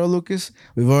things on the show, Lucas?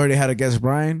 We've already had a guest,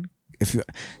 Brian.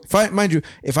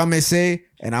 If I may say,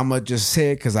 and I'm gonna just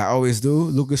say it because I always do,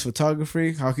 Lucas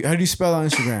Photography. How do you spell on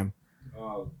Instagram?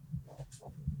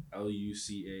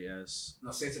 LUCAS.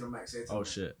 No, say it to the mic.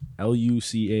 Shit.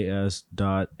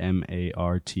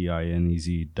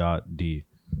 LUCAS.MARTINEZ.D.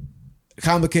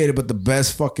 Complicated, but the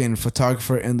best fucking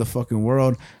photographer in the fucking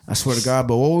world. I swear to God.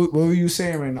 But what were you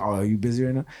saying right now? Oh, are you busy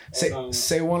right now?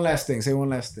 Say one last thing. Say one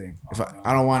last thing. If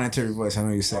I don't want to enter your voice, I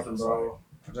know you said. Bro.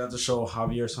 I just have to show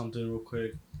Javier something real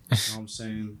quick. You know what I'm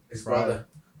saying? His brother.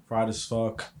 Fried as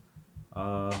fuck.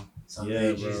 Yeah,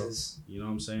 bro. Jesus. You know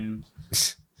what I'm saying?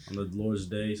 On the Lord's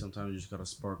Day, sometimes you just gotta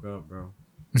spark up, bro.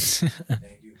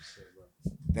 Thank you.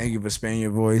 Thank you for sparing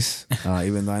your voice,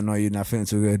 even though I know you're not feeling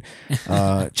too good.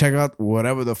 Check out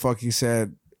whatever the fuck he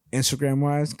said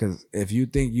Instagram-wise, because if you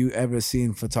think you ever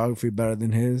seen photography better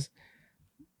than his,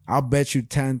 I'll bet you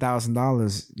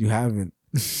 $10,000 you haven't.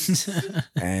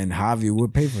 And Javi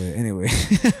would pay for it anyway.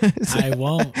 I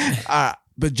won't.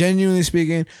 But genuinely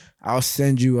speaking, I'll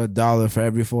send you $1 for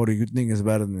every photo you think is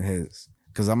better than his.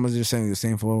 Because I'm gonna just send you the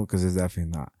same photo because it's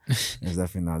definitely not. It's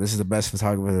definitely not. This is the best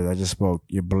photographer that I just spoke.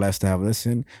 You're blessed to have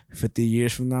listened. 50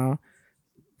 years from now,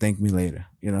 thank me later.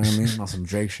 You know what I mean? On some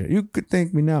Drake shit. You could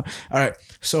thank me now. All right.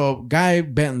 So Guy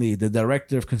Bentley, the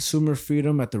director of consumer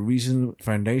freedom at the Reason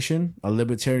Foundation, a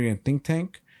libertarian think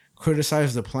tank,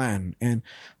 criticized the plan. And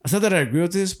I said that I agree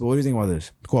with this, but what do you think about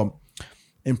this? Quote,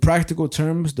 in practical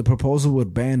terms, the proposal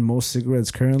would ban most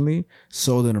cigarettes currently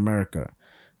sold in America.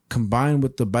 Combined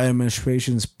with the Biden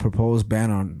administration's proposed ban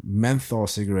on menthol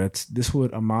cigarettes, this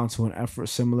would amount to an effort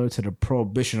similar to the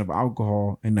prohibition of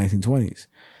alcohol in 1920s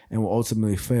and will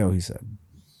ultimately fail, he said.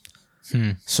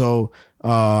 So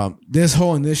this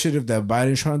whole initiative that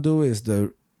Biden's trying to do is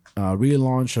the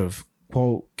relaunch of,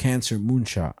 quote, cancer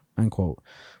moonshot, unquote,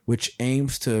 which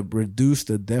aims to reduce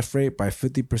the death rate by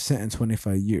 50% in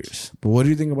 25 years. But what do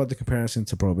you think about the comparison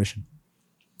to prohibition?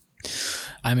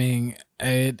 I mean,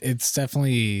 it's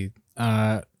definitely,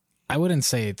 I wouldn't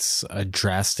say it's a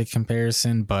drastic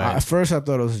comparison, but at first I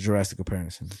thought it was a drastic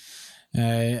comparison.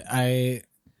 I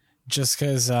just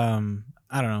because, I don't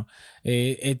know,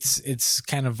 it's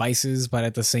kind of vices, but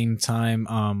at the same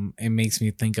time, it makes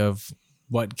me think of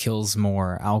what kills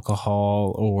more,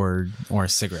 alcohol or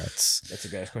cigarettes. That's a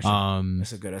good ass question.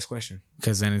 That's a good ass question.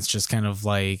 Because then it's just kind of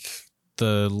like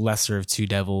the lesser of two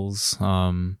devils.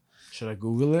 Should I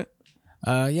Google it?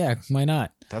 Yeah, why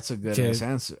not? That's a good ass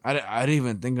answer. I didn't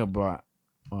even think about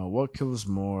what kills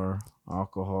more,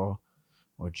 alcohol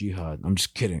or jihad. I'm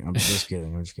just kidding. I'm just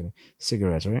kidding.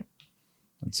 Cigarettes, right?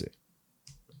 Let's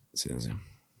see.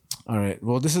 All right.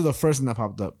 Well, this is the first thing that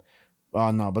popped up.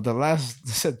 No, but the last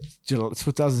said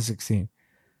 2016.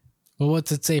 Well,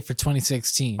 what's it say for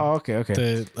 2016? Oh, okay.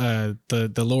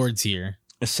 The Lord's year.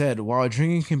 It said, while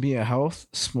drinking can be a health,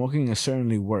 smoking is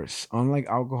certainly worse. Unlike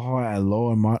alcohol at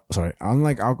lower and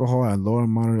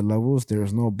moderate levels, there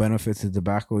is no benefit to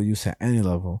tobacco use at any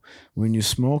level. When you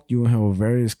smoke, you inhale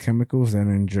various chemicals that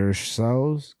injure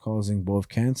cells, causing both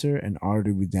cancer and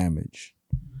artery damage.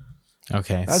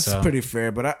 Okay, that's pretty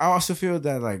fair. But I also feel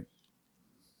that, like,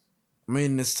 I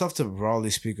mean, it's tough to broadly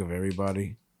speak of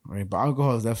everybody, right? But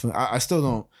alcohol is definitely. I still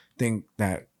don't think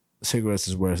that cigarettes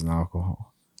is worse than alcohol.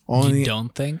 You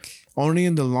don't think? Only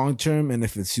in the long term, and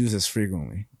if it's used as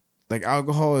frequently. Like,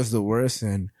 alcohol is the worst,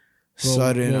 and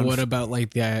sudden. Well, what about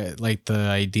like the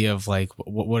idea of like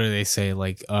what do they say?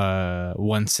 Like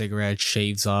one cigarette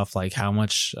shaves off like how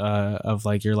much of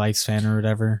like your lifespan or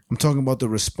whatever? I'm talking about the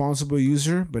responsible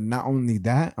user, but not only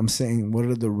that. I'm saying what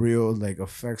are the real like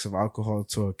effects of alcohol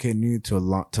to a kidney,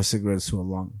 to cigarettes, to a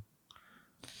lung.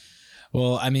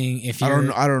 Well, I mean, if I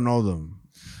don't know them.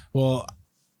 Well,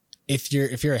 if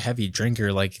you're a heavy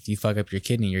drinker, like if you fuck up your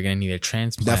kidney, you're gonna need a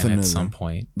transplant at some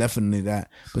point. Definitely that.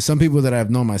 But some people that I've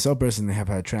known myself personally have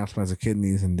had transplants of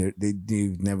kidneys, and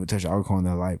they've never touched alcohol in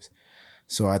their lives.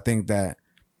 So I think that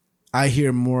I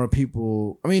hear more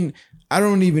people. I mean, I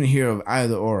don't even hear of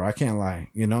either or. I can't lie.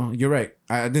 You know, you're right.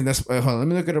 I think that's. Hold on, let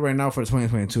me look at it right now for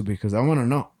 2022 because I want to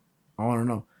know.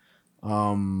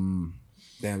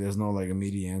 Damn, there's no like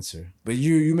immediate answer. But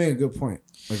you made a good point.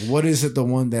 Like, what is it the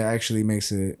one that actually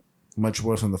makes it much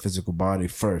worse on the physical body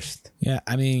first? Yeah,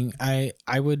 I mean, I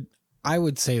would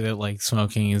say that like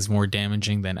smoking is more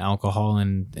damaging than alcohol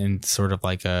in sort of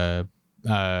like a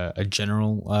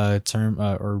general term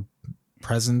or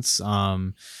presence.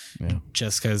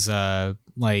 Just because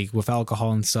like with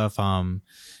alcohol and stuff,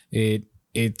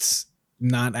 it's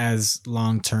not as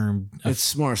long term.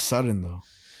 It's more sudden though.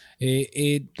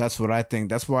 That's what I think.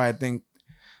 That's why I think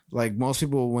like most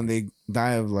people when they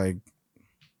die of like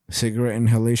cigarette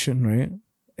inhalation, right?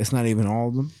 It's not even all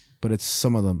of them, but it's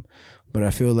some of them. But I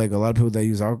feel like a lot of people that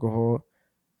use alcohol,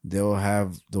 they'll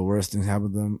have the worst things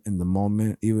happen to them in the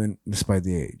moment, even despite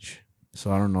the age.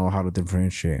 So I don't know how to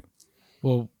differentiate.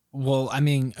 Well, I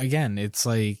mean, again, it's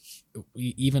like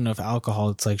even with alcohol,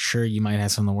 it's like sure you might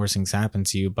have some of the worst things happen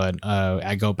to you, but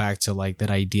I go back to like that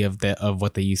idea of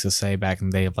what they used to say back in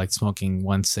the day of like smoking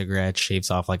one cigarette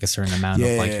shaves off like a certain amount of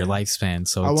your lifespan.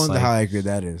 So I wonder how accurate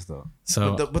that is though.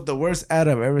 So, but the worst ad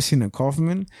I've ever seen in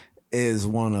Kaufman is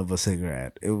one of a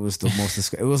cigarette. It was the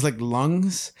most. It was like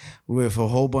lungs with a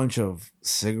whole bunch of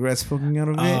cigarettes poking out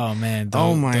of it. Oh man!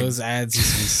 Those ads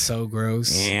used to be so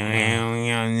gross. You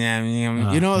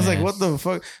know, it's like what the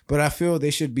fuck. But I feel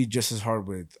they should be just as hard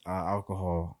with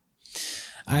alcohol.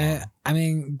 I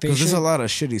mean, because there's a lot of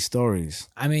shitty stories.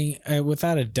 I mean,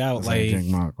 without a doubt,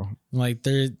 like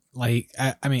they're like,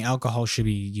 I mean, alcohol should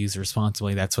be used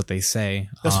responsibly. That's what they say.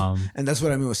 And that's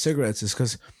what I mean with cigarettes is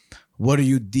because what do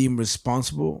you deem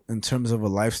responsible in terms of a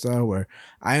lifestyle where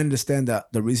I understand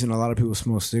that the reason a lot of people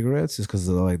smoke cigarettes is because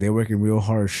they work in real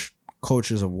harsh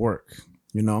cultures of work,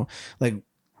 you know, like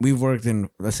we've worked in,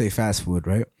 let's say, fast food,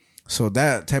 right? So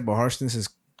that type of harshness is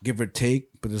give or take,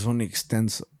 but there's only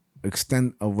extent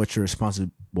of what you're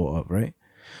responsible of, right?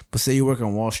 But say you work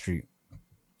on Wall Street,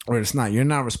 or you're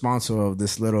not responsible of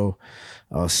this little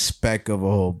speck of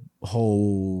a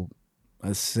whole,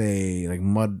 let's say, like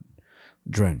mud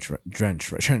trench,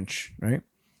 right?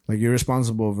 Like you're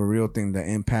responsible of a real thing that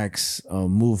impacts a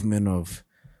movement of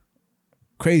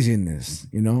craziness,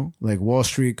 you know, like Wall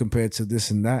Street compared to this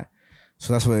and that.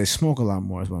 So that's why they smoke a lot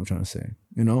more, is what I'm trying to say,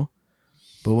 you know?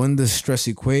 But when does stress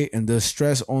equate? And does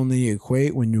stress only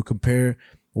equate when you compare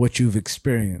what you've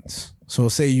experienced? So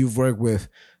say you've worked with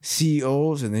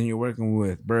CEOs and then you're working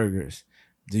with burgers.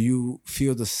 Do you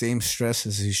feel the same stress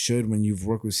as you should when you've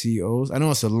worked with CEOs? I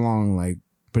know it's a long,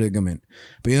 predicament.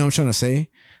 But you know what I'm trying to say?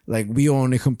 Like, we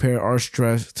only compare our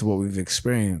stress to what we've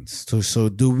experienced. So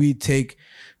do we take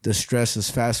the stress as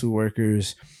fast food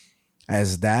workers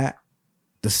as that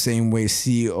the same way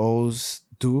CEOs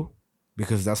do?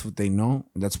 Because that's what they know.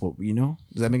 That's what we know.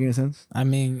 Does that make any sense? I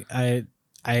mean, I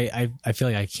feel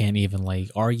like I can't even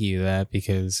argue that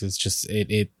because it's just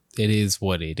it is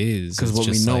what it is. Because what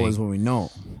we know is what we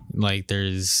know. Like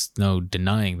there's no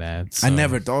denying that. So. I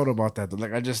never thought about that.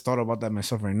 Like I just thought about that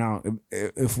myself right now.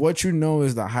 If what you know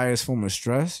is the highest form of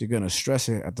stress, you're gonna stress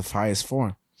it at the highest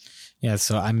form. Yeah.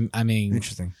 So I mean,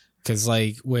 interesting. Because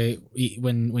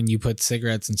when you put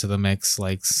cigarettes into the mix,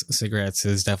 cigarettes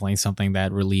is definitely something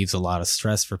that relieves a lot of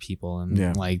stress for people, and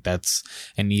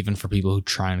and even for people who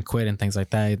try and quit and things like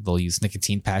that, they'll use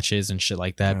nicotine patches and shit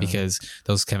like that because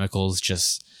those chemicals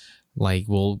just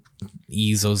will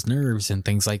ease those nerves and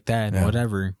things like that and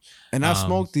whatever. And I've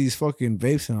smoked these fucking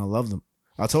vapes and I love them.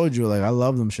 I told you I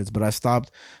love them shits, but I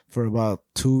stopped for about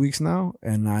 2 weeks now,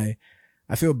 and I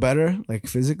feel better,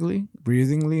 physically,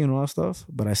 breathingly, and all that stuff,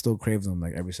 but I still crave them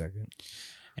every second.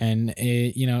 And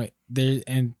I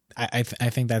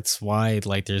think that's why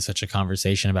there's such a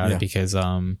conversation about it because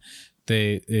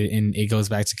it goes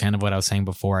back to kind of what I was saying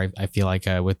before. I feel like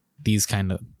with these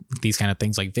kind of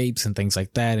things like vapes and things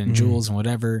like that and Juuls and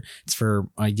whatever, it's for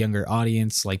a younger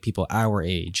audience, like people our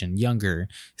age and younger,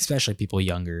 especially people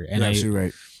younger. And you're absolutely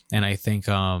right. And I think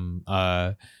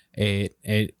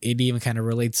it even kind of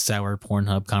relates to our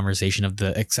Pornhub conversation of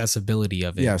the accessibility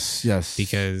of it. Yes.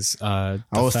 Because I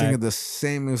was thinking the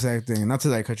same exact thing. Not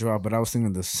to cut you off, but I was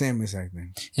thinking the same exact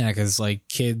thing. Yeah, because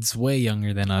kids way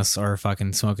younger than us are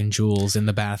fucking smoking Juuls in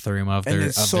the bathroom of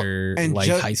their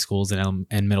high schools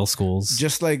and middle schools.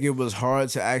 Just like it was hard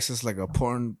to access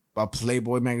a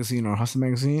Playboy magazine or Hustle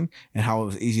magazine, and how it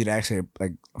was easy to access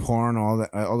porn, all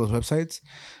those websites.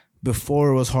 Before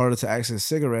it was harder to access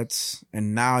cigarettes,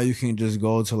 and now you can just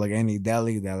go to any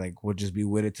deli that would just be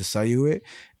with it to sell you it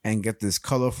and get this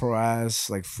colorful ass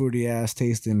fruity ass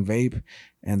tasting vape,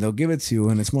 and they'll give it to you,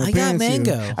 and it's more. I got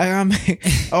mango.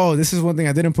 Oh, this is one thing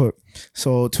I didn't put.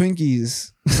 So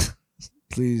Twinkies,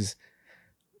 please,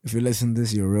 if you listen to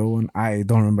this, you're a real one. I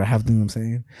don't remember half the thing I'm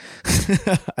saying.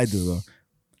 I do though.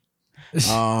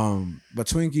 But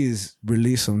Twinkies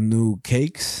released some new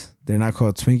cakes. They're not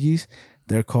called Twinkies.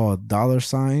 They're called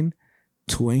 $Twink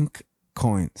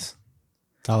coins.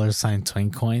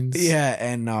 $Twink coins? Yeah,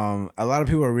 and a lot of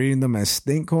people are reading them as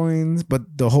stink coins,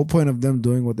 but the whole point of them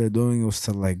doing what they're doing was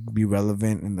to be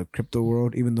relevant in the crypto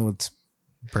world, even though it's...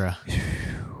 Bruh.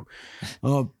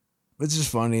 It's just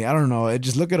funny. I don't know.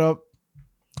 Just look it up.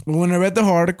 When I read the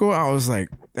whole article, I was like,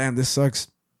 damn, this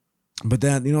sucks. But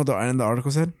then, you know what the end of the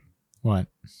article said? What?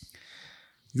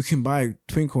 You can buy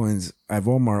Twink coins at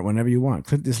Walmart whenever you want.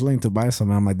 Click this link to buy some.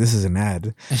 I'm like, this is an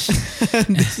ad.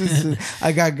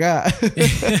 I got.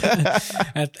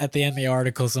 At the end of the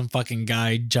article, some fucking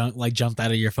guy jumped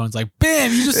out of your phone. It's like,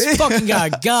 bam, you just fucking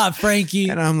got Frankie.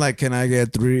 And I'm like, can I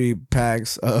get 3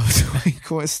 packs of Twink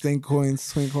coins, Twink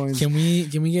coins? Can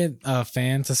we get a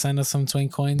fan to send us some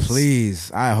Twink coins?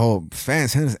 Please, I hope.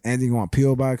 Fans, send us anything you want.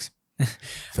 P.O. Box.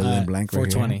 Fill in blank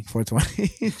right 420.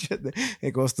 420.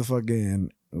 It goes to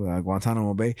fucking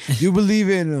Guantanamo Bay. Do you believe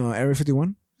in Area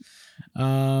 51?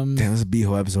 Damn, this is a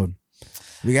B-hole episode.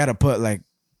 We gotta put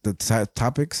the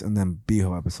topics and then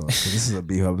B-hole episode. So this is a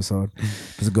B-hole episode.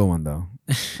 It's a good one though.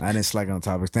 I didn't slack on the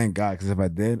topics. Thank God, because if I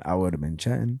did, I would have been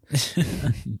chatting.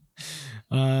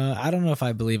 I don't know if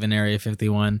I believe in Area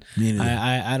 51.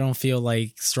 I don't feel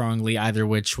like strongly either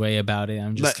which way about it.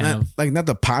 I'm just not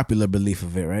the popular belief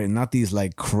of it, right? Not these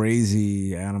like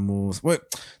crazy animals. Wait,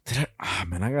 I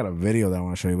got a video that I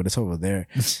want to show you, but it's over there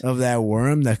of that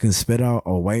worm that can spit out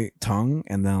a white tongue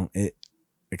and then it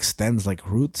extends like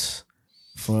roots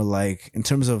for like, in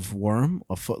terms of worm,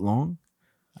 a foot long.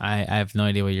 I have no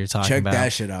idea what you're talking about. Check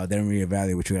that shit out. Then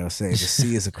reevaluate what you gotta say. The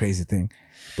sea is a crazy thing.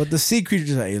 But the sea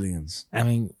creatures are aliens. I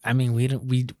mean,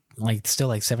 we like still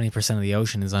like 70% of the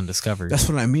ocean is undiscovered. That's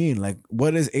what I mean. Like,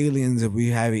 what is aliens if we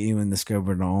haven't even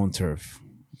discovered our own turf?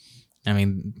 I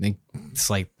mean, it's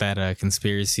like that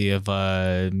conspiracy of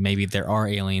maybe there are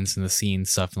aliens in the sea and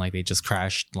stuff, and like they just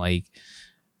crashed like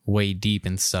way deep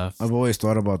and stuff. I've always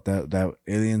thought about that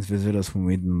aliens visit us when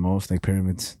we need them most, like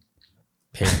pyramids.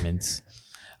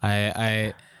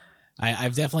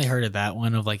 I've definitely heard of that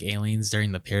one of like aliens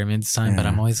during the pyramids time, but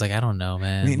I'm always like, I don't know,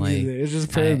 man. Me like neither. It's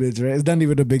just pyramids, right? It's not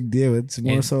even a big deal. It's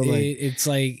more so like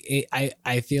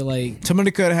I feel like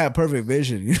somebody could have had perfect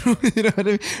vision. You know what I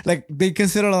mean? Like they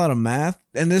consider a lot of math,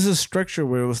 and there's a structure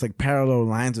where it was like parallel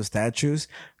lines of statues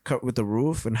cut with the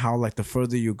roof, and how like the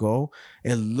further you go,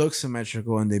 it looks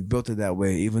symmetrical, and they built it that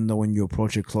way, even though when you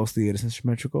approach it closely, it isn't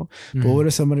symmetrical. Mm-hmm. But what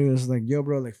if somebody was like, "Yo,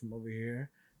 bro, like from over here."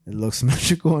 It looks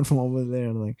symmetrical, and from over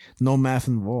there, like no math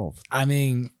involved. I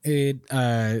mean,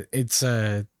 it's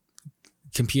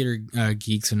computer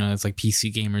geeks would know. It's like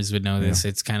PC gamers would know this.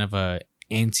 It's kind of a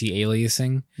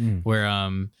anti-aliasing, where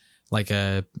like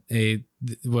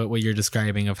what you're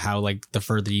describing of how like the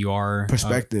further you are,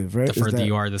 perspective, right? The further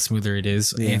you are, the smoother it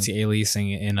is. Yeah.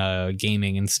 Anti-aliasing in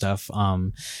gaming and stuff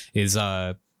is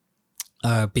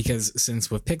because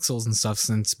since with pixels and stuff,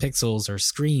 since pixels are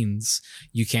screens,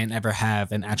 you can't ever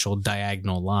have an actual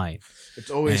diagonal line.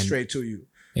 It's always straight to you.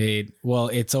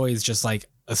 It's always just like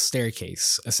a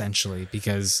staircase essentially,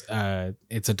 because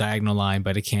it's a diagonal line,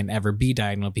 but it can't ever be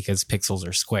diagonal because pixels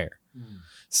are square.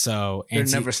 So they're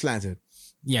never slanted.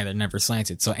 Yeah, they're never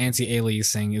slanted. So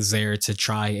anti-aliasing is there to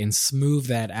try and smooth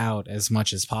that out as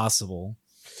much as possible.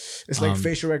 It's like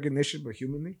facial recognition, but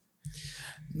humanly.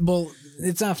 Well,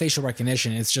 it's not facial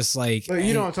recognition. It's just like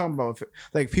you know what I'm talking about.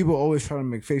 Like people always try to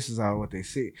make faces out of what they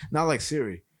see. Not like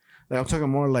Siri. Like I'm talking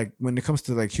more like when it comes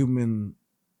to like human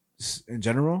in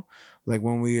general. Like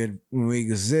when we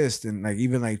exist, and like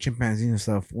even like chimpanzees and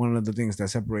stuff. One of the things that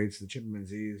separates the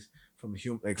chimpanzees from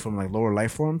lower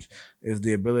life forms is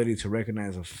the ability to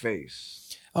recognize a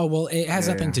face. Oh well, it has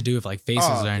nothing to do with like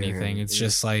faces or anything. It's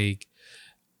just like.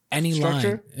 Any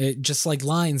structure? Line, just like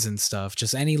lines and stuff,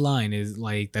 just any line is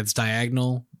like that's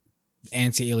diagonal.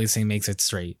 Anti-aliasing makes it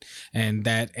straight, and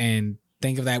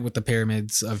think of that with the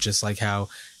pyramids of just like how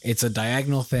it's a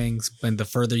diagonal thing, but the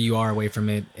further you are away from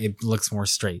it, it looks more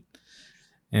straight.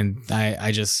 And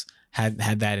I just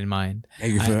had that in mind.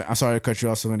 Hey, I'm sorry to cut you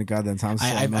off so many goddamn times.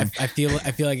 I feel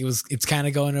like it's kind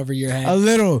of going over your head a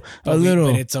little, but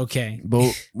it's okay.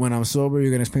 But when I'm sober,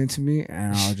 you're gonna explain to me,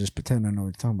 and I'll just pretend I know what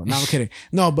you're talking about. No, I'm kidding.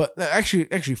 No, but actually,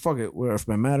 fuck it. Where if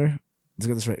it matter, let's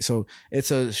get this right. So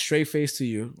it's a straight face to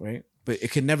you, right? But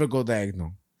it can never go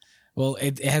diagonal. Well,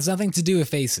 it has nothing to do with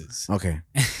faces. Okay,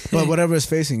 but whatever is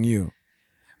facing you.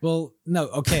 Well, no,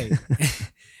 okay.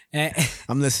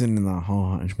 I'm listening to the whole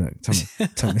hunchback.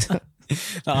 Tell me.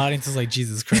 The audience is like,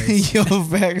 Jesus Christ. Yo,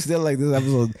 facts. They're like, this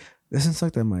episode doesn't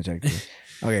suck that much, actually.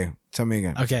 Okay, tell me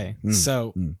again. Okay,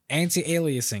 so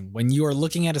anti-aliasing. When you are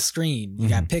looking at a screen, you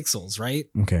got pixels, right?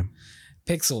 Okay.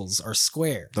 Pixels are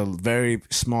square. The very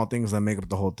small things that make up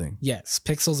the whole thing. Yes,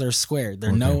 pixels are square.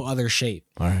 They're no other shape.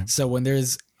 All right. So when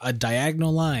there's a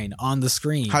diagonal line on the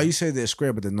screen. How you say they're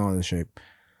square, but they're no other shape?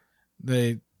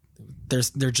 They're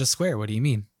just square. What do you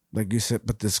mean? Like you said,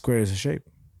 but the square is a shape.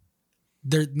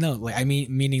 They're no, like I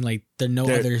mean, meaning like they're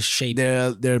other shape.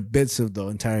 They're bits of the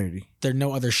entirety. They're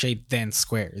no other shape than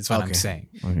square. Is what I'm saying.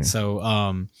 Okay.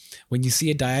 So, when you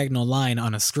see a diagonal line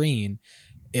on a screen,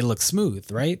 it looks smooth,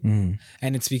 right? And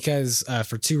it's because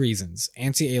for two reasons: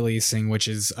 anti-aliasing, which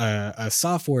is a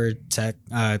software tech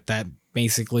that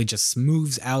basically just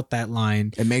smooths out that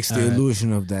line. It makes the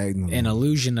illusion of diagonal. An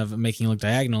illusion of making it look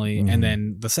diagonally. And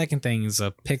then the second thing is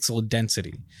a pixel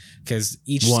density, because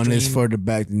each one is further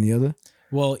back than the other.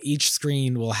 Well, each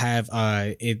screen will have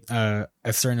a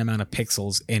certain amount of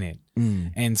pixels in it,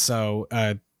 and so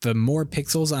the more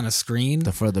pixels on a screen,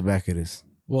 the further back it is.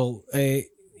 Well,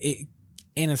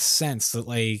 in a sense that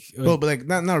like, but like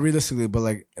not realistically, but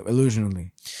like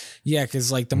illusionally. Yeah,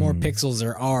 because like the more pixels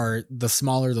there are, the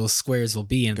smaller those squares will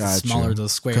be, and the smaller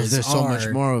those squares are. Because there's so much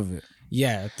more of it.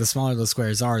 Yeah, the smaller those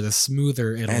squares are, the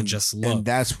smoother it'll just look. And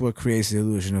that's what creates the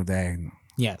illusion of diagonal.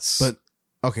 Yes. But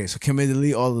Okay, so can we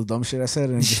delete all the dumb shit I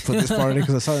said and just put this part in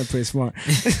because I sounded pretty smart.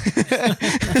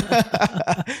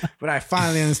 But I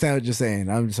finally understand what you're saying.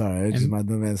 I'm sorry, it's just my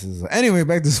dumb asses. Anyway,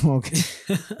 back to smoking.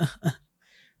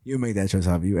 You make that choice,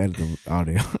 Javi. You edit the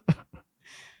audio.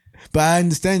 But I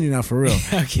understand you now for real.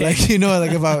 Okay. Like, you know,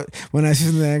 like when I see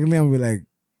something ugly, I'm gonna be like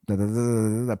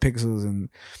the pixels and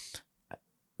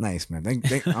nice, man.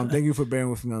 Thank you for bearing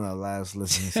with me on that last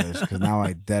listening session because now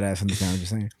I dead ass understand what you're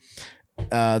saying.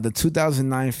 The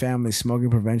 2009 Family Smoking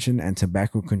Prevention and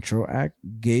Tobacco Control Act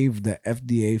gave the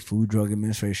FDA, Food Drug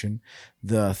Administration,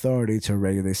 the authority to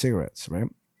regulate cigarettes, right?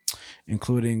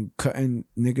 Including cutting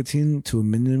nicotine to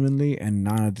minimally and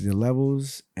non-addictive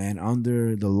levels. And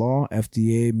under the law,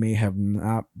 FDA may have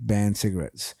not banned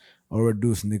cigarettes or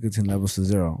reduced nicotine levels to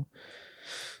zero.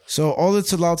 So all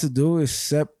it's allowed to do is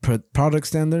set product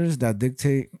standards that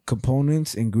dictate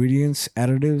components, ingredients,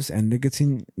 additives, and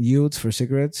nicotine yields for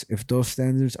cigarettes if those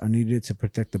standards are needed to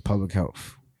protect the public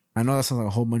health. I know that sounds like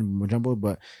a whole bunch of jumble,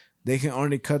 but they can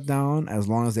only cut down as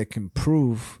long as they can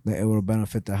prove that it will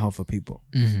benefit the health of people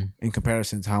in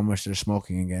comparison to how much they're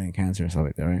smoking and getting cancer and stuff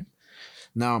like that, right?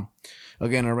 Now,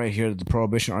 again, right here, the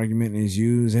prohibition argument is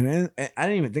used, and I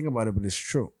didn't even think about it, but it's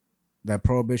true. That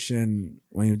prohibition,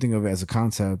 when you think of it as a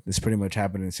concept, is pretty much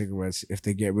happening in cigarettes if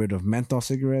they get rid of menthol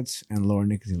cigarettes and lower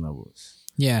nicotine levels.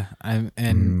 Yeah,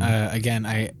 again,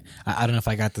 I don't know if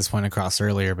I got this point across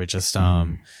earlier, but just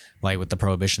like with the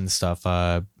prohibition stuff,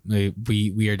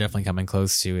 we are definitely coming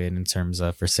close to it in terms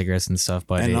of for cigarettes and stuff.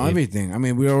 But everything, I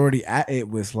mean, we're already at it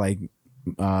with like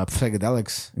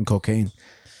psychedelics and cocaine.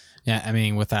 Yeah, I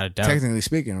mean, without a doubt, technically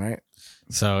speaking, right?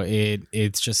 So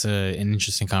it's just an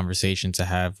interesting conversation to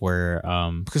have where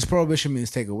because prohibition means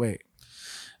take away.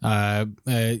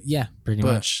 Yeah, pretty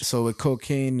much. So with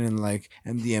cocaine and like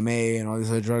MDMA and all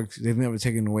these other drugs, they've never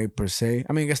taken away per se.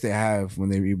 I mean, I guess they have when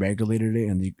they re-regulated it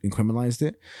and they criminalized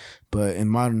it, but in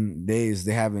modern days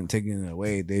they haven't taken it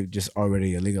away. They've just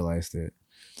already legalized it,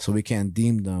 so we can't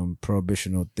deem them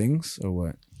prohibitional things or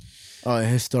what?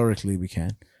 Historically we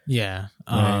can. Yeah.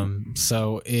 Right.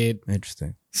 So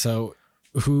interesting. So.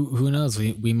 Who knows?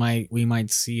 We might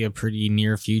see a pretty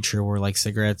near future where like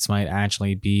cigarettes might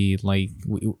actually be like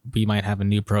we might have a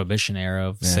new prohibition era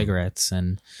of cigarettes,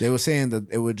 and they were saying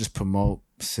that it would just promote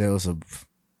sales of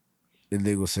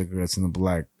illegal cigarettes in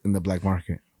the black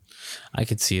market. I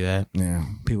could see that. Yeah,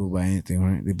 people buy anything,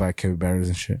 right? They buy capybaras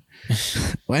and shit.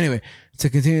 Well, anyway, to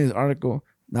continue this article.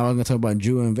 Now I'm gonna talk about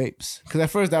Juul and vapes, because at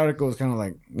first the article was kind of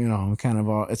like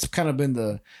it's kind of been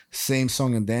the same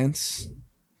song and dance.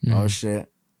 Oh shit,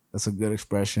 that's a good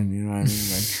expression. You know what I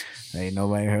mean? Like, ain't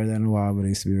nobody heard that in a while, but it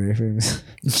used to be very famous.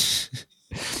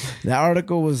 That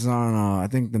article was on, I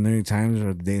think, the New York Times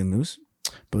or the Daily News.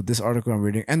 But this article I'm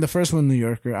reading, and the first one, New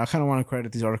Yorker, I kind of want to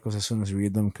credit these articles as soon as we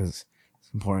read them because it's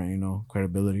important,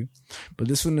 credibility. But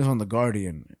this one is on The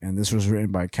Guardian, and this was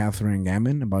written by Catherine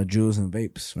Gammon about Juuls and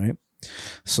vapes, right?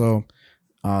 So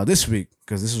this week,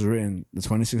 because this was written the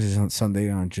 26th is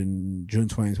Sunday on June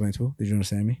 2022. Did you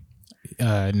understand me?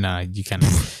 Nah, you kind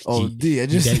of. I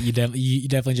just you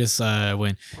definitely just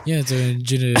went. Yeah, it's June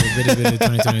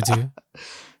 2022.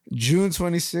 June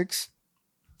 26,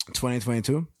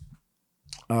 2022.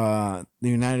 The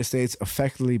United States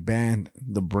effectively banned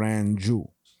the brand Juul.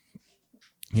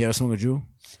 You ever smoke a Juul?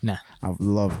 Nah, I've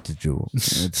loved the Juul.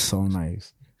 It's so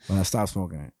nice. But I stopped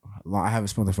smoking it. I haven't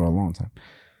smoked it for a long time,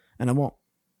 and I won't.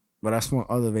 But I smoke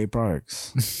other vape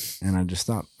products, and I just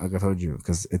stopped, like I told you,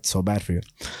 because it's so bad for you.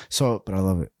 So, but I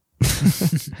love it.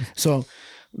 So,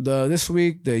 this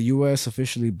week, the U.S.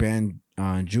 officially banned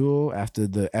Juul after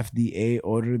the FDA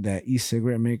ordered that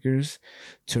e-cigarette makers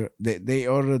they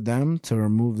ordered them to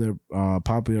remove their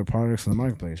popular products from the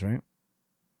marketplace, right?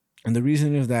 And the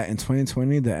reason is that in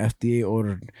 2020, the FDA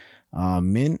ordered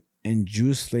mint and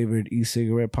juice flavored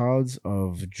e-cigarette pods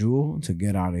of Juul to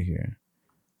get out of here.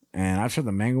 And I tried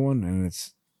the mango one, and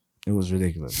it was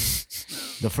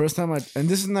ridiculous. The first time and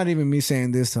this is not even me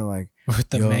saying this to like with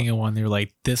the mango one, they were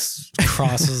like, this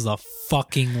crosses the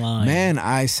fucking line. Man,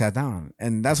 I sat down,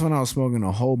 and that's when I was smoking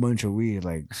a whole bunch of weed.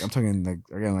 Like I'm talking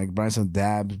like buying some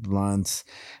dabs, blunts,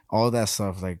 all that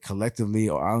stuff, like collectively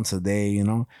or ounce a day,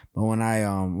 But when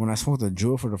I smoked the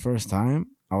Juul for the first time,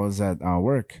 I was at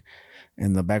work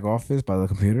in the back office by the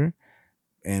computer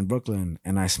in Brooklyn,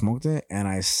 and I smoked it, and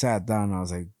I sat down, and I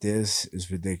was like, this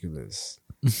is ridiculous.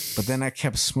 But then I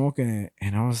kept smoking it,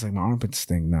 and I was like, my armpits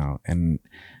stink now. And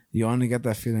you only get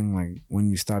that feeling like when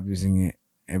you stop using it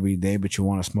every day, but you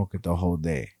want to smoke it the whole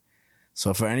day.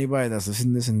 So for anybody that's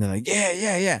listening to this and they're like,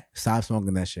 yeah, stop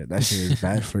smoking that shit. That shit is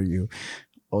bad for you.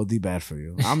 OD bad for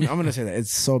you. I'm gonna say that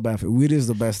it's so bad for you. Weed is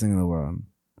the best thing in the world.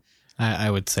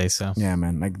 I would say so. Yeah,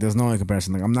 man. Like, there's no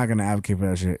comparison. Like, I'm not gonna advocate for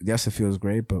that shit. Yes, it feels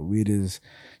great, but weed is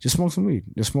just smoke some weed.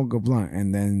 Just smoke a blunt,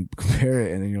 and then compare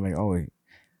it, and then you're like, oh wait,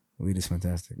 weed is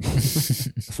fantastic.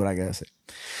 That's what I gotta say.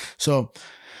 So,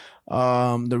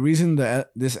 the reason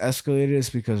that this escalated is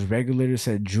because regulators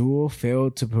said Juul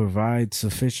failed to provide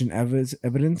sufficient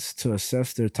evidence to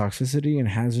assess their toxicity and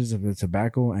hazards of the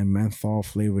tobacco and menthol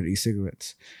flavored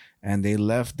e-cigarettes. And they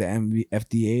left the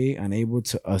FDA unable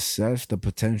to assess the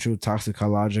potential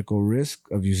toxicological risk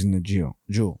of using the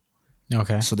Juul.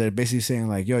 Okay. So they're basically saying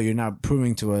like, yo, you're not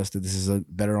proving to us that this is a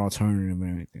better alternative or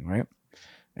anything, right?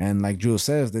 And like Juul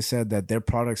says, they said that their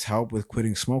products help with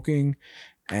quitting smoking,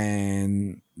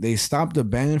 and they stopped the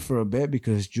ban for a bit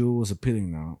because Juul was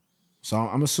appealing now. So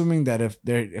I'm assuming that if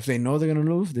they know they're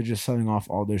gonna lose, they're just selling off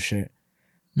all their shit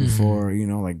before,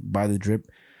 like buy the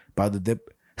dip.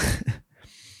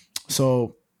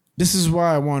 So this is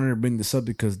why I wanted to bring this up,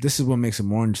 because this is what makes it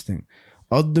more interesting.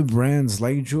 Other brands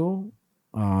like Juul,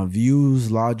 Views,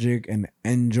 Logic, and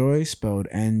Enjoy, spelled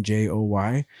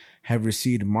NJOY, have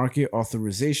received market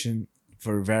authorization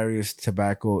for various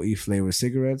tobacco e-flavored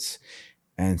cigarettes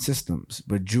and systems,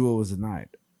 but Juul was denied.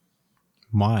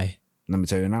 Why? Let me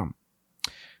tell you now.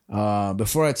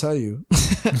 Before I tell you,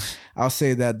 I'll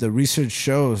say that the research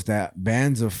shows that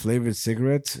bans of flavored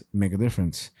cigarettes make a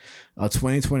difference. A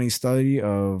 2020 study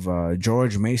of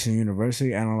George Mason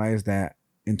University analyzed that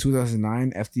in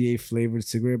 2009, FDA flavored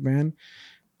cigarette ban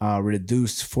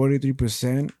reduced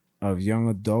 43% of young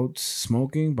adults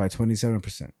smoking by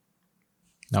 27%.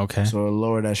 Okay. So it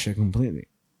lowered that shit completely.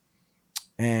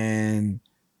 And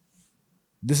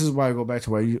this is why I go back to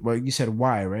what you said.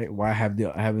 Why, right? Why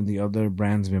haven't the other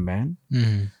brands been banned?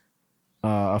 Mm-hmm.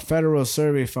 A federal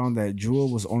survey found that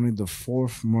Juul was only the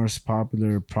fourth most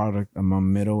popular product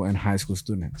among middle and high school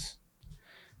students,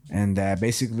 and that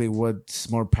basically what's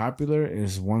more popular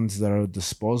is ones that are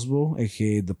disposable,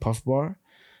 aka the puff bar,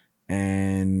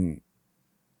 and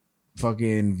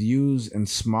fucking Views and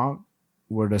Smog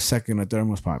were the second or third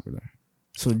most popular.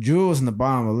 So Juul was in the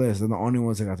bottom of the list. They're the only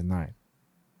ones that got denied.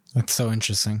 That's so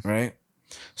interesting, right?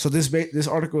 So this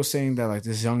article is saying that like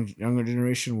this younger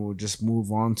generation will just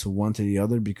move on to one to the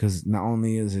other, because not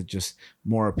only is it just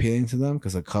more appealing to them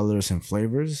because of colors and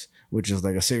flavors, which is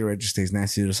like a cigarette just tastes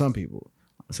nasty to some people.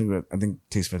 A cigarette I think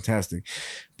tastes fantastic,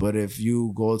 but if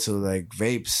you go to like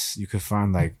vapes, you could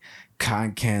find like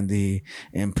cotton candy,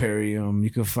 Imperium.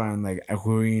 You could find like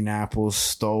green apple,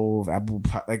 stove, apple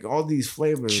pie, like all these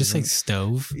flavors. Just like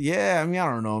stove. Yeah, I mean, I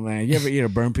don't know, man. You ever eat a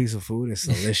burnt piece of food? It's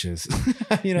delicious.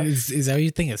 Is that what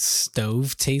you think a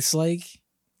stove tastes like?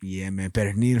 Yeah, man.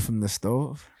 Pernil from the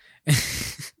stove.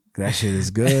 That shit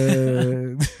is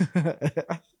good.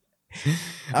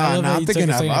 I'm thinking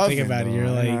about it. You're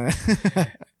like,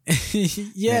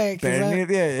 yeah,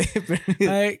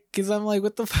 because I'm like,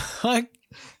 what the fuck?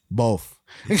 Both.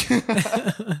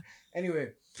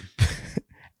 Anyway,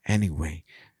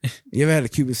 you ever had a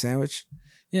Cuban sandwich?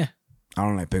 Yeah. I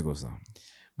don't like pickles though.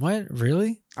 What?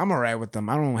 Really? I'm alright with them.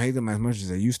 I don't hate them as much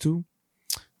as I used to.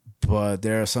 But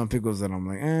there are some pickles that I'm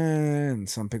like, and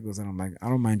some pickles that I'm like, I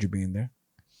don't mind you being there.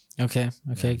 Okay,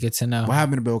 good to know. What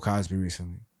happened to Bill Cosby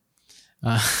recently?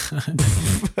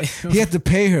 He had to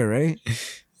pay her, right?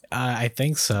 I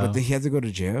think so. But he had to go to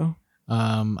jail?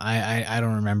 I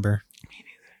don't remember. Me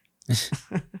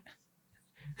neither.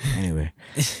 Anyway.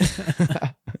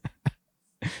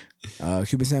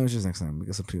 Cuban sandwiches next time. We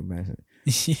got some Cuban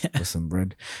with some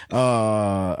bread.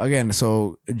 Again,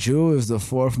 so Juul is the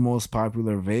fourth most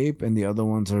popular vape, and the other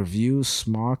ones are View,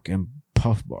 Smok, and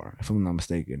Puff Bar, if I'm not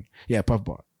mistaken. Yeah, Puff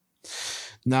Bar.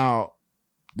 Now,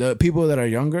 the people that are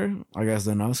younger, I guess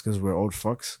than us, because we're old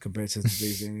fucks compared to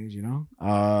today's day and age,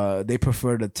 they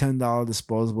prefer the $10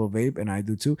 disposable vape, and I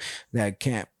do too. They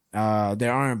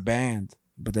aren't banned,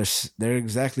 but they're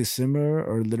exactly similar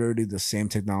or literally the same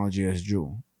technology as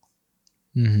Juul.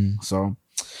 Mm-hmm. So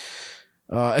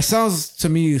it sounds to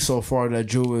me so far that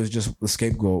Juul is just the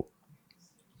scapegoat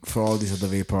for all these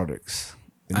other vape products.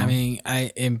 I mean,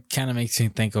 it kind of makes me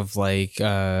think of like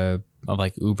Uber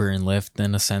and Lyft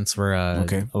in a sense, where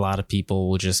a lot of people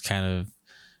will just kind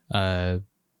of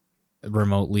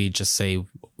remotely just say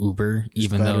Uber,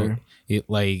 even though it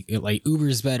like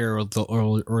Uber's better, or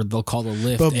they'll call the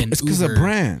Lyft. But and it's because of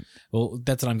brand. Well,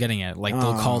 that's what I'm getting at. Like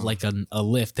they'll call like a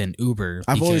Lyft and Uber.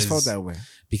 I've always felt that way,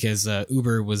 because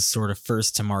Uber was sort of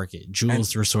first to market.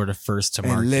 Juuls were sort of first to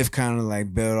market. And Lyft kind of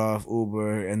like built off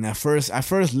Uber. And at first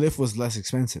Lyft was less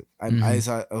expensive. I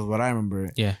saw what I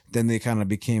remember. Yeah. Then they kind of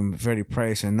became very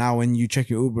pricey. And now when you check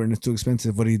your Uber and it's too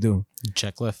expensive, what do?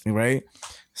 Check Lyft. Right.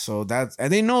 So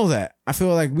and they know that. I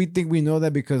feel like we think we know that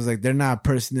that because like they're not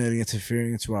personally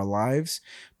interfering into our lives,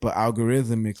 but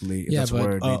algorithmically, that's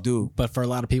where they do. But for a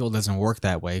lot of people, it doesn't work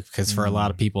that way because for a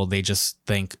lot of people, they just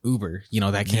think Uber. You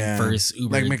know, that came first.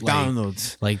 Uber, like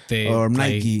McDonald's, like they or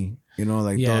Nike. You know,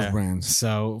 like those brands.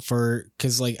 So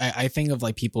because like I think of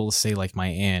like people say like my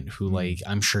aunt who like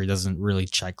I'm sure doesn't really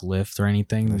check Lyft or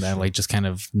anything that like just kind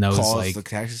of knows calls like the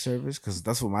taxi service because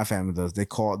that's what my family does.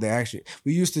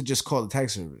 We used to just call the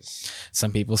taxi service.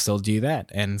 Some people still do that,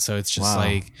 and so it's just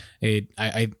like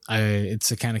it's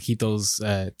to kind of keep those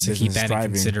to keep that in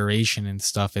consideration and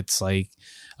stuff. It's like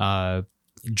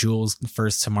Juul's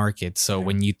first to market, so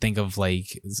when you think of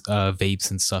like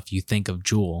vapes and stuff, you think of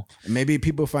Juul. Maybe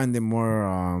people find it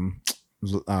more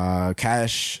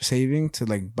cash saving to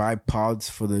like buy pods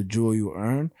for the Juul you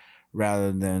earn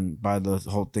rather than buy the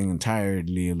whole thing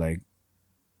entirely, like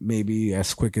maybe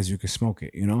as quick as you can smoke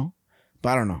it, you know. But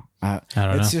I don't know. I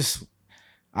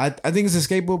think it's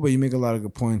escapable, but you make a lot of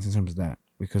good points in terms of that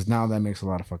because now that makes a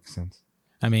lot of fucking sense.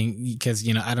 I mean, because,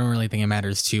 you know, I don't really think it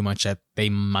matters too much that they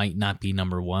might not be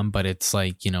number one, but it's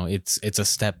like, you know, it's a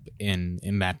step in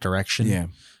that direction. Yeah.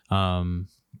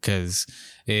 Because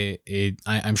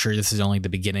I'm sure this is only the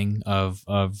beginning of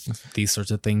these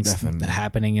sorts of things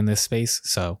happening in this space.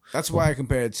 So that's why I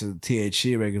compare it to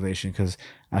THC regulation, because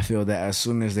I feel that as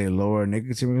soon as they lower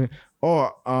nicotine,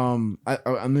 I'm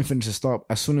gonna finish the stop.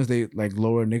 As soon as they like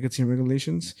lower nicotine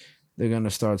regulations, they're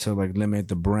gonna start to like limit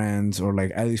the brands or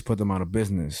like at least put them out of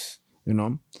business. You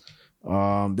know,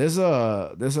 there's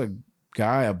a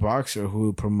guy, a boxer,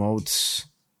 who promotes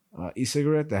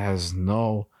e-cigarette that has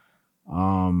no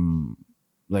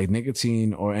like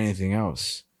nicotine or anything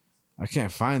else. I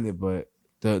can't find it, but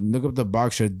look up the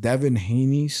boxer Devin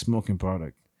Haney smoking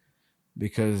product,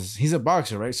 because he's a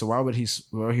boxer, right? So why would he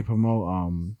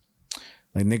promote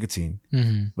like nicotine?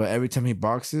 Mm-hmm. But every time he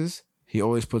boxes, he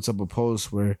always puts up a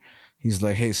post where he's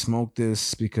like, hey, smoke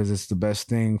this because it's the best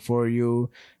thing for you.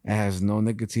 It has no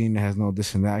nicotine. It has no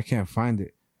this and that. I can't find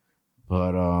it.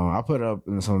 But I'll put it up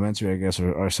in the supplementary, I guess,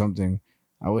 or something.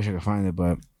 I wish I could find it,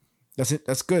 but that's it.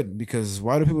 That's good, because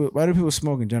why do people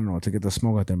smoke in general? To get the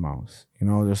smoke out their mouths. You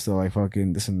know, just to like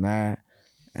fucking this and that.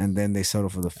 And then they settle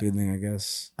for the feeling, I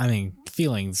guess. I mean,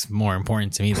 feeling's more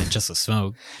important to me than just a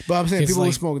smoke. But I'm saying people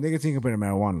who smoke nicotine compared to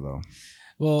marijuana, though.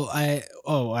 Well,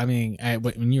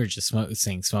 when you were just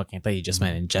saying smoking, I thought you just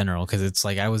meant in general, because it's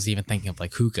like I was even thinking of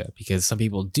like hookah, because some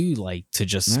people do like to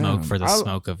just smoke for the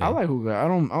smoke of it. I like hookah. I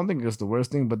don't think it's the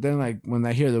worst thing, but then like when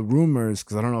I hear the rumors,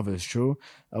 because I don't know if it's true,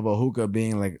 about hookah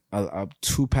being like a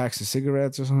 2 packs of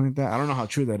cigarettes or something like that. I don't know how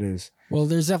true that is. Well,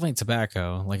 there's definitely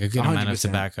tobacco, like a good 100%. Amount of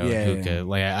tobacco in hookah. Yeah.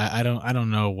 Like I don't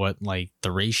know what like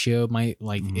the ratio might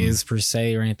like is per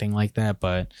se or anything like that,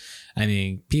 but I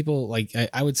mean, people like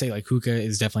I would say like hookah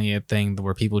is definitely a thing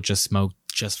where people just smoke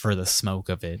just for the smoke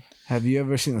of it. Have you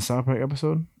ever seen the South Park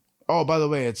episode? Oh, by the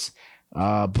way, it's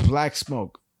Black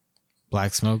Smoke.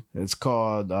 Black Smoke. It's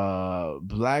called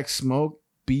Black Smoke,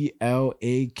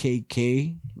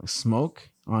 BLAKK Smoke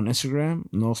on Instagram,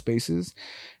 no spaces.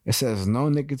 It says no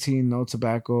nicotine, no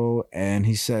tobacco, and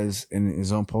he says in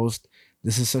his own post,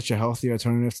 "This is such a healthy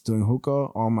alternative to doing hookah.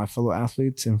 All my fellow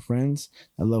athletes and friends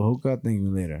that love hookah, thank me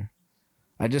later."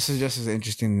 I just suggest it's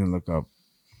interesting to look up.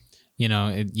 You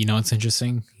know, it's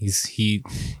interesting. Is he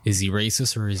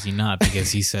racist or is he not?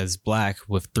 Because he says black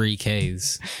with 3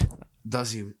 Ks.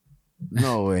 Does he?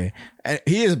 No way. And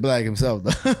he is black himself,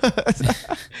 though.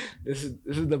 This is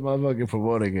the motherfucker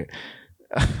promoting it.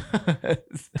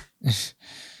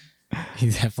 He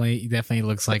definitely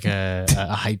looks like a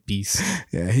hype beast.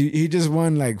 Yeah, he just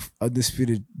won like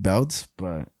undisputed belts,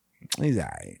 but he's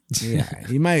alright. Yeah,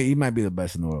 he might be the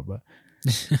best in the world, but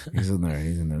he's a nerd.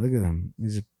 He's a nerd. Look at him.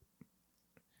 He's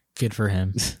good for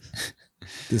him.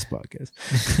 This podcast.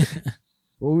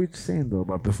 What were we saying though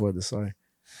about before the sorry?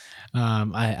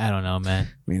 I don't know, man.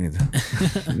 Me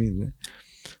neither.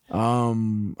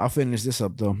 I'll finish this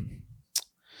up though.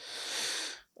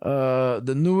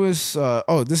 The newest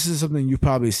this is something you've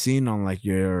probably seen on like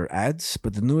your ads,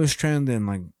 but the newest trend in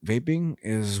like vaping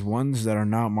is ones that are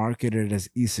not marketed as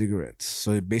e-cigarettes.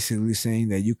 So it's basically saying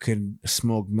that you can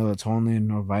smoke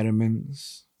melatonin or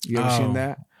vitamins. You ever seen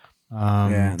that?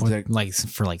 Yeah, like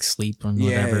for like sleep or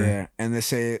whatever. Yeah. And they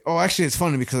say, actually it's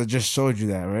funny because I just showed you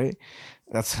that, right?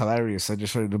 That's hilarious. I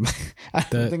just showed you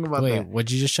think about that.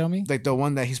 What'd you just show me? Like the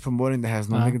one that he's promoting that has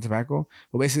no nicotine tobacco.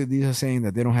 Well, basically these are saying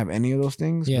that they don't have any of those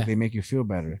things, but they make you feel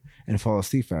better and fall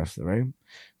asleep faster, right?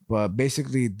 But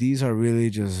basically these are really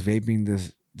just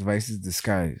vaping devices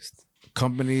disguised.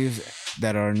 Companies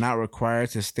that are not required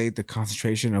to state the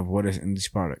concentration of what is in these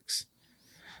products.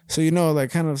 So,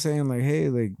 like kind of saying like, hey,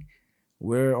 like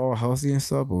we're all healthy and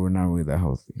stuff, but we're not really that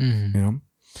healthy, you know?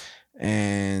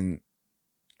 And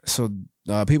so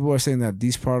people are saying that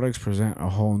these products present a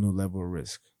whole new level of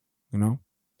risk, you know?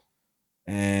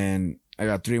 And I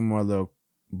got 3 more little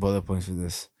bullet points for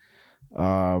this.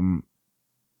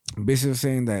 Basically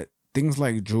saying that things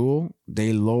like Juul,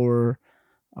 they lower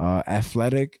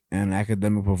athletic and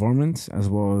academic performance as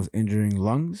well as injuring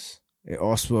lungs. It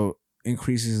also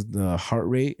increases the heart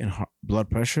rate and blood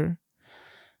pressure.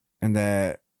 And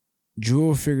that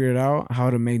Juul figured out how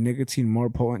to make nicotine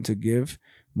more potent to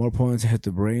hit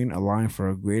the brain, allowing for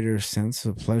a greater sense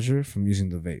of pleasure from using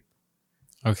the vape.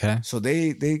 Okay. So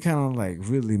they kind of like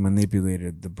really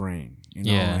manipulated the brain, you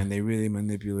know, and they really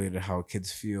manipulated how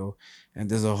kids feel. And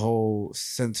there's a whole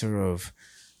center of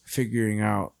figuring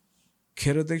out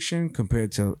kid addiction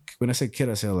compared to, when I say kid,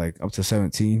 I say like up to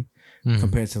 17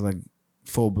 compared to like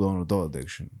full blown adult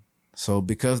addiction. So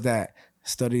because that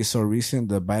study is so recent,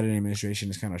 the Biden administration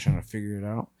is kind of trying to figure it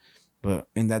out. But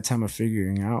in that time of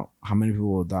figuring out, how many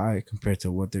people will die compared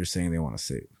to what they're saying they want to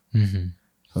save.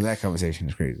 So that conversation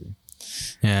is crazy.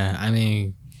 Yeah, I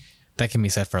mean, that can be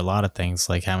said for a lot of things.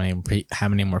 Like how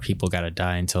many more people got to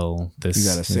die until this? You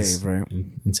got to save, right?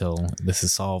 Until this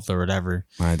is solved or whatever.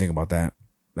 I think about that.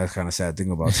 That's kind of sad.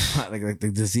 Think about like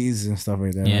the diseases and stuff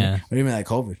right there. Yeah, right? Or even like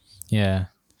COVID. Yeah.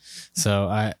 So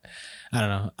I don't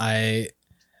know. I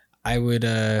would.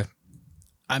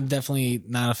 I'm definitely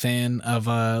not a fan of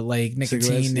like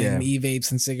nicotine and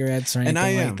e-vapes and cigarettes or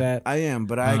anything like that. I am,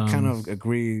 but I kind of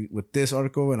agree with this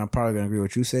article, and I'm probably gonna agree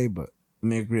with what you say, but let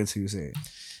me agree until you say it.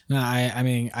 No, I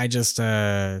mean, I just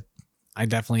I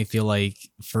definitely feel like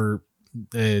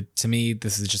to me,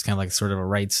 this is just kind of like sort of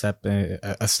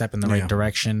a step in the right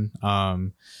direction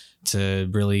to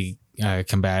really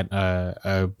combat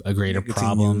a greater nicotine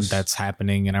problem use that's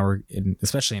happening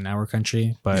especially in our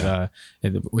country, but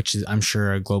which is, I'm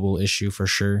sure, a global issue for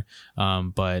sure.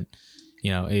 But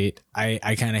you know,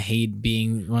 I kind of hate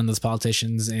being one of those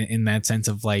politicians in that sense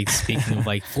of like speaking of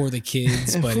like for the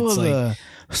kids, but it's like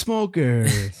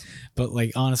smokers. But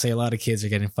like honestly, a lot of kids are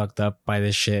getting fucked up by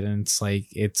this shit, and it's like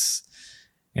it's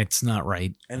not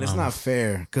right, and it's not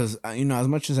fair because you know, as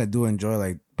much as I do enjoy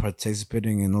like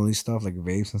participating in all these stuff like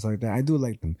vapes and stuff like that, I do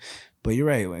like them. But you're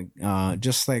right, like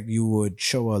just like you would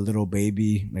show a little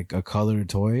baby like a colored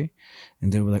toy,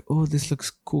 and they were like, "Oh, this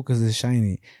looks cool because it's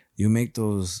shiny." You make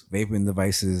those vaping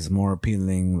devices more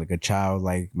appealing, like a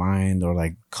childlike mind or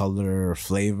like color or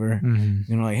flavor.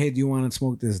 You know, like, hey, do you want to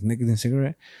smoke this nicotine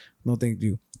cigarette? No, thank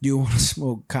you. Do you want to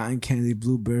smoke cotton candy,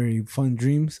 blueberry, fun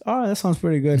dreams? Oh, that sounds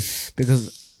pretty good.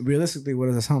 Because realistically, what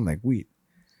does it sound like? Weed.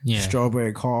 Yeah.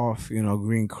 Strawberry cough, you know,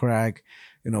 green crack,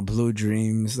 you know, blue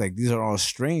dreams. Like, these are all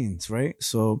strains, right?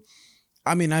 So,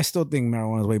 I mean, I still think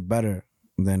marijuana is way better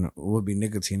than would be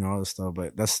nicotine and all this stuff,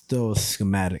 but that's still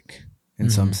schematic in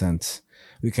some sense.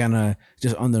 We kind of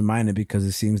just undermine it because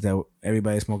it seems that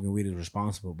everybody smoking weed is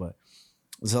responsible, but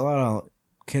there's a lot of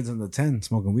kids under 10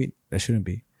 smoking weed that shouldn't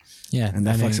be. Yeah. And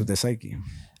that fucks with their psyche.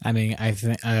 I mean, I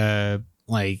think,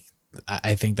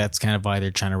 I think that's kind of why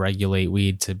they're trying to regulate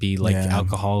weed to be like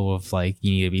alcohol of like,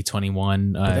 you need to be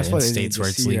 21 in states where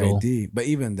it's legal. But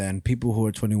even then, people who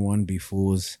are 21 be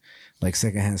fools. Like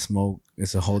secondhand smoke,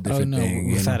 it's a whole different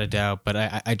thing. Without a doubt. But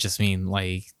I just mean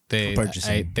like they've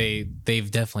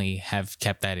definitely have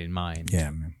kept that in mind.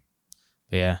 Yeah, man.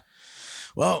 But yeah.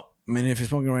 Well, I mean, if you're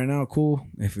smoking right now, cool.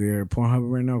 If you're Pornhub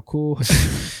right now, cool.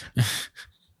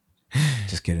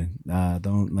 Just kidding.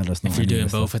 Don't let us know. If you're doing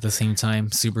both at the same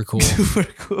time, super cool. Super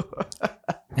cool.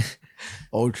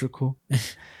 Ultra cool.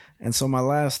 And so my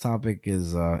last topic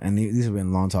is, and these have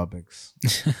been long topics.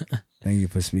 Thank you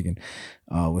for speaking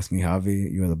with me,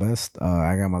 Javi. You're the best.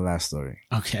 I got my last story.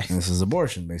 Okay. And this is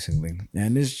abortion, basically.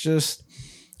 And it's just,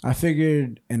 I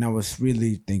figured, and I was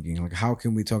really thinking, like, how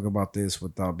can we talk about this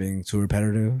without being too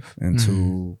repetitive and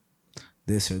too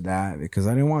this or that? Because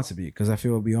I didn't want to be, because I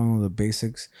feel we all know the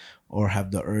basics or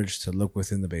have the urge to look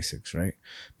within the basics, right?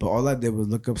 But all I did was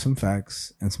look up some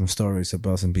facts and some stories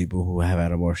about some people who have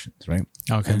had abortions, right?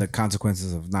 Okay. And the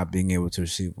consequences of not being able to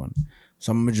receive one.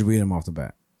 So I'm going to just read them off the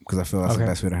bat, because I feel that's the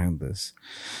best way to handle this.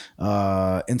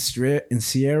 In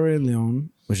Sierra Leone,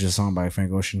 which is a song by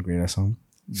Frank Ocean, great song.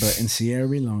 But in Sierra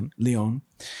Leone,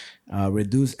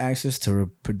 reduced access to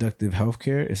reproductive health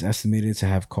care is estimated to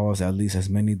have caused at least as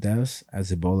many deaths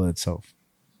as Ebola itself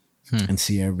in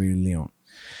Sierra Leone.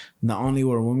 Not only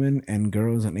were women and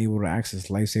girls unable to access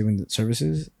life-saving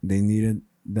services, they needed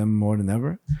them more than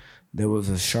ever. There was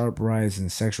a sharp rise in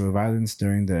sexual violence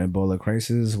during the Ebola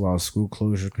crisis, while school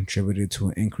closure contributed to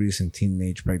an increase in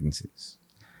teenage pregnancies.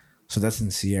 So that's in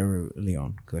Sierra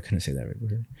Leone, because I couldn't say that right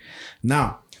here.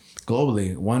 Now,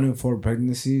 globally, 1 in 4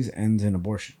 pregnancies ends in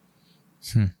abortion.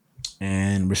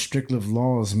 And restrictive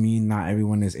laws mean not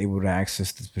everyone is able to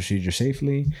access this procedure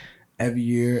safely. Every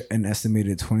year, an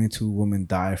estimated 22 women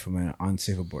die from an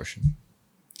unsafe abortion.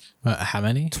 How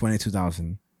many?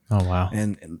 22,000. Oh, wow.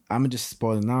 And I'm just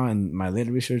spoiling now. In my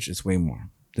later research, it's way more.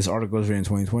 This article is written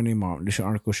in 2020. This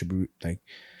article should be like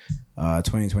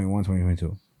 2021,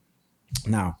 2022.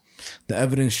 Now, the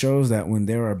evidence shows that when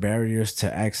there are barriers to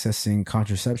accessing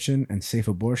contraception and safe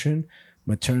abortion,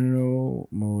 maternal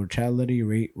mortality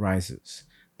rate rises.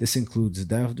 This includes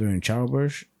death during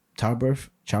childbirth,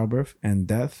 and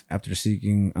death after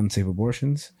seeking unsafe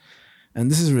abortions. And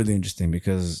this is really interesting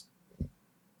because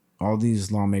all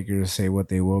these lawmakers say what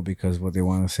they will because what they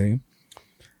want to say.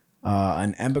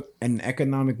 An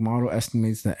economic model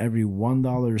estimates that every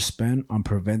 $1 spent on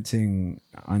preventing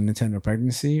unintended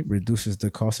pregnancy reduces the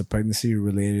cost of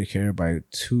pregnancy-related care by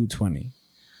 $2.20.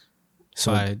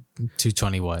 So by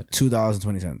 $2.20 what?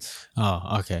 $2.20.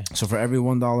 Oh, okay. So for every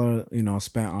 $1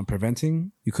 spent on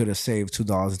preventing, you could have saved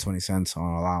 $2.20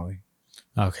 on allowing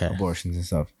abortions and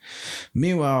stuff.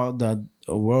 Meanwhile, the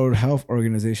World Health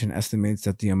Organization estimates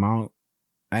that the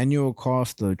annual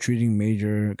cost of treating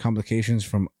major complications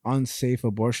from unsafe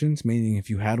abortions, meaning if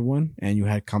you had one and you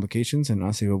had complications and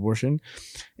unsafe abortion,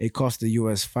 it cost the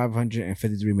U.S.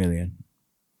 $553 million.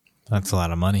 That's a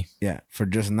lot of money. Yeah, for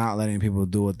just not letting people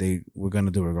do what they were going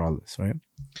to do regardless, right?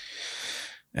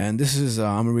 And this is,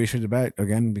 I'm going to reiterate it back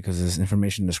again because this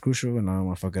information is crucial and I don't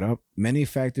want to fuck it up. Many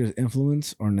factors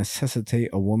influence or necessitate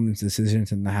a woman's decision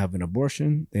to not have an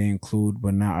abortion. They include,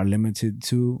 but not are limited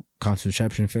to,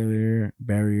 contraception failure,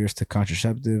 barriers to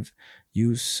contraceptive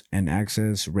use and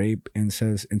access, rape,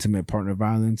 incest, intimate partner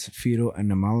violence, fetal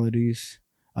anomalies,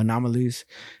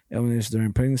 illness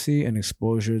during pregnancy, and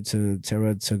exposure to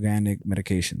teratogenic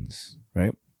medications,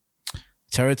 right?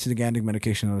 Teratogenic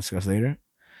medication I'll discuss later.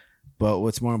 But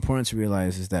what's more important to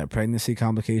realize is that pregnancy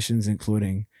complications,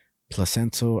 including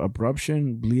placental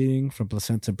abruption, bleeding from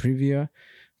placenta previa,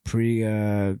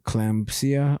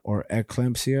 preeclampsia or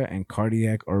eclampsia, and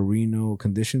cardiac or renal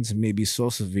conditions may be so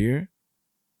severe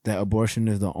that abortion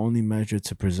is the only measure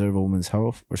to preserve a woman's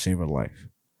health or save her life.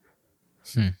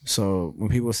 So when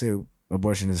people say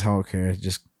abortion is healthcare,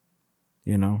 just,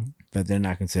 that they're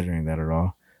not considering that at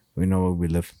all. We know where we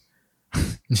live.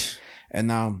 And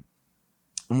now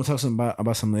I'm going to talk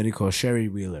about some lady called Sherry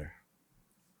Wheeler.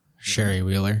 Sherry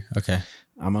Wheeler. Okay.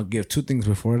 I'm going to give two things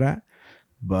before that.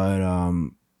 But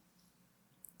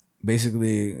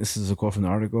basically, this is a quote from the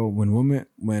article.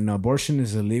 When abortion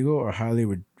is illegal or highly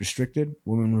restricted,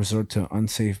 women resort to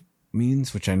unsafe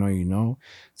means, which I know you know,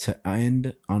 to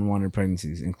end unwanted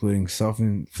pregnancies, including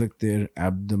self-inflicted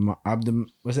abdominal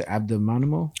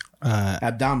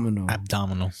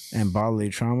and bodily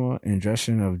trauma,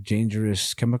 ingestion of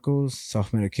dangerous chemicals,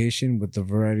 self-medication with a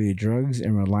variety of drugs,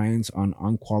 and reliance on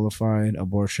unqualified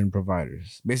abortion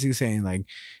providers. Basically saying, like,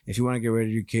 if you want to get rid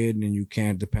of your kid and you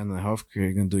can't depend on healthcare,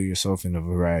 you're going to do it yourself in a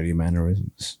variety of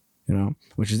mannerisms,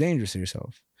 which is dangerous to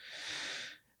yourself.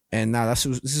 And now this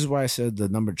is why I said the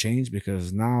number changed,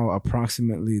 because now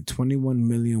approximately 21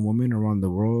 million women around the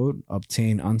world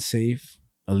obtain unsafe,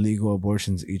 illegal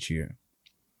abortions each year.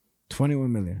 21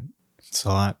 million. It's a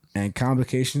lot. And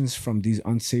complications from these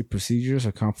unsafe procedures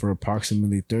account for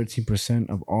approximately 13%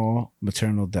 of all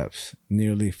maternal deaths,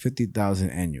 nearly 50,000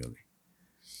 annually.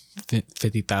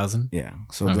 50,000? Yeah.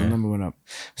 So the number went up.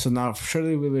 So now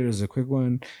Shirley Wheeler is a quick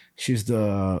one. She's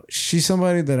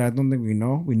somebody that I don't think we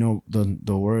know. We know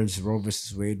the words Roe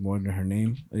versus Wade more than her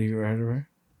name. Have you ever heard of her?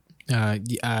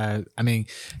 I mean,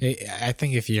 I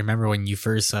think if you remember when you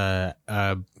first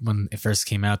when it first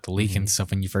came out, the leak and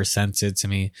stuff, when you first sent it to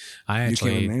me, I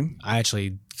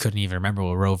actually couldn't even remember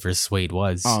what Roe versus Wade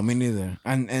was. Oh, me neither.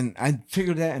 And I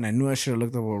figured that, and I knew I should have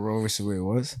looked up what Roe versus Wade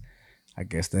was. I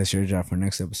guess that's your job for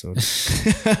next episode.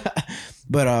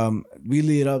 But we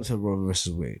lead up to Roe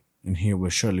versus Wade, and here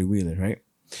was Shirley Wheeler, right?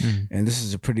 And this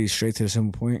is a pretty straight to the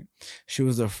simple point. She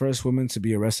was the first woman to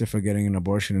be arrested for getting an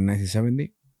abortion in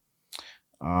 1970.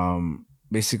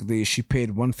 Basically, she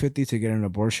paid $150 to get an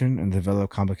abortion and develop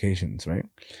complications, right?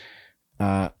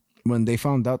 When they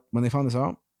found this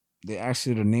out, they asked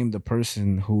her to name the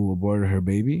person who aborted her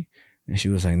baby, and she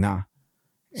was like, nah.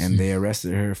 And they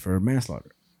arrested her for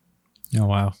manslaughter. Oh,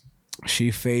 wow.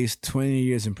 She faced 20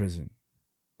 years in prison,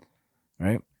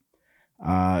 right?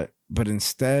 But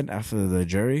instead, after the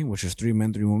jury, which was 3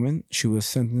 men, 3 women, she was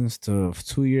sentenced to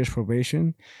 2 years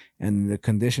probation, and the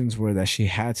conditions were that she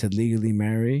had to legally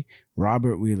marry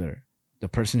Robert Wheeler, the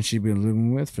person she'd been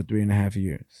living with for 3.5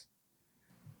 years.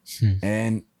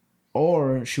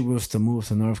 Or she was to move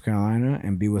to North Carolina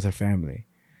and be with her family.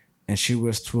 and she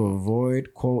was to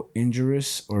avoid, quote,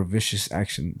 injurious or vicious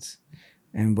actions.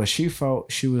 And what she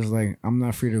felt, she was like, I'm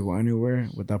not free to go anywhere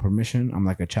without permission. I'm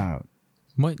like a child.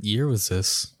 What year was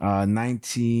this?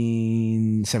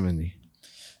 1970.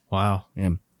 Wow. Yeah.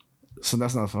 So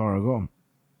that's not far ago.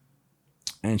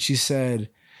 And she said,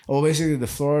 basically the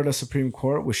Florida Supreme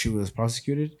Court, where she was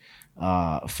prosecuted,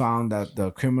 found that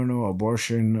the criminal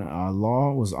abortion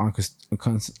law was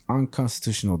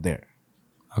unconstitutional there.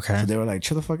 Okay. So they were like,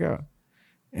 chill the fuck out.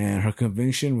 And her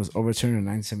conviction was overturned in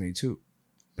 1972.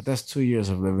 But that's 2 years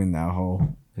of living that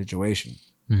whole situation.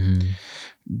 Mm-hmm.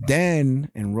 Then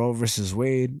in Roe versus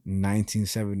Wade in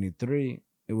 1973,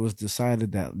 it was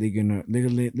decided that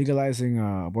legalizing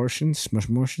abortions was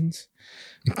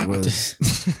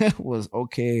was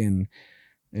okay and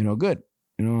good.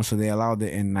 So they allowed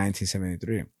it in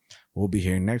 1973. We'll be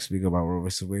hearing next week about Roe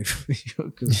versus Wade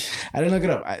because I didn't look it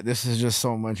up. This is just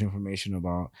so much information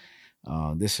about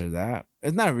this or that.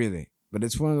 It's not really, but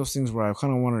it's one of those things where I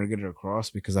kind of wanted to get it across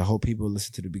because I hope people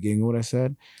listen to the beginning of what I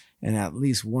said, and at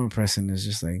least one person is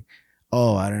just like,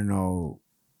 oh, I don't know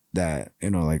that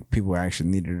like people actually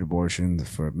needed abortion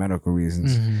for medical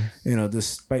reasons. Mm-hmm.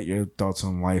 Despite your thoughts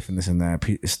on life and this and that,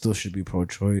 it still should be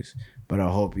pro-choice. But I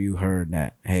hope you heard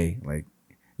that, hey, like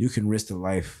you can risk the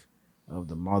life of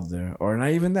the mother, or not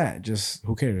even that. Just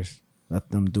who cares? Let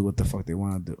them do what the fuck they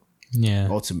want to do. Yeah.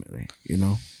 Ultimately,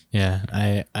 Yeah,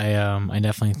 I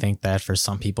definitely think that for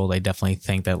some people, they definitely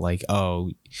think that like,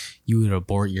 oh, you would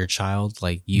abort your child,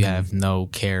 like you have no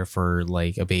care for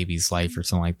like a baby's life or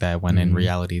something like that. When in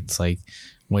reality, it's like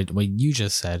what you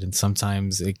just said, and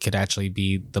sometimes it could actually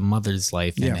be the mother's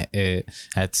life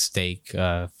at stake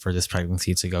for this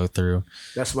pregnancy to go through.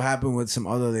 That's what happened with some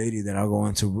other lady that I'll go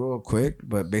into real quick.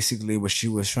 But basically, what she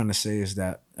was trying to say is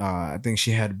that I think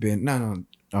she had been one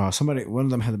of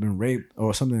them had been raped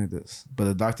or something like this. But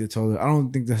the doctor told her, I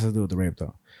don't think this has to do with the rape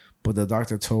though. But the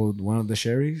doctor told one of the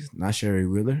Sherrys, not Sherry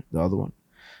Wheeler, the other one,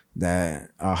 that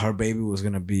her baby was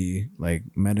gonna be like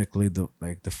medically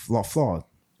flawed,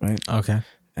 right? Okay.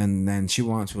 And then she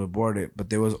wanted to abort it, but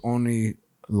there was only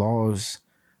laws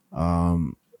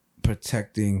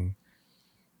protecting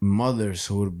mothers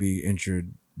who would be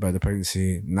injured by the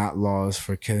pregnancy, not laws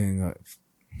for killing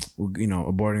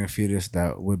aborting a fetus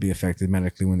that would be affected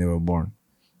medically when they were born.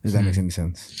 Does that make any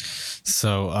sense?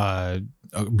 So,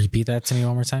 repeat that to me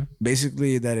one more time.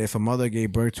 Basically, that if a mother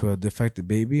gave birth to a defective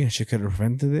baby and she could have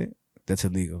prevented it, that's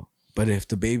illegal. But if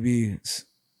the baby's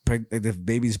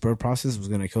birth process was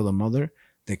going to kill the mother,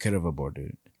 they could have aborted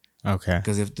it. Okay.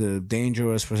 Because if the danger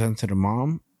was presented to the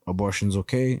mom, abortion's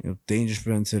okay. If danger is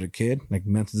presented to the kid, like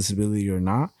mental disability or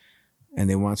not, and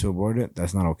they want to abort it,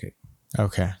 that's not okay.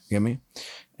 Okay. Get me?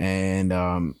 And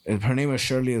her name was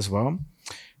Shirley as well.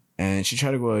 And she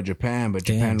tried to go to Japan, but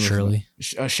Japan was... Shirley.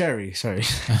 Sherry, sorry.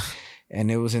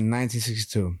 And it was in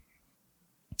 1962.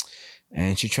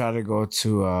 And she tried to go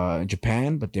to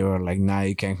Japan, but they were like, nah,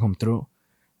 you can't come through.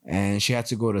 And she had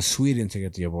to go to Sweden to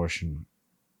get the abortion.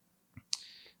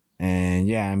 And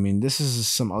yeah, I mean, this is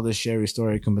some other Sherry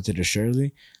story compared to the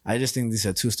Shirley. I just think these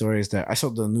are two stories that I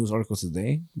saw the news articles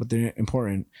today, but they're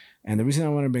important. And the reason I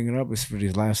want to bring it up is for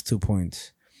these last 2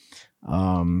 points.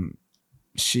 In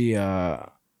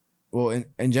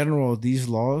general, these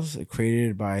laws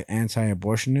created by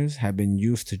anti-abortionists have been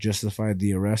used to justify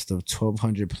the arrest of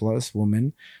 1,200 plus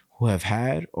women who have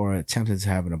had or attempted to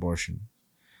have an abortion.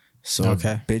 So, what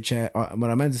I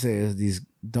meant to say is these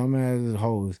dumbass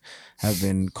hoes have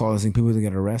been causing people to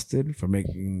get arrested for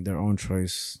making their own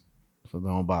choice for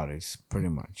their own bodies, pretty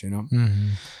much, Mm-hmm.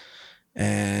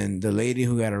 And the lady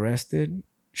who got arrested,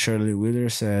 Shirley Wheeler,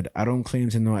 said, I don't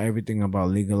claim to know everything about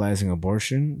legalizing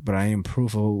abortion, but I am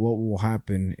proof of what will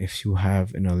happen if you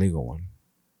have an illegal one.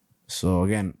 So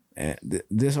again,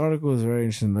 this article is very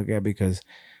interesting to look at because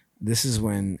this is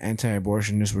when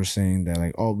anti-abortionists were saying that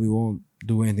like, oh, we won't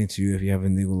do anything to you if you have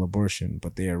an illegal abortion,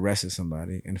 but they arrested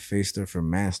somebody and faced her for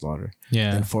manslaughter.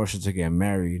 Yeah. Then forced her to get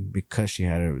married because she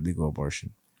had an illegal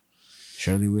abortion.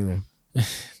 Shirley Wheeler.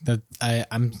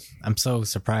 I'm so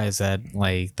surprised that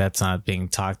like that's not being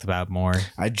talked about more.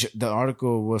 The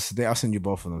article was today. I'll send you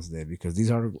both of them today because these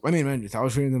articles. I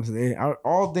was reading them today,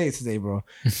 all day today, bro.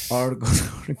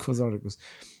 articles.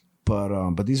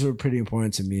 But these were pretty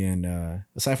important to me. And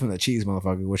aside from the cheese,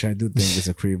 motherfucker, which I do think is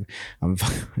a creep,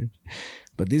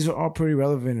 but these are all pretty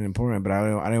relevant and important. But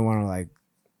I didn't want to like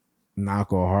not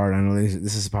go hard. I know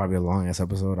this is probably a long ass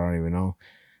episode. I don't even know.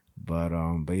 But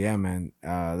yeah, man,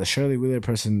 the Shirley Wheeler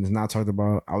person is not talked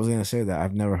about. I was gonna say that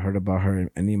I've never heard about her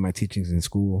in any of my teachings in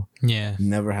school. Yeah,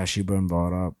 never has she been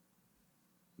brought up.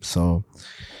 So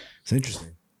it's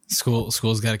interesting.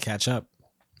 School's got to catch up.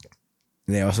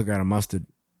 They also got a mustard.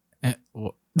 I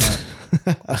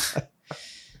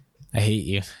hate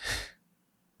you.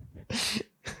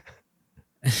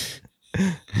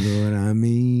 Know what I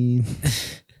mean?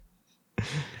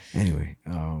 Anyway,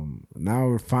 now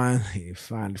we're finally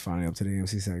up to the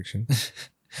AMC section.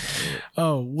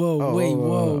 Whoa.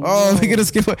 We're gonna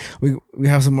skip. We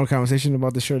have some more conversation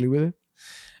about the Shirley Wheeler.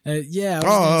 Yeah, I was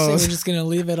gonna say we're just gonna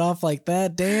leave it off like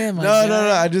that. Damn. No.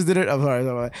 I just did it. I'm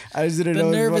sorry. I just didn't know.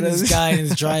 The nerve of this guy and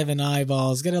his driving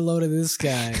eyeballs. Get a load of this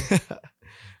guy.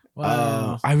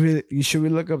 Wow. Should we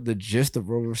look up the gist of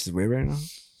Roe versus Wade right now?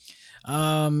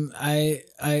 I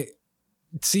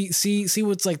see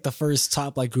what's like the first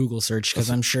top like Google search, because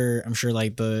I'm sure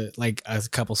like a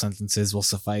couple sentences will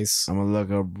suffice. I'm gonna look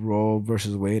up Roe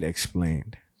versus Wade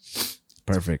explained.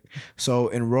 Perfect. So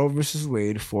in Roe versus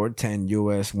Wade 410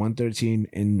 U.S. 113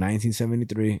 in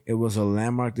 1973, it was a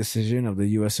landmark decision of the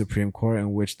U.S. Supreme Court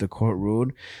in which the court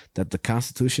ruled that the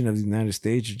Constitution of the United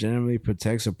States generally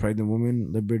protects a pregnant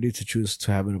woman's liberty to choose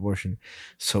to have an abortion.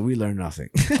 So we learned nothing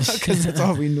because that's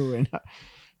all we knew right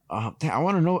now. I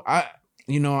want to know. I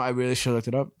really should have looked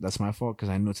it up. That's my fault, because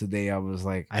I know today I was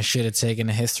like, I should have taken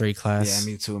a history class.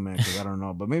 Yeah, me too, man. Because I don't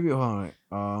know, but maybe hold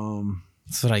on.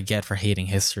 That's what I get for hating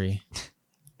history.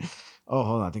 Oh,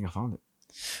 hold on. I think I found it.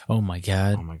 Oh my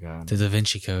god. The Da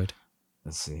Vinci Code.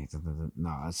 Let's see.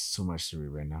 No, that's too much to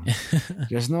read right now.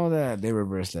 Just know that they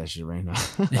reversed that shit right now.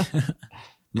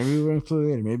 Maybe we will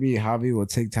include it. Maybe Javi will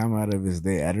take time out of his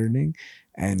day editing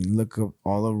and look up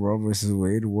all of Roe versus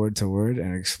Wade word to word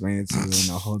and explain it to you in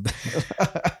a whole day.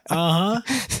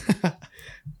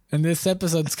 And this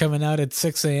episode's coming out at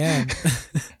 6 a.m.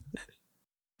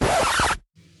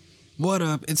 What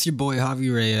up? It's your boy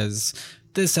Javi Reyes.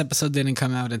 This episode didn't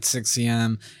come out at 6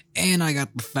 a.m. and I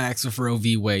got the facts of Roe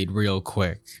v. Wade real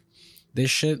quick.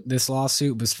 This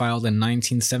lawsuit was filed in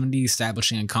 1970,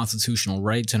 establishing a constitutional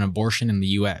right to an abortion in the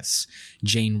U.S.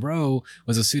 Jane Roe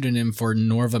was a pseudonym for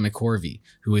Norva McCorvey,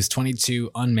 who was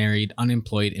 22, unmarried,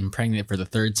 unemployed, and pregnant for the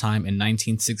third time in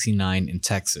 1969 in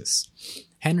Texas.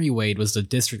 Henry Wade was the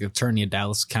district attorney of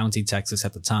Dallas County, Texas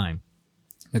at the time.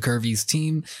 McCurvey's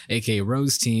team, aka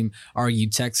Roe's team,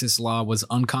 argued Texas law was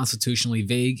unconstitutionally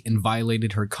vague and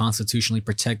violated her constitutionally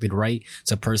protected right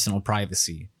to personal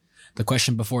privacy. The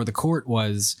question before the court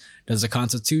was, does the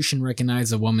Constitution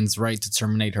recognize a woman's right to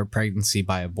terminate her pregnancy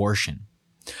by abortion?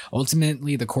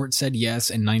 Ultimately, the court said yes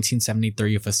in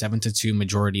 1973 with a 7-2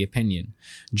 majority opinion.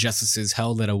 Justices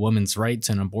held that a woman's right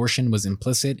to an abortion was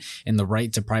implicit in the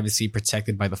right to privacy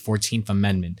protected by the 14th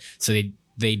Amendment, so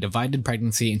they divided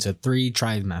pregnancy into 3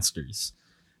 trimesters.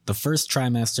 The first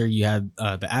trimester, you had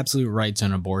the absolute right to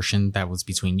an abortion that was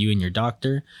between you and your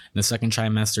doctor. In the second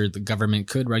trimester, the government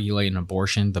could regulate an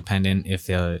abortion dependent if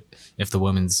the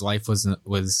woman's life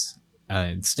was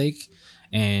at stake.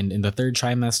 And in the third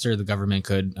trimester, the government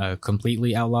could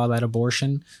completely outlaw that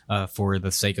abortion for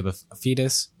the sake of the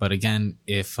fetus. But again,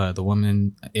 if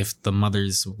the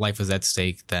mother's life was at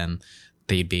stake, then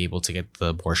they'd be able to get the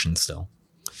abortion still.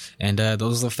 And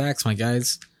those are the facts, my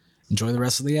guys. Enjoy the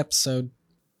rest of the episode.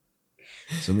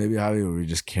 So maybe Javi will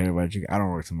just care about you. I don't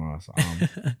work tomorrow, so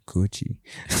Gucci.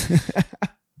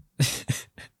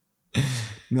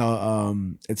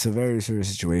 No, it's a very serious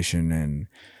situation, and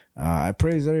I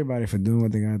praise everybody for doing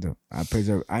what they gotta do.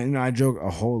 I joke a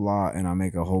whole lot, and I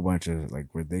make a whole bunch of like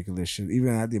ridiculous shit.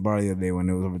 Even at the bar the other day when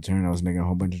it was overturned, I was making a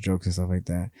whole bunch of jokes and stuff like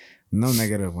that. No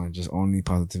negative one, just only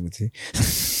positivity.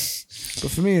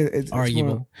 But for me, it's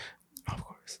arguable. More, of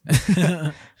course.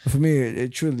 For me,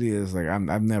 it truly is like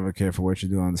I've never cared for what you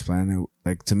do on this planet.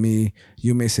 Like, to me,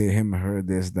 you may say him or her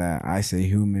this, that. I say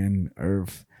human,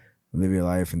 earth, live your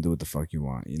life and do what the fuck you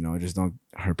want. Just don't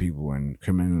hurt people and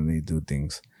criminally do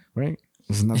things. Right?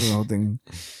 It's not the whole thing,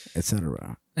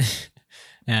 etc.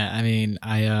 Yeah, I mean,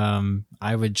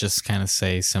 I would just kind of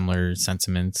say similar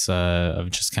sentiments of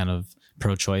just kind of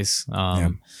pro-choice.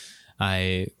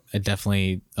 I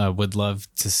definitely would love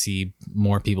to see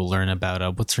more people learn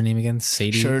about what's her name again?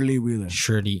 Shirley Wheeler.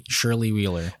 Shirley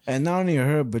Wheeler. And not only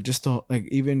her, but just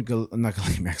even not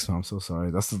Ghislaine Maxwell. I'm so sorry.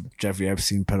 That's the Jeffrey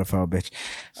Epstein pedophile bitch.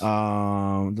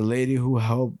 The lady who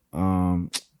helped.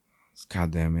 God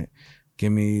damn it!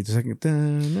 Give me a second.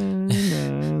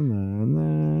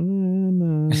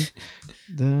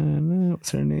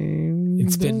 What's her name?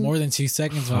 It's been more than 2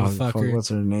 seconds, motherfucker. What's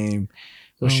her name?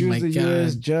 So she was the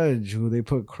U.S. judge who they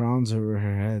put crowns over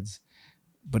her heads.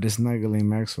 But it's not Ghislaine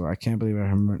Maxwell. I can't believe I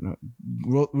remember.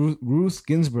 No. Ruth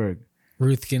Ginsburg.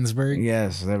 Ruth Ginsburg?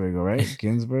 Yes, there we go, right?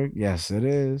 Ginsburg? Yes, it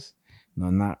is. No,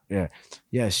 not, yeah.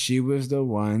 Yes, she was the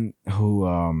one who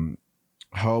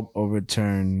help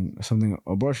overturn something,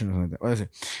 abortion or something like that. What is it?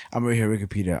 I'm right here,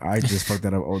 Wikipedia. I just fucked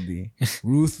that up. OD.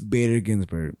 Ruth Bader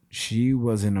Ginsburg. She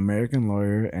was an American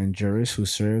lawyer and jurist who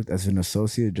served as an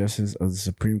associate justice of the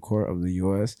Supreme Court of the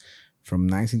U.S. from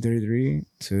 1933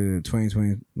 to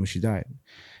 2020 when she died.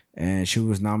 And she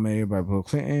was nominated by Bill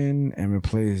Clinton and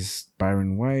replaced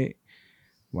Byron White.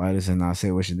 Why does it not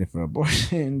say what she did for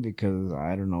abortion? Because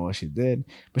I don't know what she did.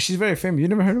 But she's very famous. You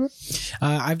never heard of her?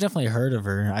 I've definitely heard of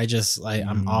her.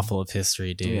 I'm awful of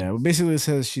history, dude. Yeah, well, basically it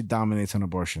says she dominates on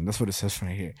abortion. That's what it says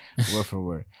right here, word for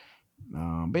word.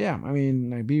 But yeah, I mean,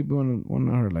 like, be one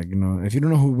of her. Like, you know, if you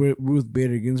don't know who Ruth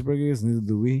Bader Ginsburg is, neither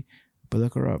do we. But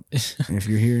look her up. And if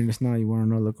you're hearing this now, you want to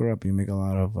know, look her up. You make a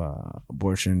lot of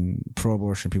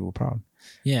pro-abortion people proud.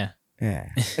 Yeah. Yeah.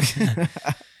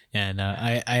 Yeah, no,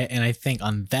 I think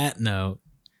on that note,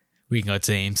 we can go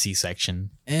to the AMC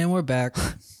section. And we're back.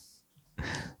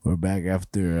 We're back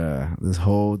after this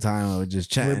whole time of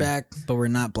just chatting. We're back, but we're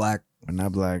not black. We're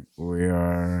not black. We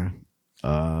are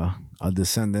a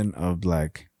descendant of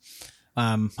black.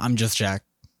 I'm just Jack.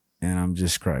 And I'm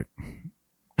just Craig.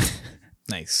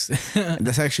 Nice.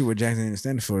 That's actually what Jackson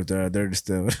stands for. They're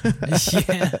distilled.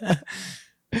 Yeah.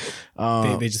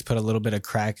 They just put a little bit of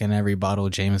crack in every bottle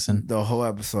of Jameson. The whole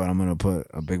episode, I'm gonna put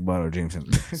a big bottle of Jameson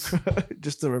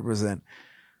just to represent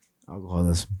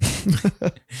alcoholism.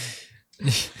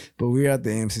 But we're at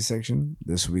the AMC section.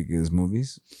 This week is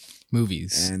movies,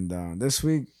 and this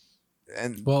week,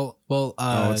 and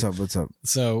what's up?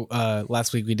 So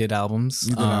last week we did albums.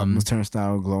 We did albums.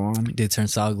 Turnstile Glow On. We did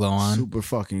Turnstile Glow On. Super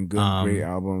fucking good, great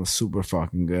album. Super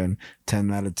fucking good.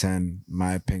 10 out of 10,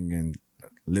 my opinion.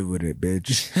 Live with it,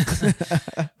 bitch.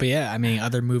 But yeah, I mean,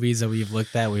 other movies that we've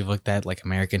looked at like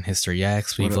American History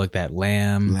X. We've looked at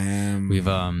Lamb. We've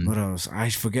what else? I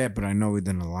forget, but I know we've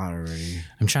done a lot already.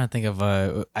 I'm trying to think of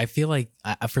I feel like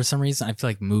for some reason I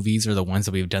feel like movies are the ones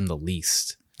that we've done the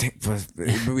least. But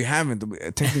we haven't.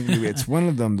 Technically, it's one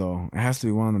of them though. It has to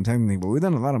be one of them technically. But we've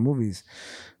done a lot of movies.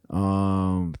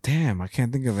 Damn, I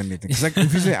can't think of anything. Cause like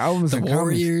if you say albums, The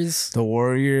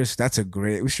Warriors, that's a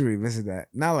great. We should revisit that.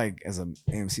 Not like as an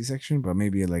AMC section, but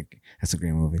maybe like that's a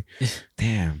great movie.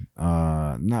 Damn,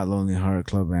 not Lonely Heart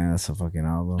Club Band. That's a fucking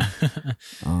album.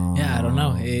 Yeah, I don't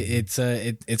know. It's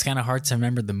kind of hard to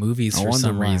remember the movies for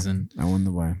some reason. I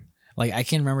wonder why. Like I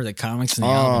can remember the comics and the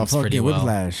albums pretty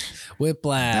well. Whiplash.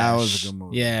 That was a good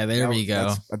movie. Yeah, we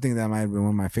go. I think that might have been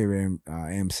one of my favorite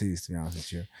AMCs, to be honest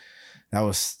with you. That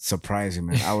was surprising,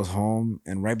 man. I was home,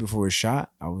 and right before it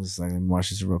shot, I was like,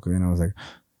 watching this real quick, and I was like,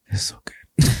 it's so good.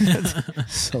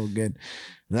 So good.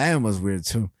 Lamb was weird,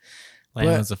 too.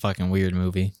 Lamb was a fucking weird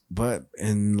movie. But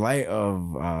in light of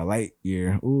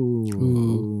Lightyear,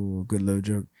 ooh, good little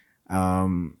joke.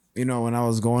 You know, when I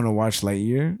was going to watch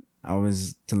Lightyear, I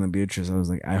was telling Beatrice, I was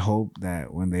like, I hope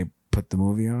that when they put the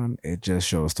movie on, it just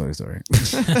shows Toy Story.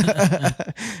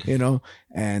 You know,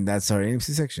 and that's our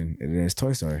AMC section. It is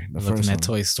Toy Story, the Looking first at one.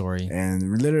 Toy Story.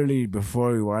 And literally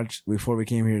before we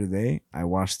came here today, I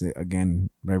watched it again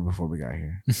right before we got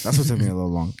here. That's what took me a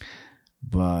little long,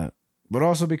 but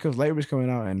also because Lightyear was coming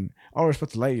out, and all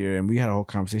respect to Lightyear, and we had a whole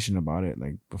conversation about it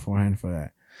like beforehand for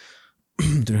that.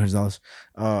 $300.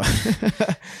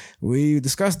 We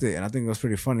discussed it, and I think it was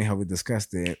pretty funny how we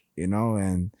discussed it, you know.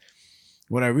 And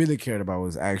what I really cared about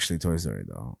was actually Toy Story,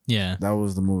 though. Yeah, that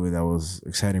was the movie that was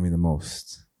exciting me the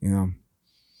most, you know.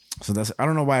 So I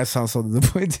don't know why I sound so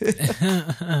disappointed.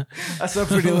 I sound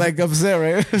pretty like upset,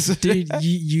 right? Dude,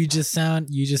 you just sound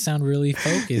really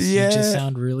focused. Yeah. You just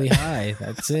sound really high.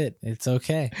 That's it. It's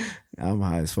okay. I'm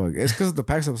high as fuck. It's because of the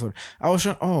PAX episode. I was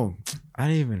trying. Oh, I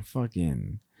didn't even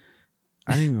fucking,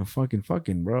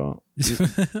 bro.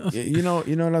 You know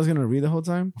what I was gonna read the whole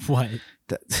time? What?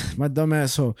 My dumb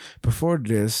ass. So before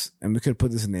this, and we could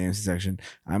put this in the AMC section,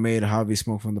 I made Javi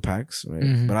smoke from the packs, right?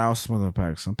 Mm-hmm. But I also smoke from the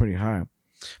packs, so I'm pretty high.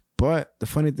 But the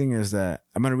funny thing is that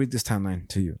I'm gonna read this timeline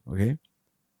to you, okay?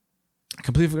 I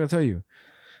completely forgot to tell you.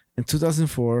 In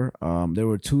 2004, there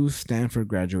were two Stanford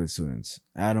graduate students,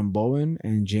 Adam Bowen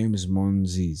and James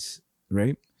Monzies,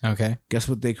 right? Okay. Guess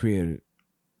what they created?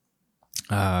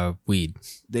 Weed.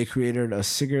 They created a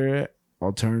cigarette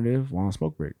alternative while on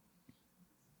smoke break.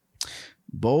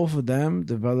 Both of them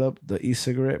developed the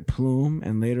e-cigarette Plume,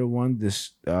 and later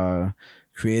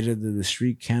created the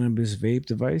discreet cannabis vape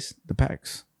device, the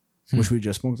PAX, which we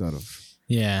just smoked out of.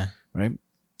 Yeah. Right?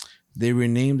 They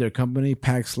renamed their company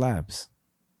PAX Labs.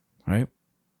 Right?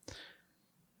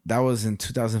 That was in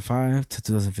 2005 to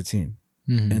 2015.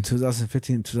 Mm-hmm. In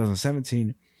 2015 to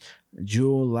 2017,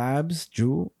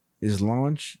 Juul is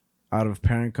launched out of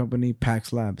parent company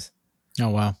PAX Labs. Oh,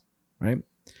 wow. Right?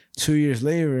 2 years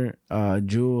later,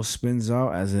 Juul spins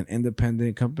out as an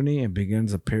independent company and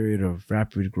begins a period of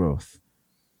rapid growth.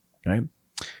 Right?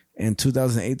 In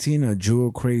 2018, a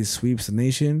Juul craze sweeps the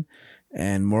nation,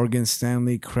 and Morgan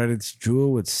Stanley credits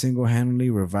Juul with single-handedly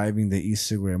reviving the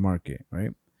e-cigarette market.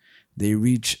 Right? They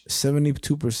reach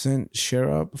 72%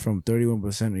 share up from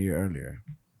 31% a year earlier.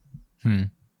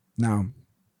 Now,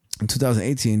 in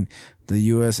 2018, the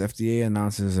U.S. FDA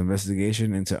announces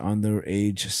investigation into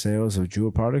underage sales of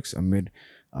Juul products amid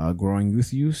growing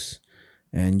youth use.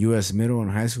 And U.S. middle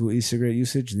and high school e-cigarette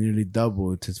usage nearly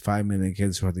doubled to 5 million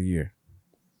kids for the year.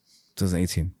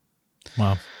 2018.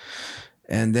 Wow.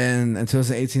 And then in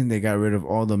 2018, they got rid of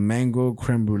all the mango,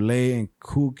 creme brulee, and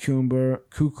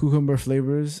cucumber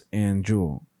flavors in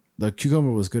Juul. The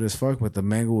cucumber was good as fuck, but the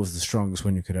mango was the strongest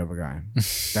one you could ever get.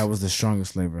 That was the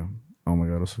strongest flavor. Oh my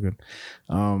God, it was so good.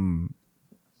 And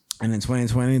in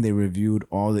 2020, they reviewed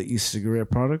all the e-cigarette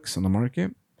products on the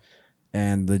market,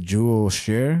 and the Juul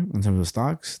share in terms of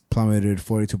stocks plummeted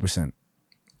 42%.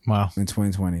 Wow. In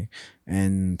 2020.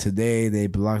 And today they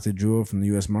blocked the Juul from the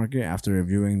U.S. market after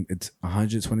reviewing its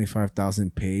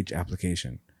 125,000 page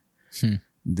application.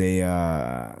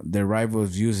 Their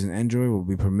rivals Views and Android will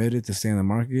be permitted to stay in the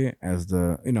market as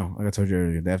the, like I told you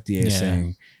earlier, the FDA is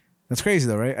saying. That's crazy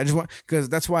though, right? Because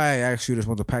that's why I asked you to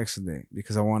smoke the packs today,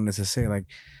 because I wanted to say, like,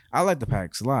 I like the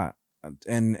packs a lot.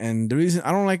 And the reason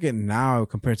I don't like it now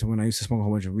compared to when I used to smoke a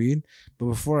whole bunch of weed, but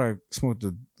before I smoked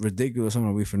the ridiculous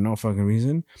amount of weed for no fucking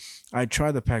reason, I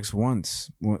tried the packs once.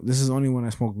 This is only when I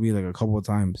smoked weed like a couple of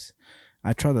times.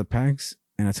 I tried the packs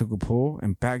and I took a pull,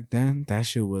 and back then that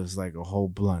shit was like a whole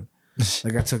blunt.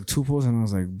 Like I took 2 pulls and I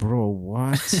was like, bro,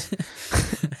 what?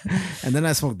 And then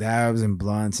I smoked dabs and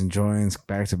blunts and joints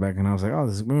back to back, and I was like, oh,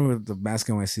 remember the mask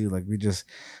on my seat? Like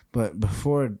but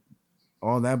before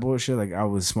all that bullshit, like I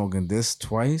was smoking this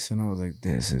twice, and I was like,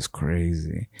 this is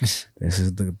crazy. This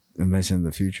is the invention of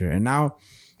the future. And now,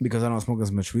 because I don't smoke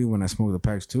as much weed, when I smoke the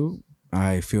packs too,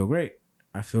 I feel great.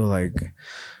 I feel like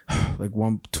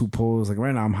 1-2 pulls. Like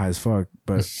right now, I'm high as fuck,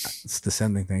 but it's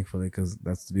descending, thankfully, because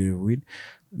that's the beauty of weed.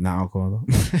 Not alcohol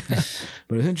though.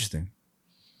 But it's interesting.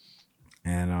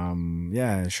 And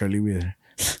yeah, Shirley Wheeler.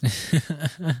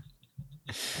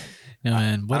 No,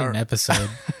 man, what an episode.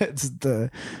 It's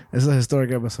a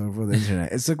historic episode for the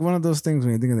internet. It's like one of those things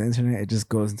when you think of the internet, it just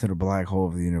goes into the black hole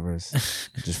of the universe.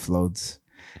 It just floats.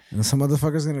 And some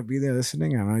motherfucker's gonna be there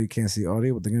listening. I know you can't see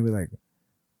audio, but they're gonna be like,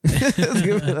 it's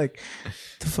gonna be like,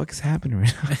 what the fuck is happening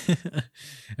right now?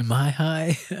 Am I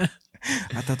high?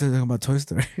 I thought they were talking about Toy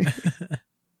Story.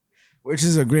 Which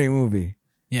is a great movie.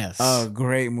 Yes. A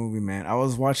great movie, man. I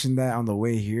was watching that on the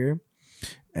way here.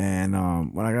 And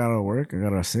when I got out of work, I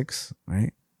got out at 6,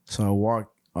 right? So I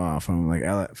walked from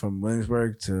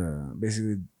Williamsburg to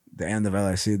basically the end of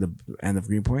LIC, the end of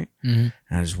Greenpoint. Mm-hmm.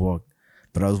 And I just walked.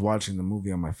 But I was watching the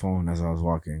movie on my phone as I was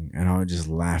walking, and I was just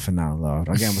laughing out loud.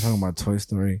 Again, we're talking about Toy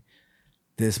Story.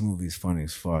 This movie is funny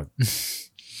as fuck.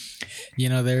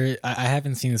 I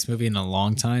haven't seen this movie in a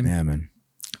long time. Yeah, man.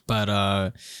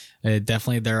 But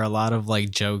definitely there are a lot of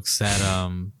like jokes that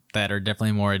that are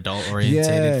definitely more adult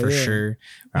oriented for sure.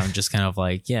 I'm just kind of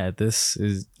like, yeah, this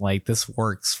is like, this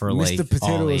works for Mr. like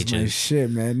Potato all was ages. My shit,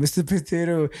 man. Mr.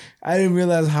 Potato, I didn't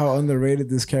realize how underrated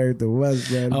this character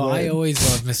was, man. Oh, I always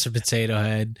loved Mr. Potato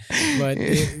Head, but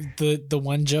the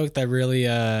one joke that really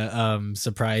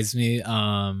surprised me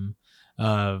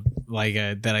that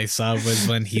I saw was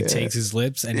when he takes his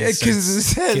lips and he his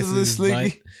head kisses his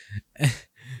butt.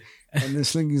 And then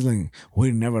Slinky's like,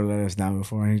 we never let us down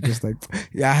before. And he's just like,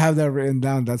 yeah, I have that written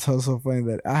down. That's also funny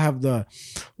that I have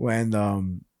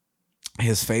when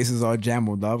his face is all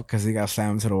jumbled up because he got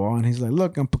slammed to the wall, and he's like,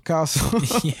 look, I'm Picasso.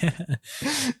 Yeah.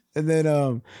 And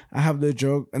then I have the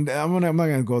joke, and I'm not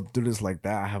gonna go through this like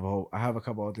that. I have a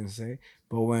couple of things to say.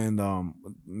 But when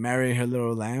Mary Her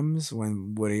Little Lambs,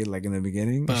 when Woody, like in the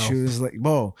beginning, Bo. She was like,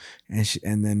 Bo,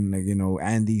 and then like,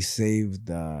 Andy saved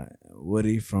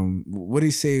Woody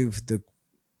saved the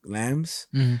lambs.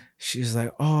 Mm-hmm. She's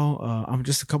like, I'm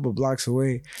just a couple blocks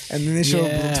away, and then they show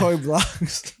toy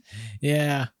blocks.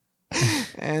 Yeah.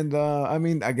 And I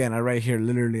mean, again, I write here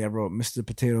literally. I wrote Mr.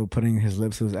 Potato putting his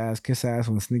lips to his ass, kiss ass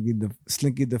when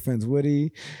Slinky defends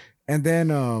Woody. And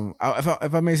then,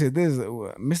 if I may say this,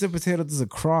 Mr. Potato does a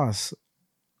cross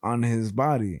on his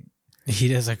body. He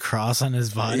does a cross on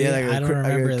his body. Yeah, I don't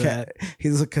remember that. He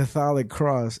does a Catholic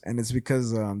cross, and it's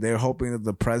because they're hoping that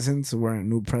the presents weren't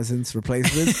new presents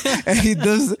replacements. And he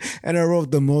does, and I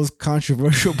wrote the most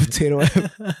controversial potato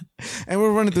ever. And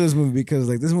we're running through this movie because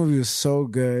like this movie was so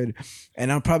good,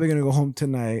 and I'm probably gonna go home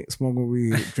tonight, smoke more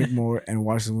weed, drink more, and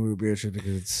watch the movie with Beatrice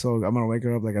because it's so. I'm gonna wake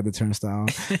her up like at the turnstile,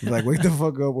 like wake the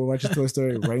fuck up. We're watching Toy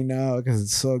Story right now because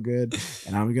it's so good,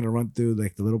 and I'm gonna run through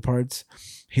like the little parts.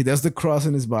 He does the cross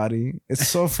in his body. It's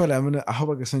so funny. I hope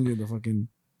I can send you the fucking.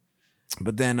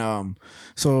 But then,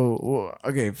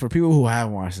 okay, for people who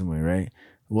haven't watched the movie, right?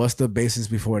 What's the basis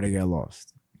before they get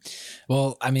lost?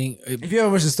 Well, I mean, if you ever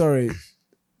watch the story,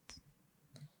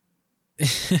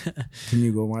 can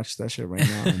you go watch that shit right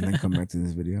now and then come back to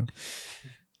this video?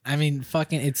 I mean,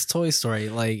 fucking, it's Toy Story.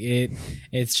 Like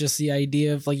it's just the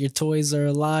idea of like your toys are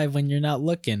alive when you're not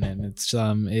looking, and it's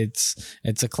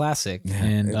a classic, yeah,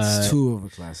 and it's too of a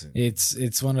classic.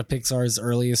 It's one of Pixar's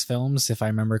earliest films, if I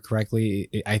remember correctly.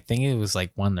 I think it was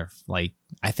like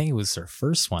I think it was their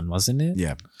first one, wasn't it?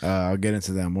 Yeah, I'll get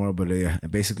into that more, but it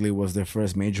basically was their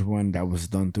first major one that was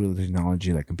done through the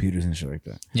technology, like computers and shit like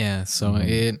that. Yeah, so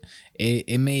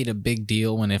it made a big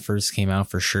deal when it first came out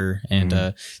for sure,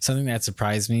 and something that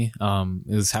surprised me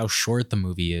is how short the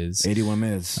movie is. 81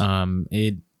 minutes.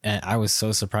 I was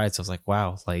so surprised. I was like,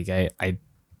 wow, like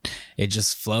it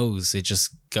just flows. It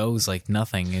just goes like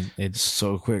nothing. It's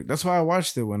so quick. That's why I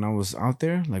watched it when I was out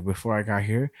there, like before I got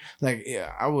here. Like,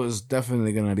 yeah, I was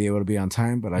definitely gonna be able to be on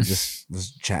time, but I just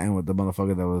was chatting with the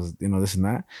motherfucker that was, this and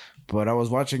that. But I was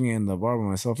watching it in the bar by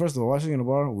myself. First of all, watching it in the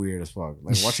bar, weird as fuck.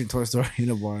 Like watching Toy Story in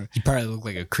a bar. You probably look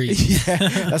like a creep. Yeah,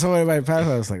 that's why everybody passed.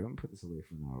 I was like, let me put this away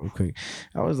for now, real quick.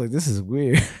 I was like, this is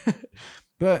weird.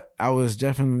 But I was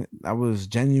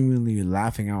genuinely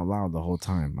laughing out loud the whole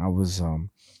time. I was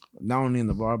not only in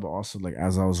the bar, but also like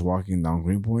as I was walking down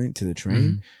Greenpoint to the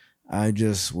train, I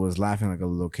just was laughing like a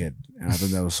little kid, and I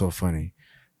thought that was so funny.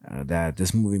 That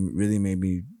this movie really made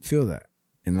me feel that.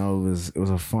 It was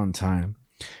a fun time.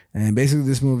 And basically,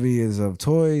 this movie is of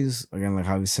toys again, like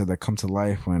how he said, that come to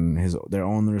life when their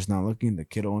owner is not looking, the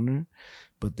kid owner.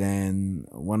 But then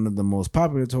one of the most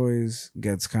popular toys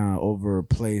gets kind of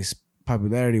overplaced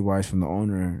popularity wise from the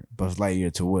owner, Buzz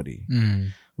Lightyear, to Woody.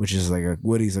 Which is like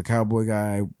Woody's a cowboy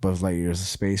guy, Buzz Lightyear's a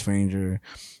space ranger,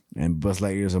 and Buzz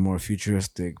Lightyear's a more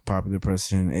futuristic, popular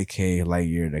person, aka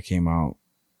Lightyear, that came out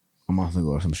a month ago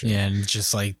or some shit. Yeah, and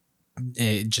just like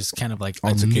it just kind of like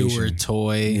a newer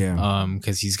toy. Yeah.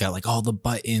 Because he's got like all the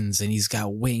buttons and he's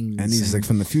got wings. And he's like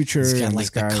from the future. He's got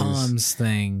like the comms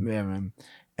thing. Yeah, man.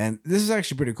 And this is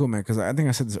actually pretty cool, man, because I think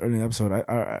I said this earlier in the episode.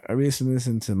 I recently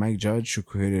listened to Mike Judge, who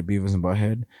created Beavis and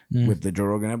Butthead, with the Joe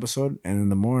Rogan episode. And in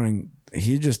the morning,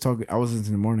 he just talked. I was listening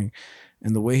in the morning,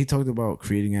 and the way he talked about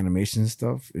creating animation and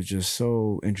stuff is just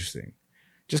so interesting.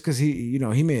 Just because he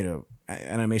made a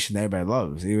animation that everybody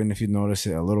loves, even if you notice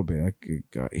it a little bit.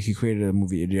 Like he created a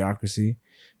movie, Idiocracy,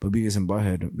 but Beavis and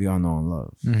Butthead, we all know and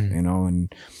love,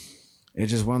 and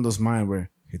it's just one of those minds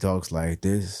where he talks like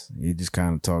this. He just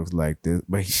kind of talks like this.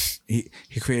 But he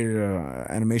created an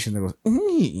animation that goes,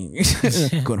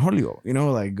 con Julio.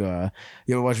 Like, you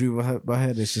ever watch Beavis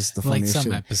Butthead? It's just the funniest like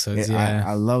some shit. Episodes, yeah.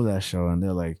 I love that show. And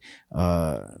they're like,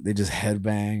 they just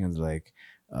headbang and like,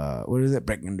 what is it?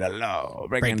 Breaking the law.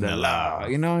 Breaking the law. But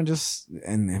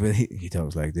he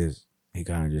talks like this. He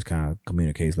kind of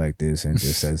communicates like this and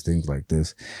just says things like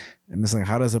this. And it's like,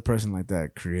 how does a person like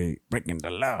that create breaking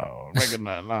the law?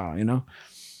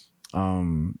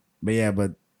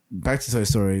 But back to Toy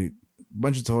Story,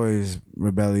 bunch of toys,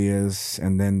 rebellious,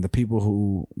 and then the people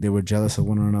who they were jealous of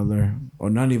one another, or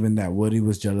not even that. Woody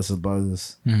was jealous of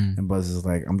Buzz, and Buzz is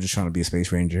like, I'm just trying to be a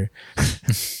space ranger.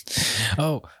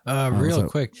 Real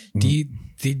quick, do you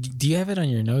have it on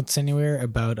your notes anywhere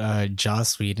about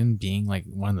Joss Whedon being like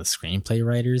one of the screenplay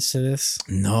writers to this?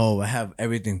 No, I have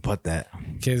everything but that.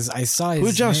 Because I saw his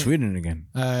Who's Joss Whedon again?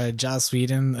 Joss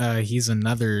Whedon, he's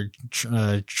another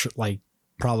like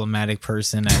problematic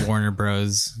person at Warner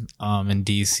Bros. In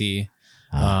DC.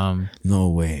 No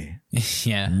way.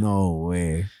 Yeah. No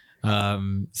way.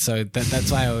 So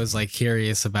that's why I was like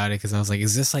curious about it, because I was like,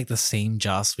 is this like the same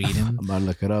Joss Whedon? I'm about to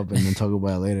look it up and then talk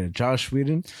about it later. Joss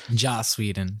Whedon. Yeah,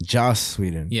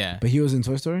 but he was in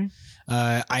Toy Story.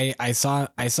 I saw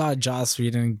Joss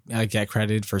Whedon get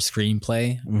credited for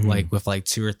screenplay, like with like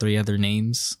 2 or 3 other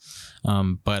names.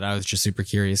 But I was just super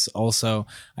curious. Also,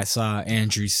 I saw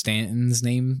Andrew Stanton's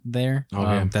name there.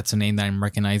 Okay. That's a name that I'm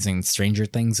recognizing in Stranger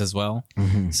Things as well.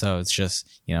 So it's just,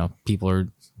 people are,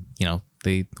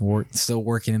 they still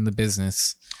working in the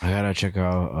business. I gotta check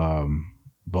out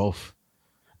both.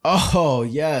 Oh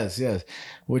yes.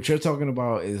 What you're talking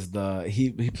about is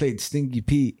he played Stinky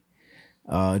Pete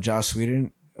Josh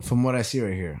Whedon, from what I see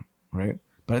right here, right?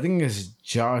 But I think it's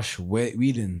Josh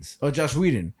Whedon's. Oh, Josh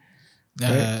Whedon.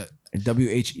 Right?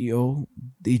 WHEO.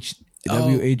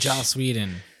 Joss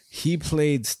Whedon. He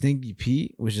played Stinky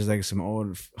Pete, which is like some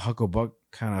old Hucklebuck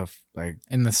kind of like.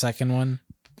 In the second one.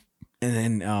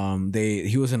 And then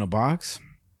he was in a box,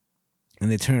 and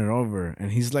they turn it over,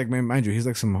 and he's like, man, mind you, he's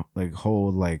like some like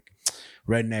whole like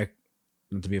redneck,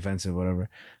 not to be offensive, whatever,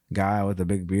 guy with a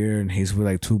big beard, and he's with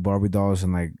like two Barbie dolls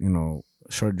and like, you know,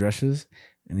 short dresses,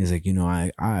 and he's like, you know,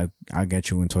 I'll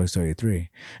get you in Toy Story 3.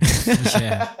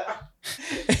 Yeah.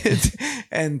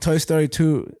 And Toy Story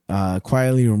 2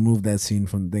 quietly removed that scene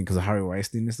from the thing because of Harvey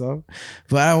Weinstein and stuff.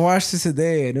 But I watched this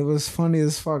today, and it was funny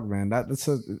as fuck, man.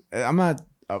 I'm not,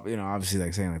 you know, obviously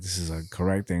like saying like this is a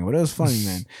correct thing, but it was funny,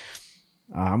 man.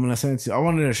 I'm gonna send it to you. I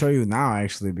wanted to show you now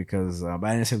actually because but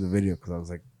I didn't save the video because I was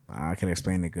like, I can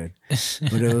explain it good.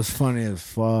 But it was funny as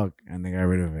fuck, and they got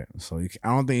rid of it. So I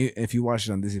don't think if you watch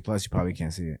it on Disney Plus, you probably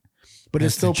can't see it. But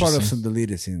it's still part of some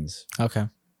deleted scenes. Okay.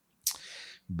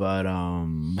 But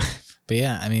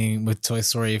yeah, I mean, with Toy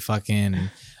Story, fucking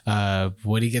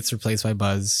Woody gets replaced by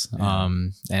Buzz.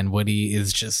 And Woody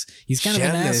is he's kind of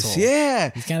an asshole.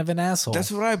 Yeah. He's kind of an asshole.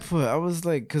 That's what I put. I was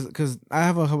like, because I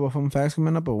have a couple of fun facts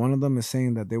coming up, but one of them is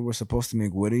saying that they were supposed to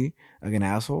make Woody like an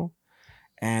asshole.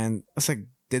 And it's like,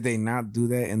 did they not do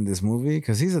that in this movie?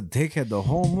 Because he's a dickhead the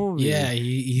whole movie. Yeah,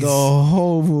 he's the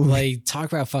whole movie. Like,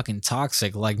 talk about fucking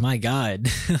toxic. Like, my God.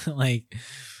 Like,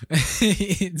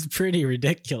 it's pretty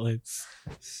ridiculous.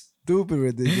 Stupid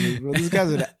ridiculous, bro. This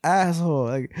guy's an asshole.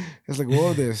 Like, it's like, what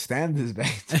were their standards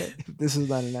back then? This is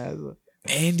not an asshole.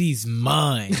 Andy's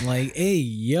mine. Like, hey,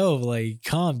 yo, like,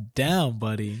 calm down,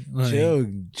 buddy. Like, chill,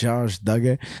 Josh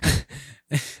Duggar.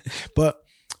 But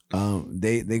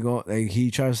they go, like, he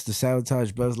tries to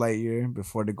sabotage Buzz Lightyear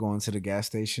before they go into the gas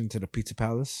station to the Pizza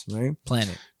Palace, right?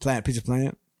 Pizza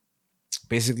Planet.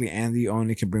 Basically, Andy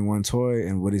only can bring one toy,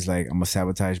 and Woody's like, I'm gonna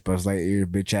sabotage Buzz Lightyear,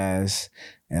 bitch ass,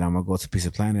 and I'm gonna go to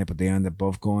Pizza Planet, but they end up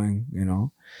both going, you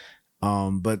know.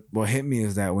 But what hit me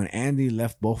is that when Andy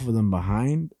left both of them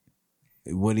behind,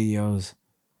 Woody yells,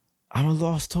 I'm a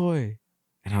lost toy.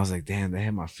 And I was like, damn, that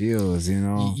hit my feels, you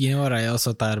know? You know what I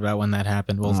also thought about when that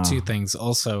happened? Well, two things.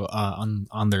 Also,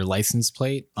 on their license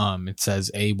plate, it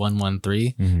says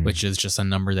A113, which is just a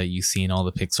number that you see in all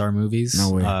the Pixar movies.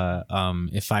 No way.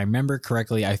 If I remember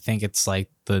correctly, I think it's like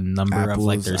the number Apples, of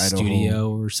like their Idaho.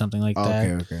 Studio or something like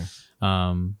that. Okay.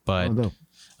 But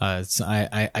so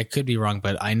I could be wrong,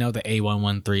 but I know the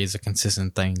A113 is a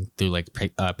consistent thing through like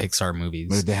Pixar movies.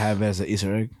 But they have it as an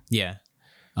Easter egg? Yeah.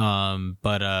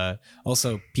 But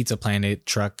also Pizza Planet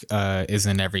truck is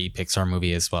in every Pixar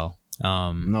movie as well.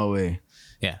 No way.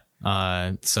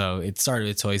 Yeah. So it started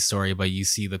with Toy Story, but you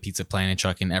see the Pizza Planet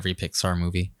truck in every Pixar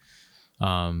movie.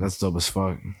 That's dope as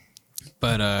fuck.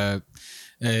 But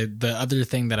the other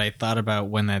thing that I thought about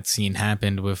when that scene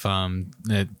happened with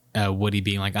Woody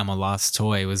being like, I'm a lost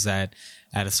toy, was that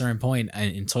at a certain point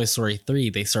in Toy Story 3,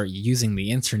 they start using the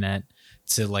internet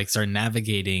to like start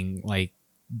navigating like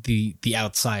the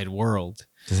outside world.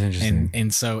 That's interesting.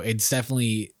 And so it's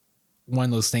definitely one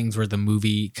of those things where the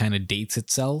movie kind of dates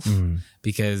itself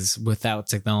because without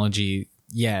technology,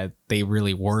 yeah, they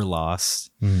really were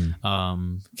lost.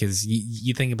 Because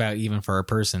you think about, even for a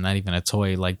person, not even a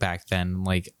toy, like back then,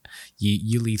 like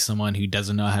you leave someone who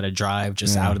doesn't know how to drive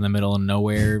just out in the middle of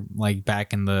nowhere, like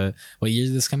back in the, what year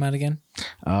did this come out again?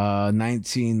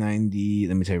 1990.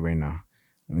 Let me tell you right now.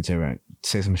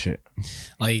 Say some shit.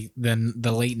 Like then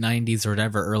the late 90s or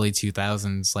whatever, early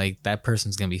 2000s, like that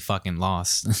person's gonna be fucking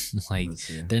lost. Like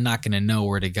they're not gonna know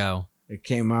where to go. It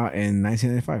came out in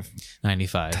 1995.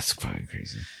 95. That's fucking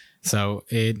crazy. So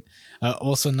it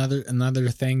also another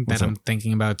thing that I'm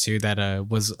thinking about too that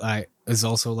is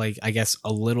also like, I guess,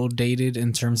 a little dated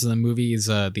in terms of the movie is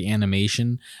the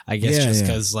animation. I guess just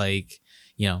because like,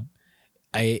 you know,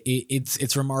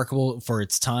 it's remarkable for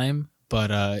its time.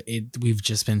 But we've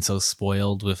just been so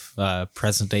spoiled with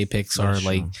present day Pixar,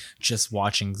 like just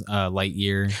watching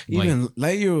Lightyear. Even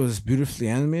Lightyear was beautifully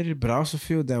animated, but I also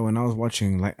feel that when I was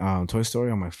watching Toy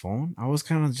Story on my phone, I was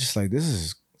kind of just like, this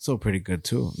is still pretty good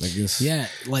too. Like it's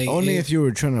like only if you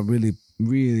were trying to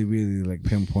really like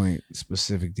pinpoint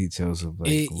specific details of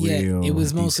like real. It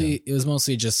was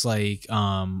mostly just like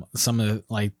some of the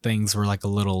like things were like a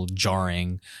little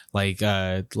jarring, like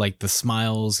the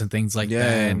smiles and things like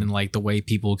that, and like the way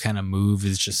people kind of move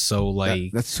is just so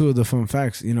like that's two of the fun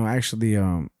facts. You know, actually,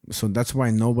 so that's why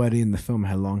nobody in the film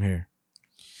had long hair.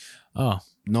 Oh,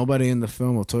 nobody in the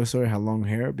film of Toy Story had long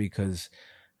hair because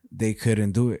they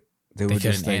couldn't do it. They were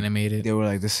just like, animated. They were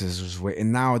like, this is just way.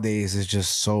 And nowadays, it's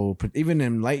just so. Even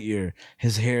in Lightyear,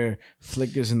 his hair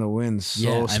flickers in the wind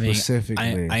so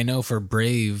specifically. I know for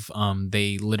Brave,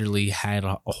 they literally had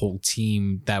a whole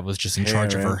team that was just in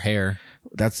charge of her hair.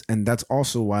 That's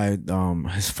also why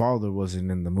his father wasn't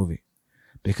in the movie,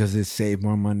 because it saved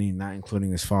more money not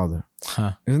including his father.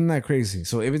 Huh. Isn't that crazy?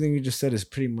 So everything you just said is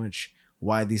pretty much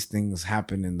why these things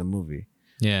happen in the movie.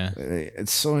 Yeah,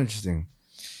 it's so interesting.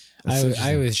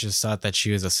 I always just thought that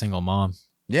she was a single mom.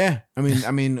 Yeah, I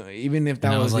mean, even if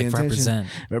that was the intention,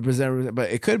 represent, but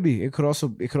it could be. It could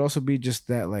also be just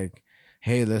that, like,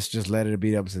 hey, let's just let it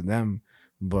be up to them.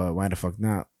 But why the fuck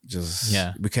not?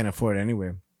 We can't afford it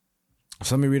anyway.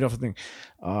 So let me read off the thing.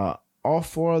 All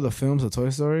 4 of the films of Toy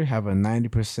Story have a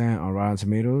 90% on Rotten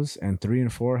Tomatoes, and 3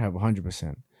 and 4 have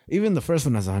 100%. Even the first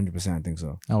one has 100%, I think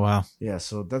so. Oh wow. Yeah,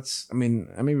 so that's. I mean,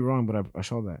 I may be wrong, but I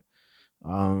saw that.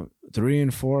 3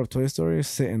 and 4 of Toy Story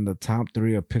sit in the top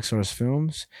 3 of Pixar's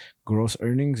films gross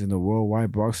earnings in the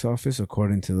worldwide box office,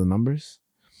 according to the numbers.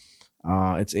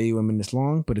 It's 81 minutes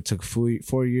long, but it took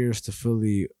 4 years to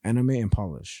fully animate and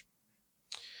polish.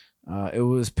 It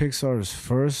was Pixar's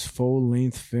first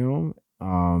full-length film.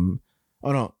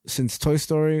 Since Toy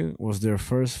Story was their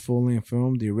first full-length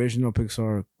film, the original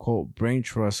Pixar, quote, brain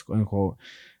trust, unquote,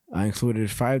 included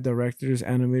 5 directors,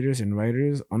 animators, and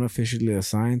writers unofficially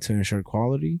assigned to ensure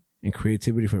quality and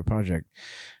creativity for the project.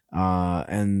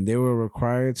 And they were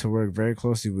required to work very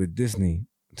closely with Disney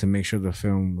to make sure the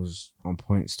film was on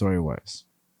point story-wise.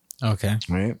 Okay.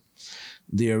 Right?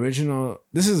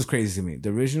 This is crazy to me. The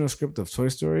original script of Toy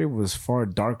Story was far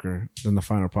darker than the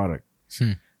final product.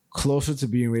 Closer to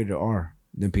being rated R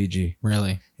than PG.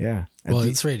 Really? Yeah. Well,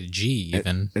 it's rated G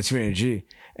even. It's rated G.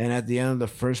 And at the end of the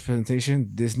first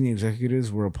presentation, Disney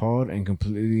executives were appalled and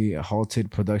completely halted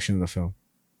production of the film.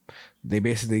 They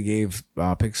basically gave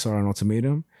Pixar an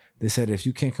ultimatum. They said, if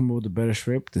you can't come up with a better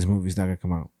script, this movie's not going to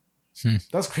come out.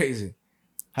 That's crazy.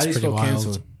 How do you spell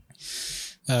canceled?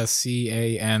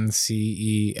 CANCELLED.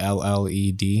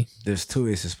 There's 2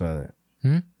 ways to spell it.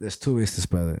 There's 2 ways to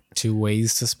spell it. 2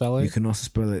 ways to spell it? You can also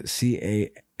spell it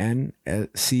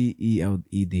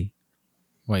CANCELED.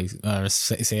 Wait,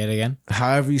 say it again.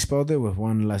 However you spelled it with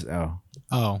 1 less L.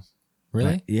 Oh,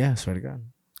 really? Yeah, swear to God.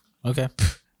 Okay.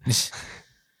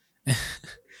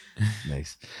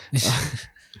 Nice.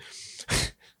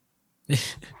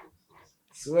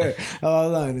 Swear. Oh,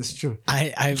 no, it's true.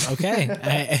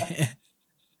 Okay.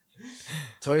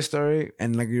 Toy Story,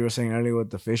 and like you were saying earlier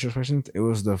with the facial expressions, it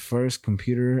was the first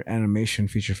computer animation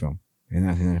feature film in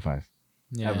 1995.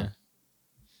 Yeah. Ever.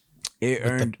 It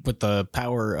earned with the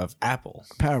power of Apple.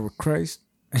 Power of Christ.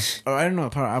 Oh, I didn't know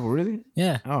power of Apple, really?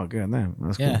 Yeah. Oh, good, damn.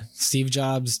 That's cool. Yeah. Steve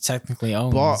Jobs technically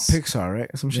owns bought Pixar,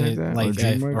 right? Some shit like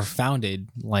that. Or founded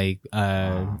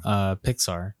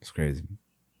Pixar. It's crazy.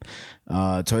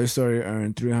 Toy Story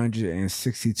earned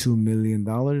 $362 million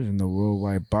in the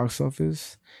worldwide box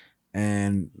office.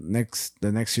 And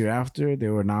the next year after, they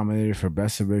were nominated for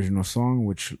Best Original Song,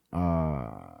 which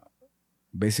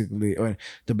basically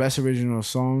the Best Original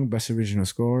Song, Best Original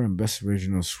Score, and Best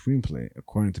Original Screenplay,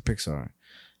 according to Pixar.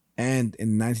 And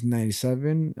in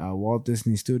 1997, Walt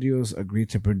Disney Studios agreed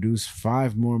to produce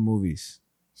 5 more movies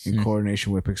in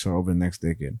coordination with Pixar over the next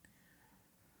decade.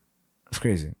 It's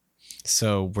crazy.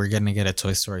 So we're gonna get a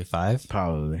Toy Story 5?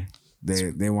 Probably.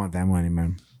 They want that money,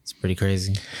 man. It's pretty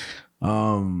crazy.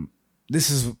 This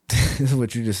is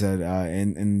what you just said.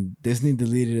 And Disney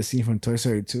deleted a scene from Toy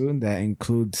Story 2 that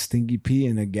includes Stinky Pete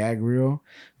in a gag reel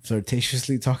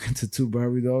flirtatiously talking to 2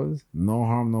 Barbie dolls. No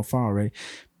harm, no foul, right?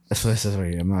 That's what it says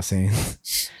right here. I'm not saying.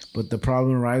 But the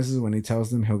problem arises when he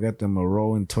tells them he'll get them a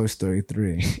role in Toy Story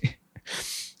 3.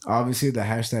 Obviously, the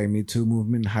hashtag #MeToo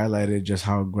movement highlighted just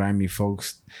how grimy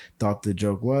folks thought the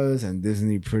joke was, and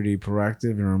Disney pretty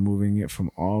proactive in removing it from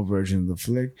all versions of the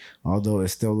flick, although it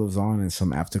still lives on in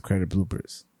some after-credit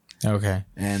bloopers. Okay.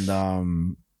 And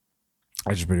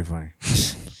that's just pretty funny.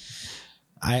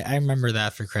 I remember the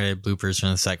after-credit bloopers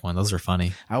from the second one. Those were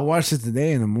funny. I watched it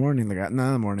today in the morning,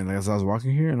 as I was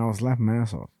walking here, and I was laughing my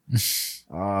ass off.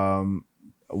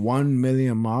 1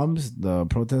 Million Moms, the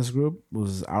protest group,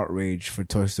 was outraged for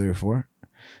Toy Story 4.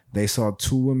 They saw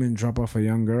 2 women drop off a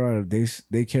young girl at a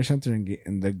daycare center,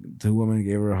 and the 2 women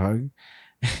gave her a hug.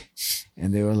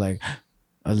 And they were like,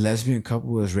 a lesbian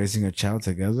couple was raising a child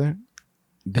together.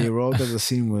 They wrote that the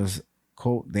scene was,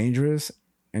 quote, dangerous,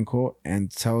 end quote, and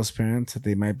tells parents that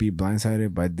they might be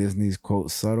blindsided by Disney's,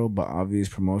 quote, subtle but obvious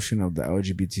promotion of the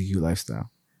LGBTQ lifestyle.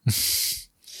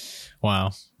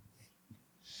 Wow.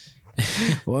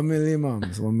 1 million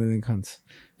moms, 1 million cunts.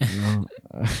 You know,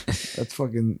 that's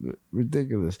fucking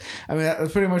ridiculous. I mean,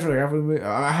 that's pretty much what I got from the movie.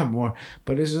 I have more,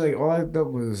 but it's just like all I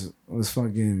thought was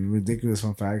fucking ridiculous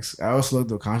fun facts. I also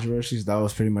looked at controversies. That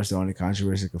was pretty much the only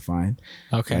controversy I could find.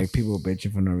 Okay, like people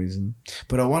bitching for no reason.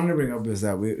 But I wanted to bring up is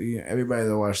that everybody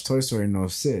that watched Toy Story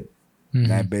knows Sid,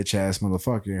 that bitch ass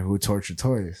motherfucker who tortured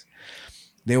toys.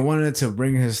 They wanted to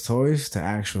bring his toys to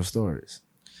actual stores.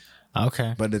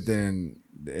 Okay, but it didn't.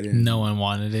 No one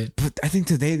wanted it. But I think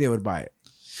today they would buy it.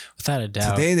 Without a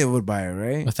doubt. Today they would buy it,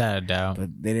 right? Without a doubt. But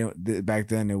they didn't. Back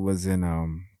then it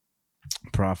wasn't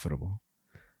profitable.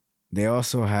 They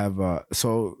also have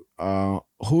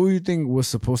who you think was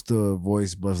supposed to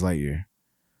voice Buzz Lightyear?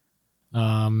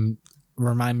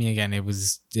 Remind me again. It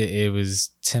was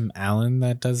Tim Allen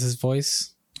that does his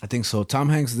voice. I think so. Tom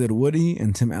Hanks did Woody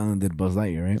and Tim Allen did Buzz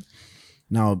Lightyear, right?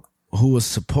 Now, who was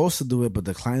supposed to do it but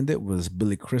declined it was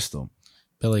Billy Crystal.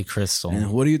 Billy Crystal.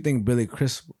 And what do you think Billy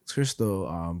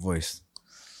Crystal voiced?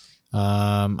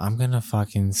 I'm gonna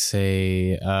fucking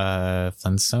say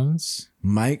Flintstones.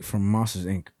 Mike from Monsters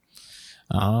Inc.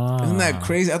 Oh, isn't that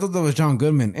crazy? I thought that was John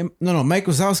Goodman. No, Mike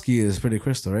Wazowski is Billy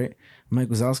Crystal, right? Mike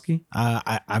Wazowski.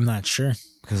 I'm not sure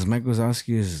because Mike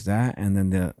Wazowski is that, and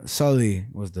then the Sully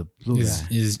was the blue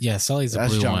guy. Sully's the blue one.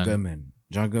 That's John Goodman.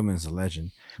 John Goodman's a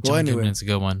legend. John Goodman's a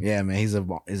good one. Yeah, man, he's a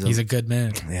good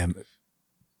man. Yeah.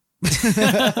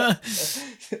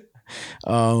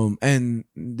 And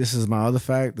this is my other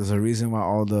fact. There's a reason why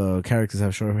all the characters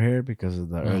have short hair because of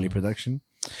the early production.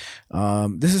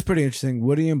 This is pretty interesting.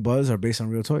 Woody and Buzz are based on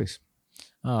real toys.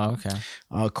 Oh, okay.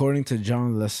 According to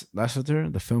John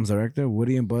Lasseter, the film's director,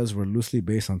 Woody and Buzz were loosely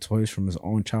based on toys from his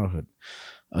own childhood.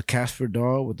 A Casper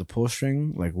doll with a pull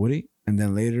string like Woody, and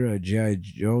then later a G.I.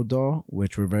 Joe doll,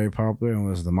 which were very popular and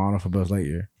was the model for Buzz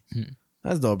Lightyear.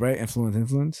 That's dope, right?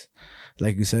 Influence.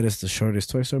 Like you said, it's the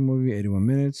shortest Toy Story movie, 81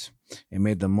 minutes. It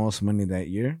made the most money that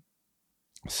year,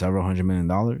 several $100 million.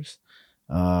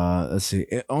 Let's see.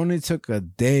 It only took a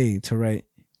day to write,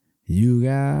 "You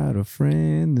got a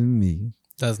friend in me."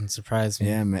 Doesn't surprise me.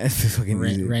 Yeah, man. It's fucking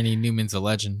easy. Randy Newman's a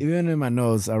legend. Even in my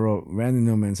notes, I wrote, Randy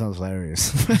Newman sounds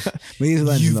hilarious. But he's a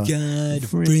legend. You've got a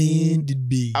friend in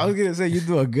me. I was going to say, you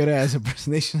do a good ass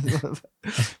impersonation.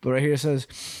 But right here it says,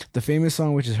 the famous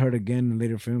song, which is heard again in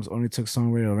later films, only took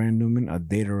songwriter Randy Newman a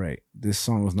day to write. This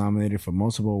song was nominated for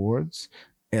multiple awards.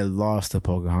 It lost to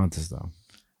Pocahontas, though.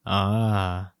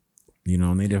 You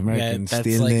know, Native Americans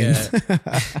stealing.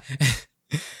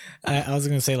 I was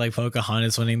gonna say like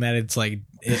Pocahontas winning that. It's like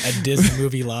a Disney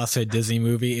movie lost to a Disney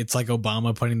movie. It's like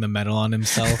Obama putting the medal on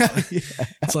himself. Yeah.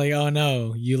 It's like, oh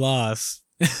no, you lost.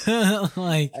 Like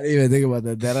I didn't even think about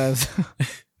that.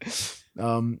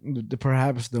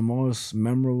 Perhaps the most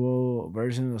memorable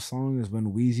version of the song is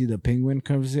when Wheezy the Penguin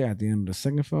covers it at the end of the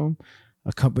second film,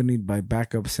 accompanied by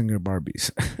backup singer Barbies.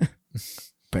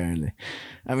 Apparently,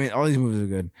 I mean, all these movies are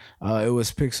good. It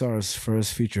was Pixar's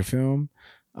first feature film.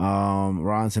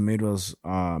 Rotten Tomatoes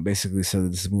basically said that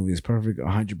this movie is perfect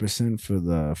 100% for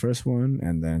the first one,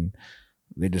 and then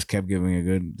they just kept giving it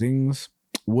good things.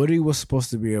 Woody was supposed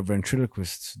to be a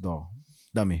ventriloquist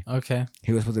dummy. Okay,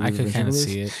 he was supposed to be. I could kind of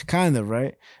see it. Kind of,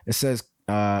 right? It says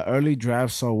early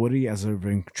drafts saw Woody as a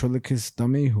ventriloquist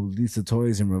dummy who leads the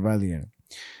toys in rebellion,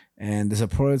 and there's a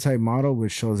prototype model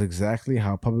which shows exactly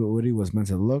how Puppet Woody was meant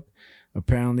to look.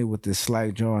 Apparently, with his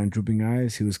slack jaw and drooping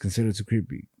eyes, he was considered too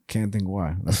creepy. Can't think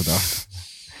why. That's what I was.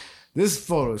 This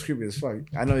photo is creepy as fuck.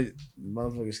 I know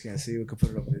motherfuckers can't see. We could put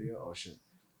it on video. Oh shit.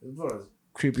 This photo is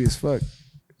creepy as fuck.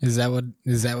 Is that what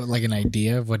like an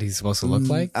idea of what he's supposed to look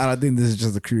like? I don't think this is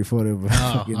just a creepy photo. But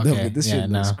okay. This shit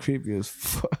looks creepy as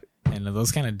fuck. And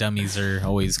those kind of dummies are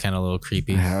always kind of a little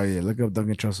creepy. Hell yeah. Look up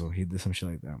Duncan Trussell. He did some shit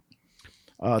like that.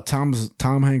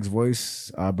 Tom Hanks'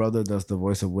 voice brother does the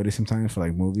voice of Woody sometimes for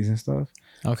like movies and stuff.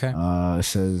 Okay. It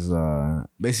says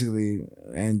basically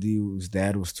Andy's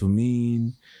dad was too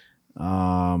mean.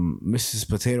 Mrs.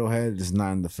 Potato Head is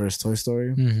not in the first Toy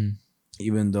Story,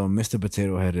 even though Mr.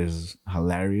 Potato Head is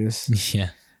hilarious.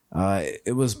 Yeah.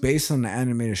 It was based on the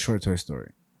animated short Toy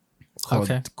Story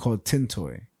called Tin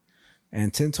Toy,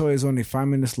 and Tin Toy is only 5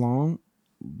 minutes long,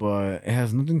 but it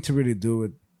has nothing to really do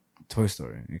with Toy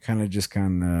Story. It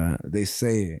they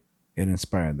say it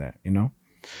inspired that, you know.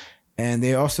 And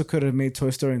they also could have made Toy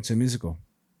Story into a musical.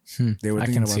 They were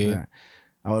thinking about that.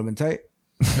 I would have been tight.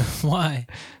 Why?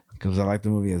 Because I like the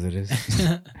movie as it is.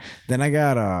 Then I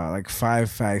got like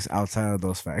 5 facts outside of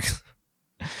those facts.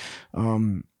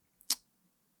 In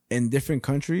different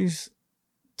countries,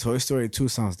 Toy Story 2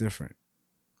 sounds different.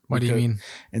 What do you mean?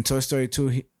 In Toy Story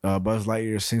 2, Buzz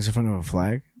Lightyear sings in front of a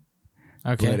flag.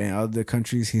 Okay. But in other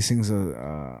countries, he sings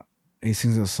a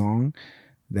song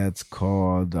that's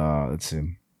called let's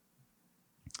see.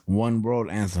 One World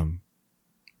anthem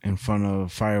in front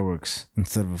of fireworks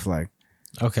instead of a flag.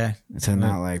 Okay. To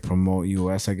not like promote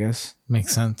US, I guess.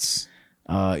 Makes sense.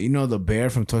 You know the bear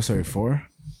from Toy Story 4?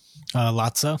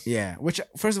 Lotso? Yeah. Which,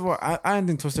 first of all, I didn't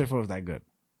think Toy Story 4 was that good.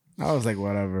 I was like,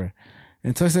 whatever.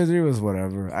 And Toy Story 3 was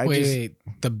whatever. Wait.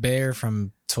 The bear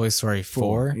from Toy Story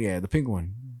 4? Yeah, the pink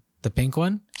one. The pink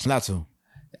one? Lotso.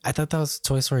 I thought that was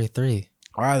Toy Story 3.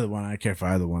 Or either one. I didn't care for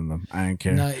either one of them. I didn't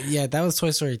care. No, yeah, that was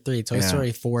Toy Story 3. Toy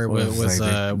Story 4 was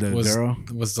like the girl?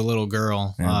 Was the little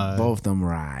girl. Yeah, both of them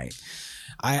right.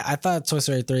 I thought Toy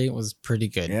Story 3 was pretty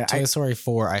good. Yeah, Toy Story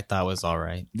 4 I thought was all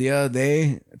right. The other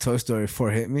day, Toy Story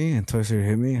 4 hit me, and Toy Story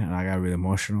hit me, and I got really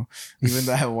emotional. Even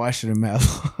though I haven't watched it in metal.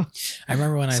 I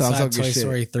remember when I saw Toy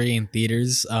Story 3 in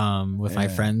theaters with my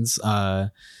friends.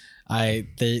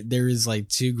 There was like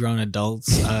two grown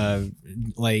adults,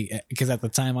 like, because at the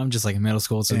time I'm just like in middle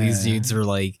school, so these dudes are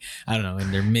like, I don't know,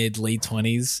 in their late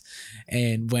 20s,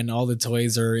 and when all the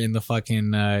toys are in the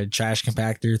fucking trash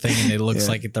compactor thing and it looks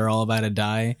like they're all about to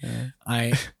die,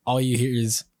 all you hear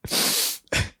is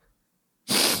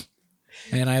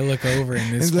and I look over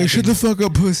and this like, shut the fuck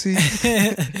up, pussy.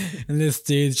 and this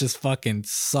dude's just fucking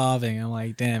sobbing. I'm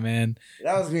like, damn, man.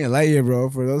 That was me in Lightyear, bro.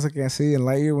 For those that can't see, in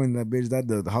Lightyear, when the bitch died,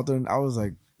 the Hawthorne, I was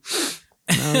like,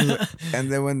 and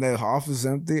then when the office was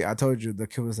empty, I told you, the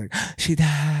kid was like, she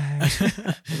died.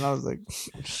 And I was like,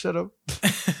 shut up.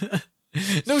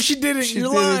 No, she didn't. You're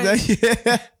lying.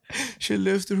 Yeah. She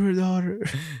lives through her daughter.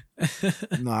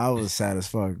 No, I was sad as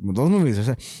fuck. Those movies are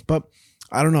sad. But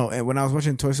I don't know. And when I was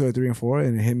watching Toy Story 3 and 4,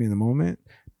 and it hit me in the moment.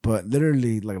 But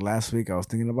literally, like last week, I was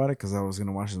thinking about it because I was going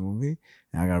to watch the movie.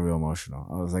 And I got real emotional.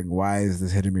 I was like, why is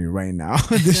this hitting me right now?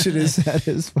 This shit is sad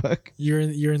as fuck. You're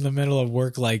in the middle of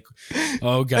work like,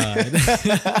 oh, God.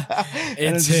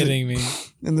 It's hitting me.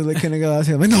 And they're like, can I go out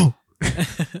here? I'm like, no.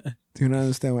 Do you not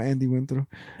understand what Andy went through?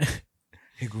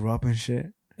 He grew up and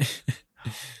shit.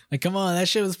 Like, come on, that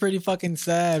shit was pretty fucking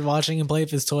sad watching him play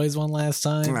with his toys one last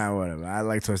time. Nah, whatever. I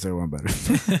like Toy Story 1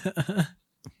 better.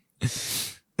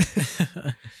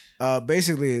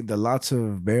 Basically, the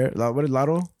Lotso bear, what is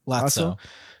Lotso?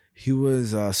 He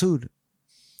was sued.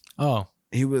 Oh.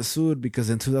 He was sued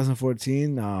because in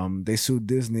 2014, they sued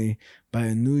Disney by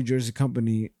a New Jersey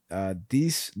company,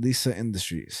 Lisa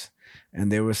Industries.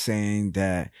 And they were saying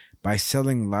that by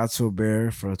selling Lotso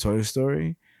bear for a Toy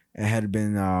Story, it had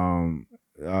been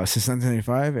since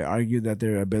 1995. It argued that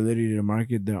their ability to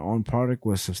market their own product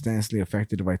was substantially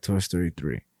affected by Toy Story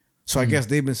 3. So I guess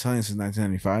they've been selling since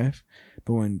 1995,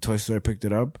 but when Toy Story picked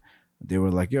it up, they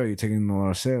were like, "Yo, you're taking a lot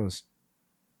of sales."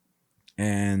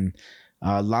 And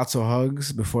Lotso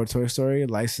Hugs before Toy Story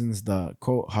licensed the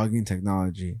quote hugging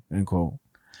technology end quote.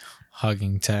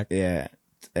 Hugging tech. Yeah.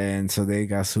 And so they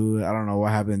got sued. I don't know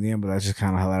what happened in the end, but that's just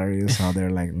kind of hilarious how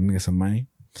they're like, let me get some money.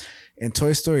 In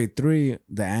Toy Story 3,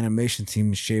 the animation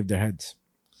team shaved their heads.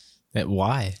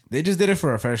 Why? They just did it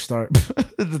for a fresh start.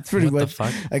 That's pretty much. The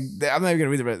fuck? Like, I'm not even gonna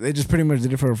read it, but they just pretty much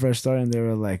did it for a fresh start, and they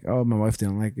were like, "Oh, my wife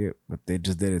didn't like it," but they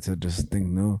just did it to just think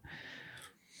new.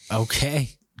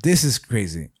 Okay. This is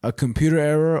crazy. A computer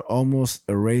error almost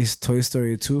erased Toy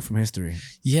Story 2 from history.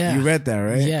 Yeah. You read that,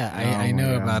 right? Yeah, I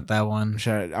know about that one.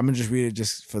 I'm going to just read it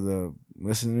just for the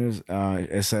listeners.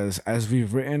 It says, as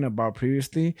we've written about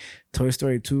previously, Toy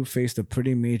Story 2 faced a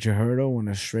pretty major hurdle when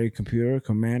a stray computer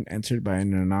command entered by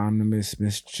an anonymous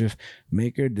mischief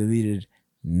maker deleted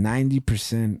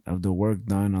 90% of the work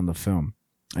done on the film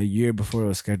a year before it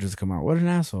was scheduled to come out. What an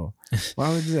asshole. Why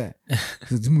would do that?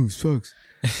 Because the movie sucks.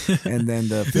 And then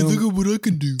the film, look at what I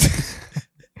can do.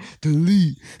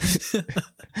 Delete.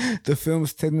 The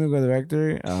film's technical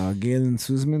director, Galen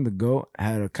Sussman, the GOAT,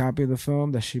 had a copy of the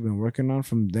film that she'd been working on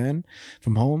from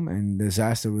home, and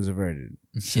disaster was averted.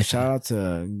 So shout out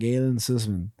to Galen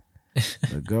Sussman,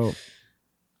 the GOAT.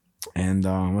 And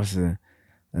let's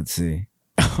see.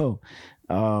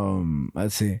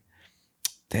 Let's see.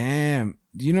 Damn.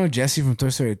 Do you know Jessie from Toy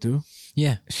Story 2?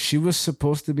 Yeah. She was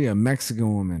supposed to be a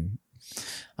Mexican woman.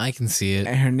 I can see it.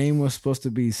 And her name was supposed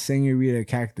to be Senorita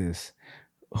Cactus,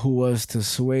 who was to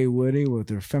sway Woody with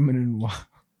her feminine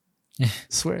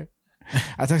swear.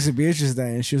 I texted Beatrice that,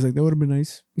 and she was like, that would have been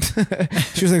nice.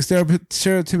 She was like,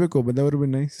 stereotypical, but that would have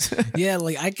been nice. Yeah,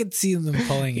 like I could see them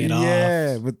pulling it off.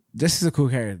 Yeah, but this is a cool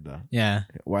character, though. Yeah.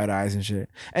 White eyes and shit.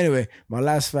 Anyway, my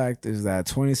last fact is that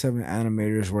 27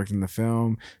 animators worked in the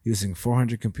film using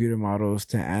 400 computer models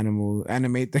to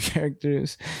animate the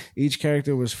characters. Each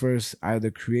character was first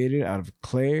either created out of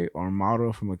clay or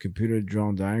modeled from a computer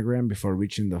drawn diagram before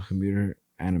reaching the computer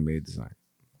animated design.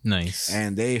 Nice.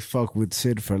 And they fuck with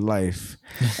Sid for life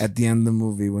at the end of the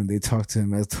movie when they talk to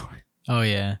him as toy. Oh,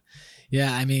 yeah.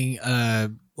 Yeah, I mean,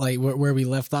 like where we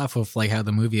left off with like how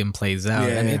the movie plays out.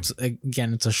 Yeah, I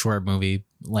mean, it's a short movie.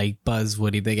 Like Buzz,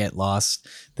 Woody, they get lost.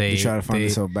 They try to find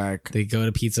themselves back. They go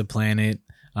to Pizza Planet.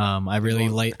 I really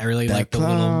like the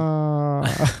little.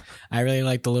 I really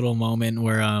like the little moment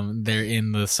where they're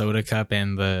in the soda cup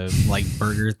and the like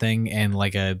burger thing, and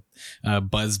like a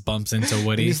Buzz bumps into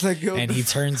Woody, and, like, and he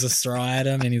turns the straw at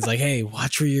him, and he's like, "Hey,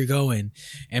 watch where you're going."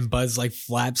 And Buzz like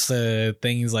flaps the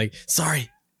thing. He's like, "Sorry,"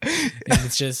 and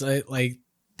it's just like.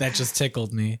 That just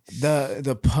tickled me.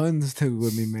 The puns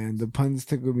tickled me, man. The puns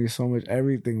tickled me so much.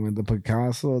 Everything, man. The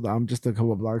Picasso, I'm just a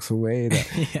couple blocks away.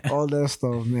 All that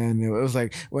stuff, man. It was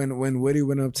like when Woody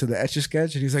went up to the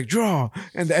Etch-a-Sketch and he's like, draw,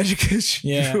 and the Etch-a-Sketch.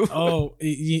 Yeah. Drew. Oh,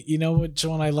 you know which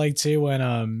one I like too?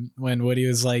 When Woody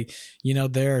was like,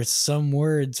 there are some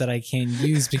words that I can't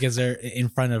use because they're in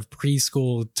front of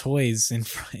preschool toys in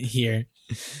front here.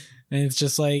 And it's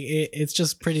just like it's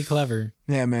just pretty clever.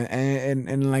 Yeah, man.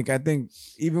 And like I think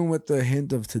even with the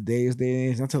hint of today's day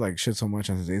and age, not to like shit so much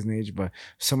on today's age, but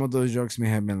some of those jokes may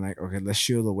have been like, okay, let's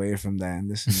shield away from that and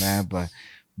this and that.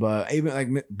 But even like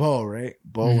Bo, right?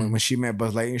 Bo, when she met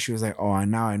Buzz Lightyear, she was like, oh,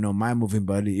 now I know my moving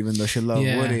buddy, even though she loved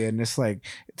Woody. And it's like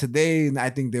today, I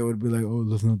think they would be like, oh,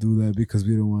 let's not do that because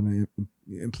we don't want to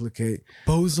implicate.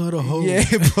 Bo's not a hoe. Yeah,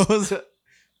 Bo's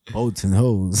Boats and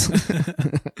hoes. You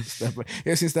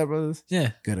ever seen Step Brothers?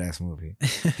 Yeah. Good ass movie.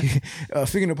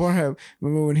 Speaking of Pornhub,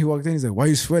 remember when he walked in, he's like, why are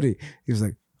you sweaty? He was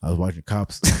like, I was watching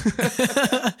Cops.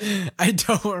 I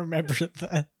don't remember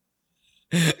that.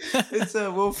 It's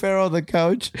Will Ferrell on the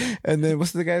couch. And then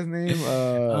what's the guy's name?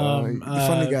 The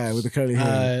funny guy with the curly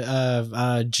hair.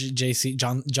 JC,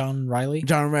 John Riley?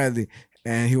 John Riley.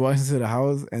 And he walks into the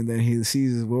house and then he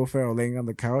sees Will Ferrell laying on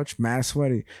the couch, mad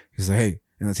sweaty. He's like, hey,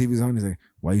 and the TV's on. He's like,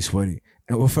 why are you sweaty?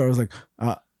 And Will Ferrell was like,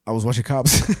 I was watching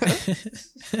Cops.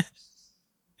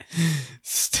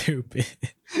 Stupid.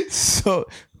 So,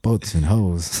 boats and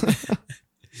hoes.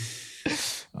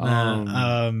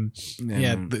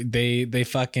 They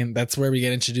fucking, that's where we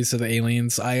get introduced to the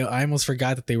aliens. I almost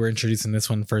forgot that they were introduced in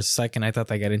this one for a second. I thought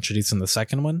they got introduced in the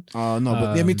second one. Oh no,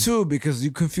 but yeah, me too, because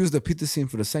you confused the pizza scene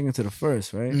for the second to the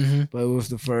first, right? Mm-hmm. But it was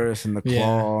the first and the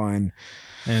claw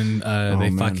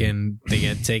they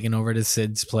get taken over to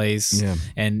Sid's place. Yeah.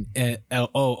 And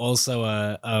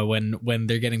also when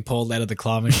they're getting pulled out of the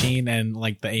claw machine and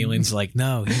like the aliens are like,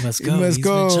 no, he must go. He's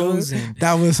been chosen.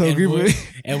 That was so creepy.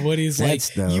 And Woody's like,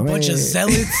 you bunch of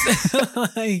zealots.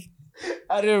 Like,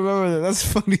 I didn't remember that. That's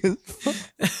funny as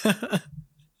fuck.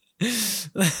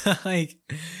 Like,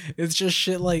 it's just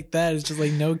shit like that. It's just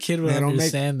like no kid would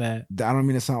understand that. I don't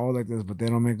mean to sound old like this, but they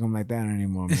don't make them like that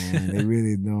anymore, man. They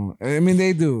really don't. I mean,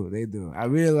 they do. I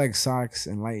really like Socks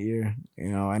and Lightyear.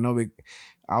 I know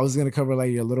I was gonna cover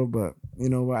Lightyear a little, but you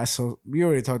know what? We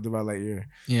already talked about Lightyear.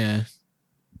 Yeah.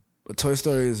 But Toy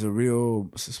Story is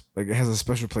it has a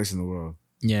special place in the world.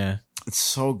 Yeah. It's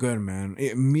so good, man.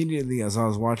 Immediately as I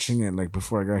was watching it, like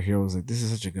before I got here, I was like, this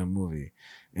is such a good movie.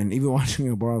 And even watching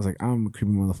it, I was like, I'm a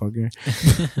creepy motherfucker.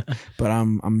 But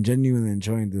I'm genuinely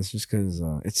enjoying this just because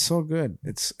it's so good.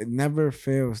 It never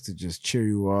fails to just cheer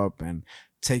you up and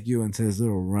take you into this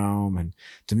little realm. And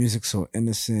the music's so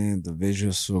innocent, the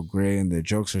visuals so great, and the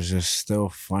jokes are just still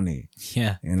funny.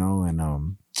 Yeah.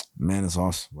 And man, it's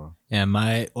awesome, bro. Yeah,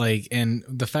 and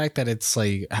the fact that it's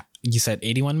like, you said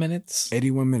 81 minutes?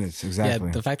 81 minutes, exactly.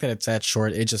 Yeah, the fact that it's that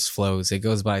short, it just flows. It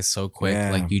goes by so quick.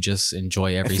 Yeah. Like, you just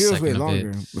enjoy every second of it.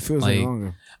 It feels way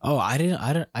longer. Oh, I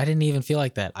didn't even feel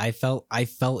like that. I felt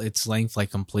its length like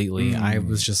completely. I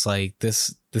was just like,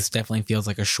 this definitely feels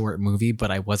like a short movie, but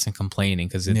I wasn't complaining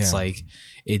because it's like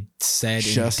it said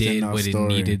just it did what it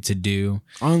needed to do.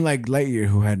 Unlike Lightyear,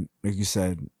 who had, like you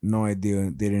said, no idea.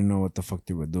 They didn't know what the fuck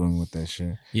they were doing with that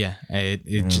shit. Yeah,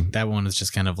 that one was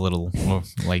just kind of a little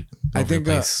like I think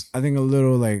a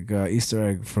little like Easter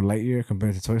egg for Lightyear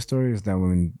compared to Toy Story is that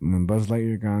when Buzz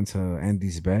Lightyear got into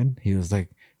Andy's bed, he was like,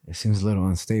 it seems a little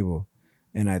unstable.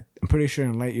 And I'm pretty sure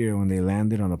in Lightyear, when they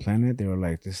landed on the planet, they were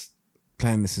like, this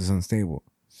planet is unstable.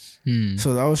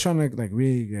 So I was trying to like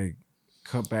really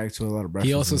cut back to a lot of references.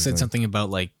 He also said something about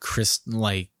like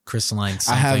crystalline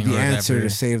something. I have the answer to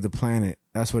save the planet.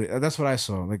 That's what I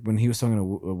saw. Like when he was talking to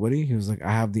Woody, he was like,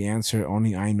 I have the answer.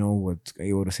 Only I know what's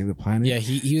able to save the planet. Yeah,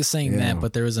 he was saying that,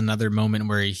 but there was another moment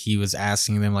where he was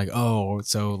asking them like, oh,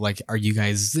 so like, are you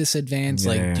guys this advanced?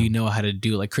 Like, do you know how to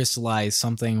do like crystallize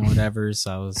something, whatever?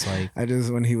 So I was like,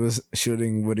 when he was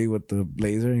shooting Woody with the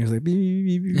laser, and he was like, beep,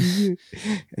 beep, beep, beep,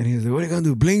 beep. And he was like, what are you gonna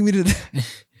do? Bling me to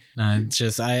death. It's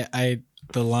just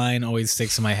the line always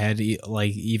sticks in my head,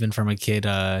 like even from a kid,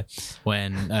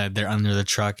 when they're under the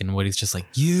truck and Woody's just like,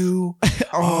 you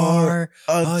are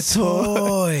a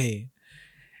toy.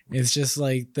 It's just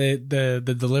like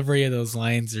the delivery of those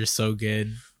lines are so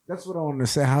good. That's what I wanted to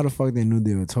say. How the fuck they knew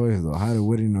they were toys, though? How did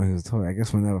Woody know he was a toy? I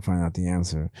guess we'll never find out the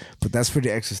answer. But that's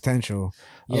pretty existential.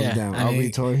 Yeah, them. I'll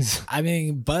be toys. I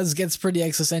mean, Buzz gets pretty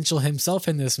existential himself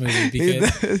in this movie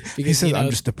because he says, I'm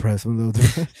just depressed. I'm a little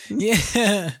depressed.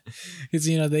 Yeah, because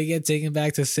they get taken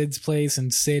back to Sid's place,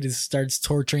 and Sid starts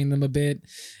torturing them a bit,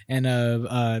 and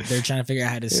they're trying to figure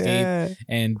out how to escape. Yeah.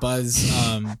 And Buzz,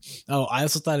 I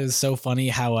also thought it was so funny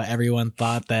how everyone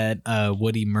thought that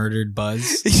Woody murdered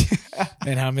Buzz, yeah.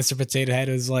 And how Mr. Potato Head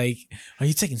was like, "Are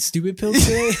you taking stupid pills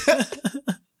today?"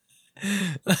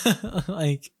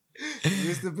 Like.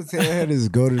 Mr. Potato Head is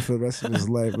goated for the rest of his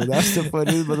life, but that's the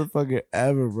funniest motherfucker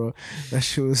ever, bro. That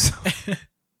shit was so...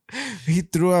 He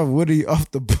threw out Woody off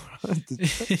the bar.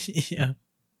 Yeah,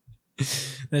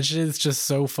 that shit is just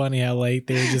so funny. How like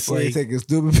they were just like taking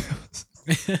stupid pills.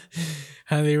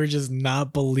 How they were just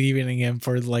not believing in him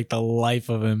for like the life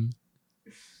of him.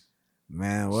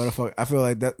 Man, what the fuck? I feel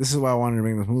like that. This is why I wanted to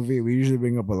bring this movie. We usually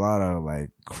bring up a lot of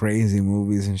like crazy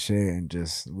movies and shit, and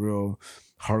just real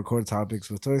hardcore topics,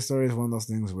 but Toy Story is one of those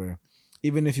things where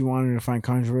even if you wanted to find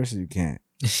controversy, you can't.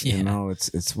 Yeah.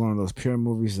 It's one of those pure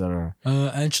movies that are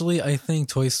actually I think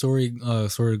Toy Story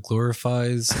sort of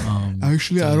glorifies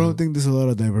actually I don't think there's a lot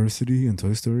of diversity in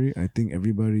Toy Story. I think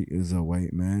everybody is a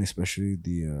white man, especially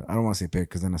the I don't want to say pig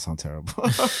because then it sounds terrible.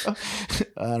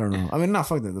 I don't know. I mean, not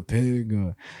fuck that, the pig.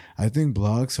 I think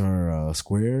blocks are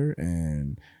square,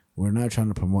 and we're not trying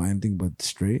to promote anything but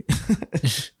straight.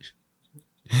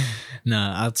 No,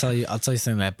 I'll tell you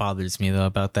something that bothers me though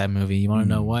about that movie. You want to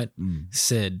know what?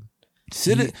 Sid is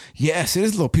a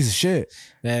little piece of shit.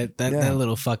 That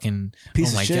little fucking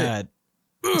piece of shit. Oh my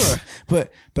god.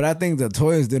 But I think the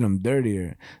toys did him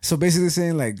dirtier. So basically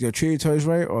saying like, you'll treat your toys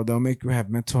right, or they'll make you have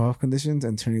mental health conditions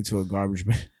and turn you to a garbage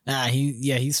man.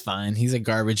 He's fine. He's a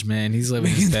garbage man. He's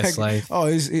living his best life. Oh,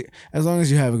 as long as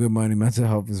you have a good money, mental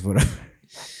health is whatever.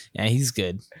 Yeah, he's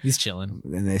good. He's chilling.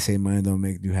 And they say money don't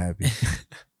make you happy.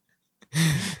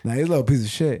 Nah, he's a little piece of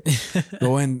shit. But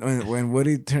when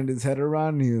Woody turned his head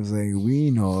around, he was like,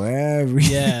 "We know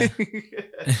everything."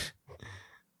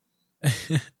 Yeah.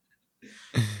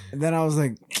 And then I was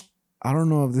like, I don't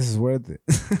know if this is worth it.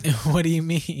 What do you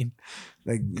mean?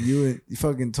 Like you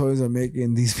fucking toys are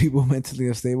making these people mentally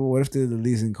unstable. What if they're the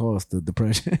least cause the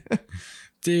depression?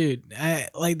 Dude, they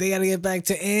gotta get back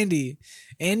to Andy.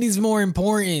 Andy's more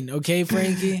important, okay,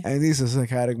 Frankie? Andy's a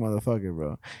psychotic motherfucker,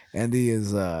 bro. Andy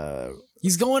is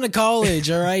he's going to college,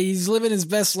 all right? He's living his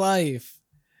best life.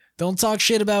 Don't talk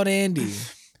shit about Andy.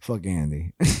 Fuck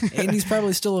Andy. Andy's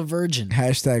probably still a virgin.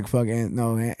 Hashtag fuck Andy.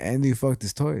 No, Andy fucked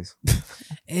his toys.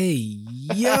 Hey,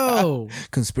 yo.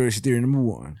 Conspiracy theory number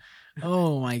 1.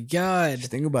 Oh my god. Just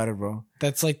think about it, bro.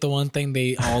 That's like the one thing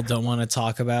they all don't want to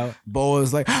talk about. Bo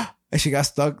was like, and she got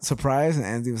stuck, surprised, and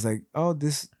Andy was like, "Oh,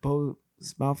 this Bo's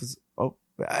mouth is open."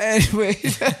 Anyway,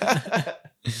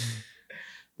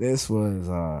 this was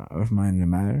Earth, Mind, and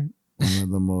Matter, one of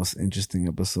the most interesting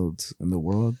episodes in the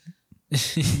world.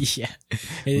 Yeah,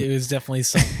 it was definitely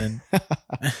something.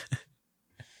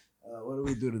 What do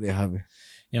we do today, Javi?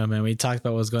 Yeah, man, we talked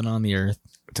about what's going on the Earth.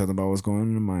 We talked about what's going on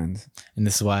in the minds, and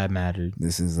this is why it mattered.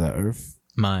 This is Earth,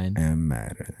 Mind, and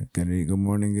Matter. Good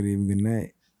morning, good evening, good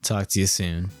night. Talk to you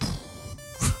soon.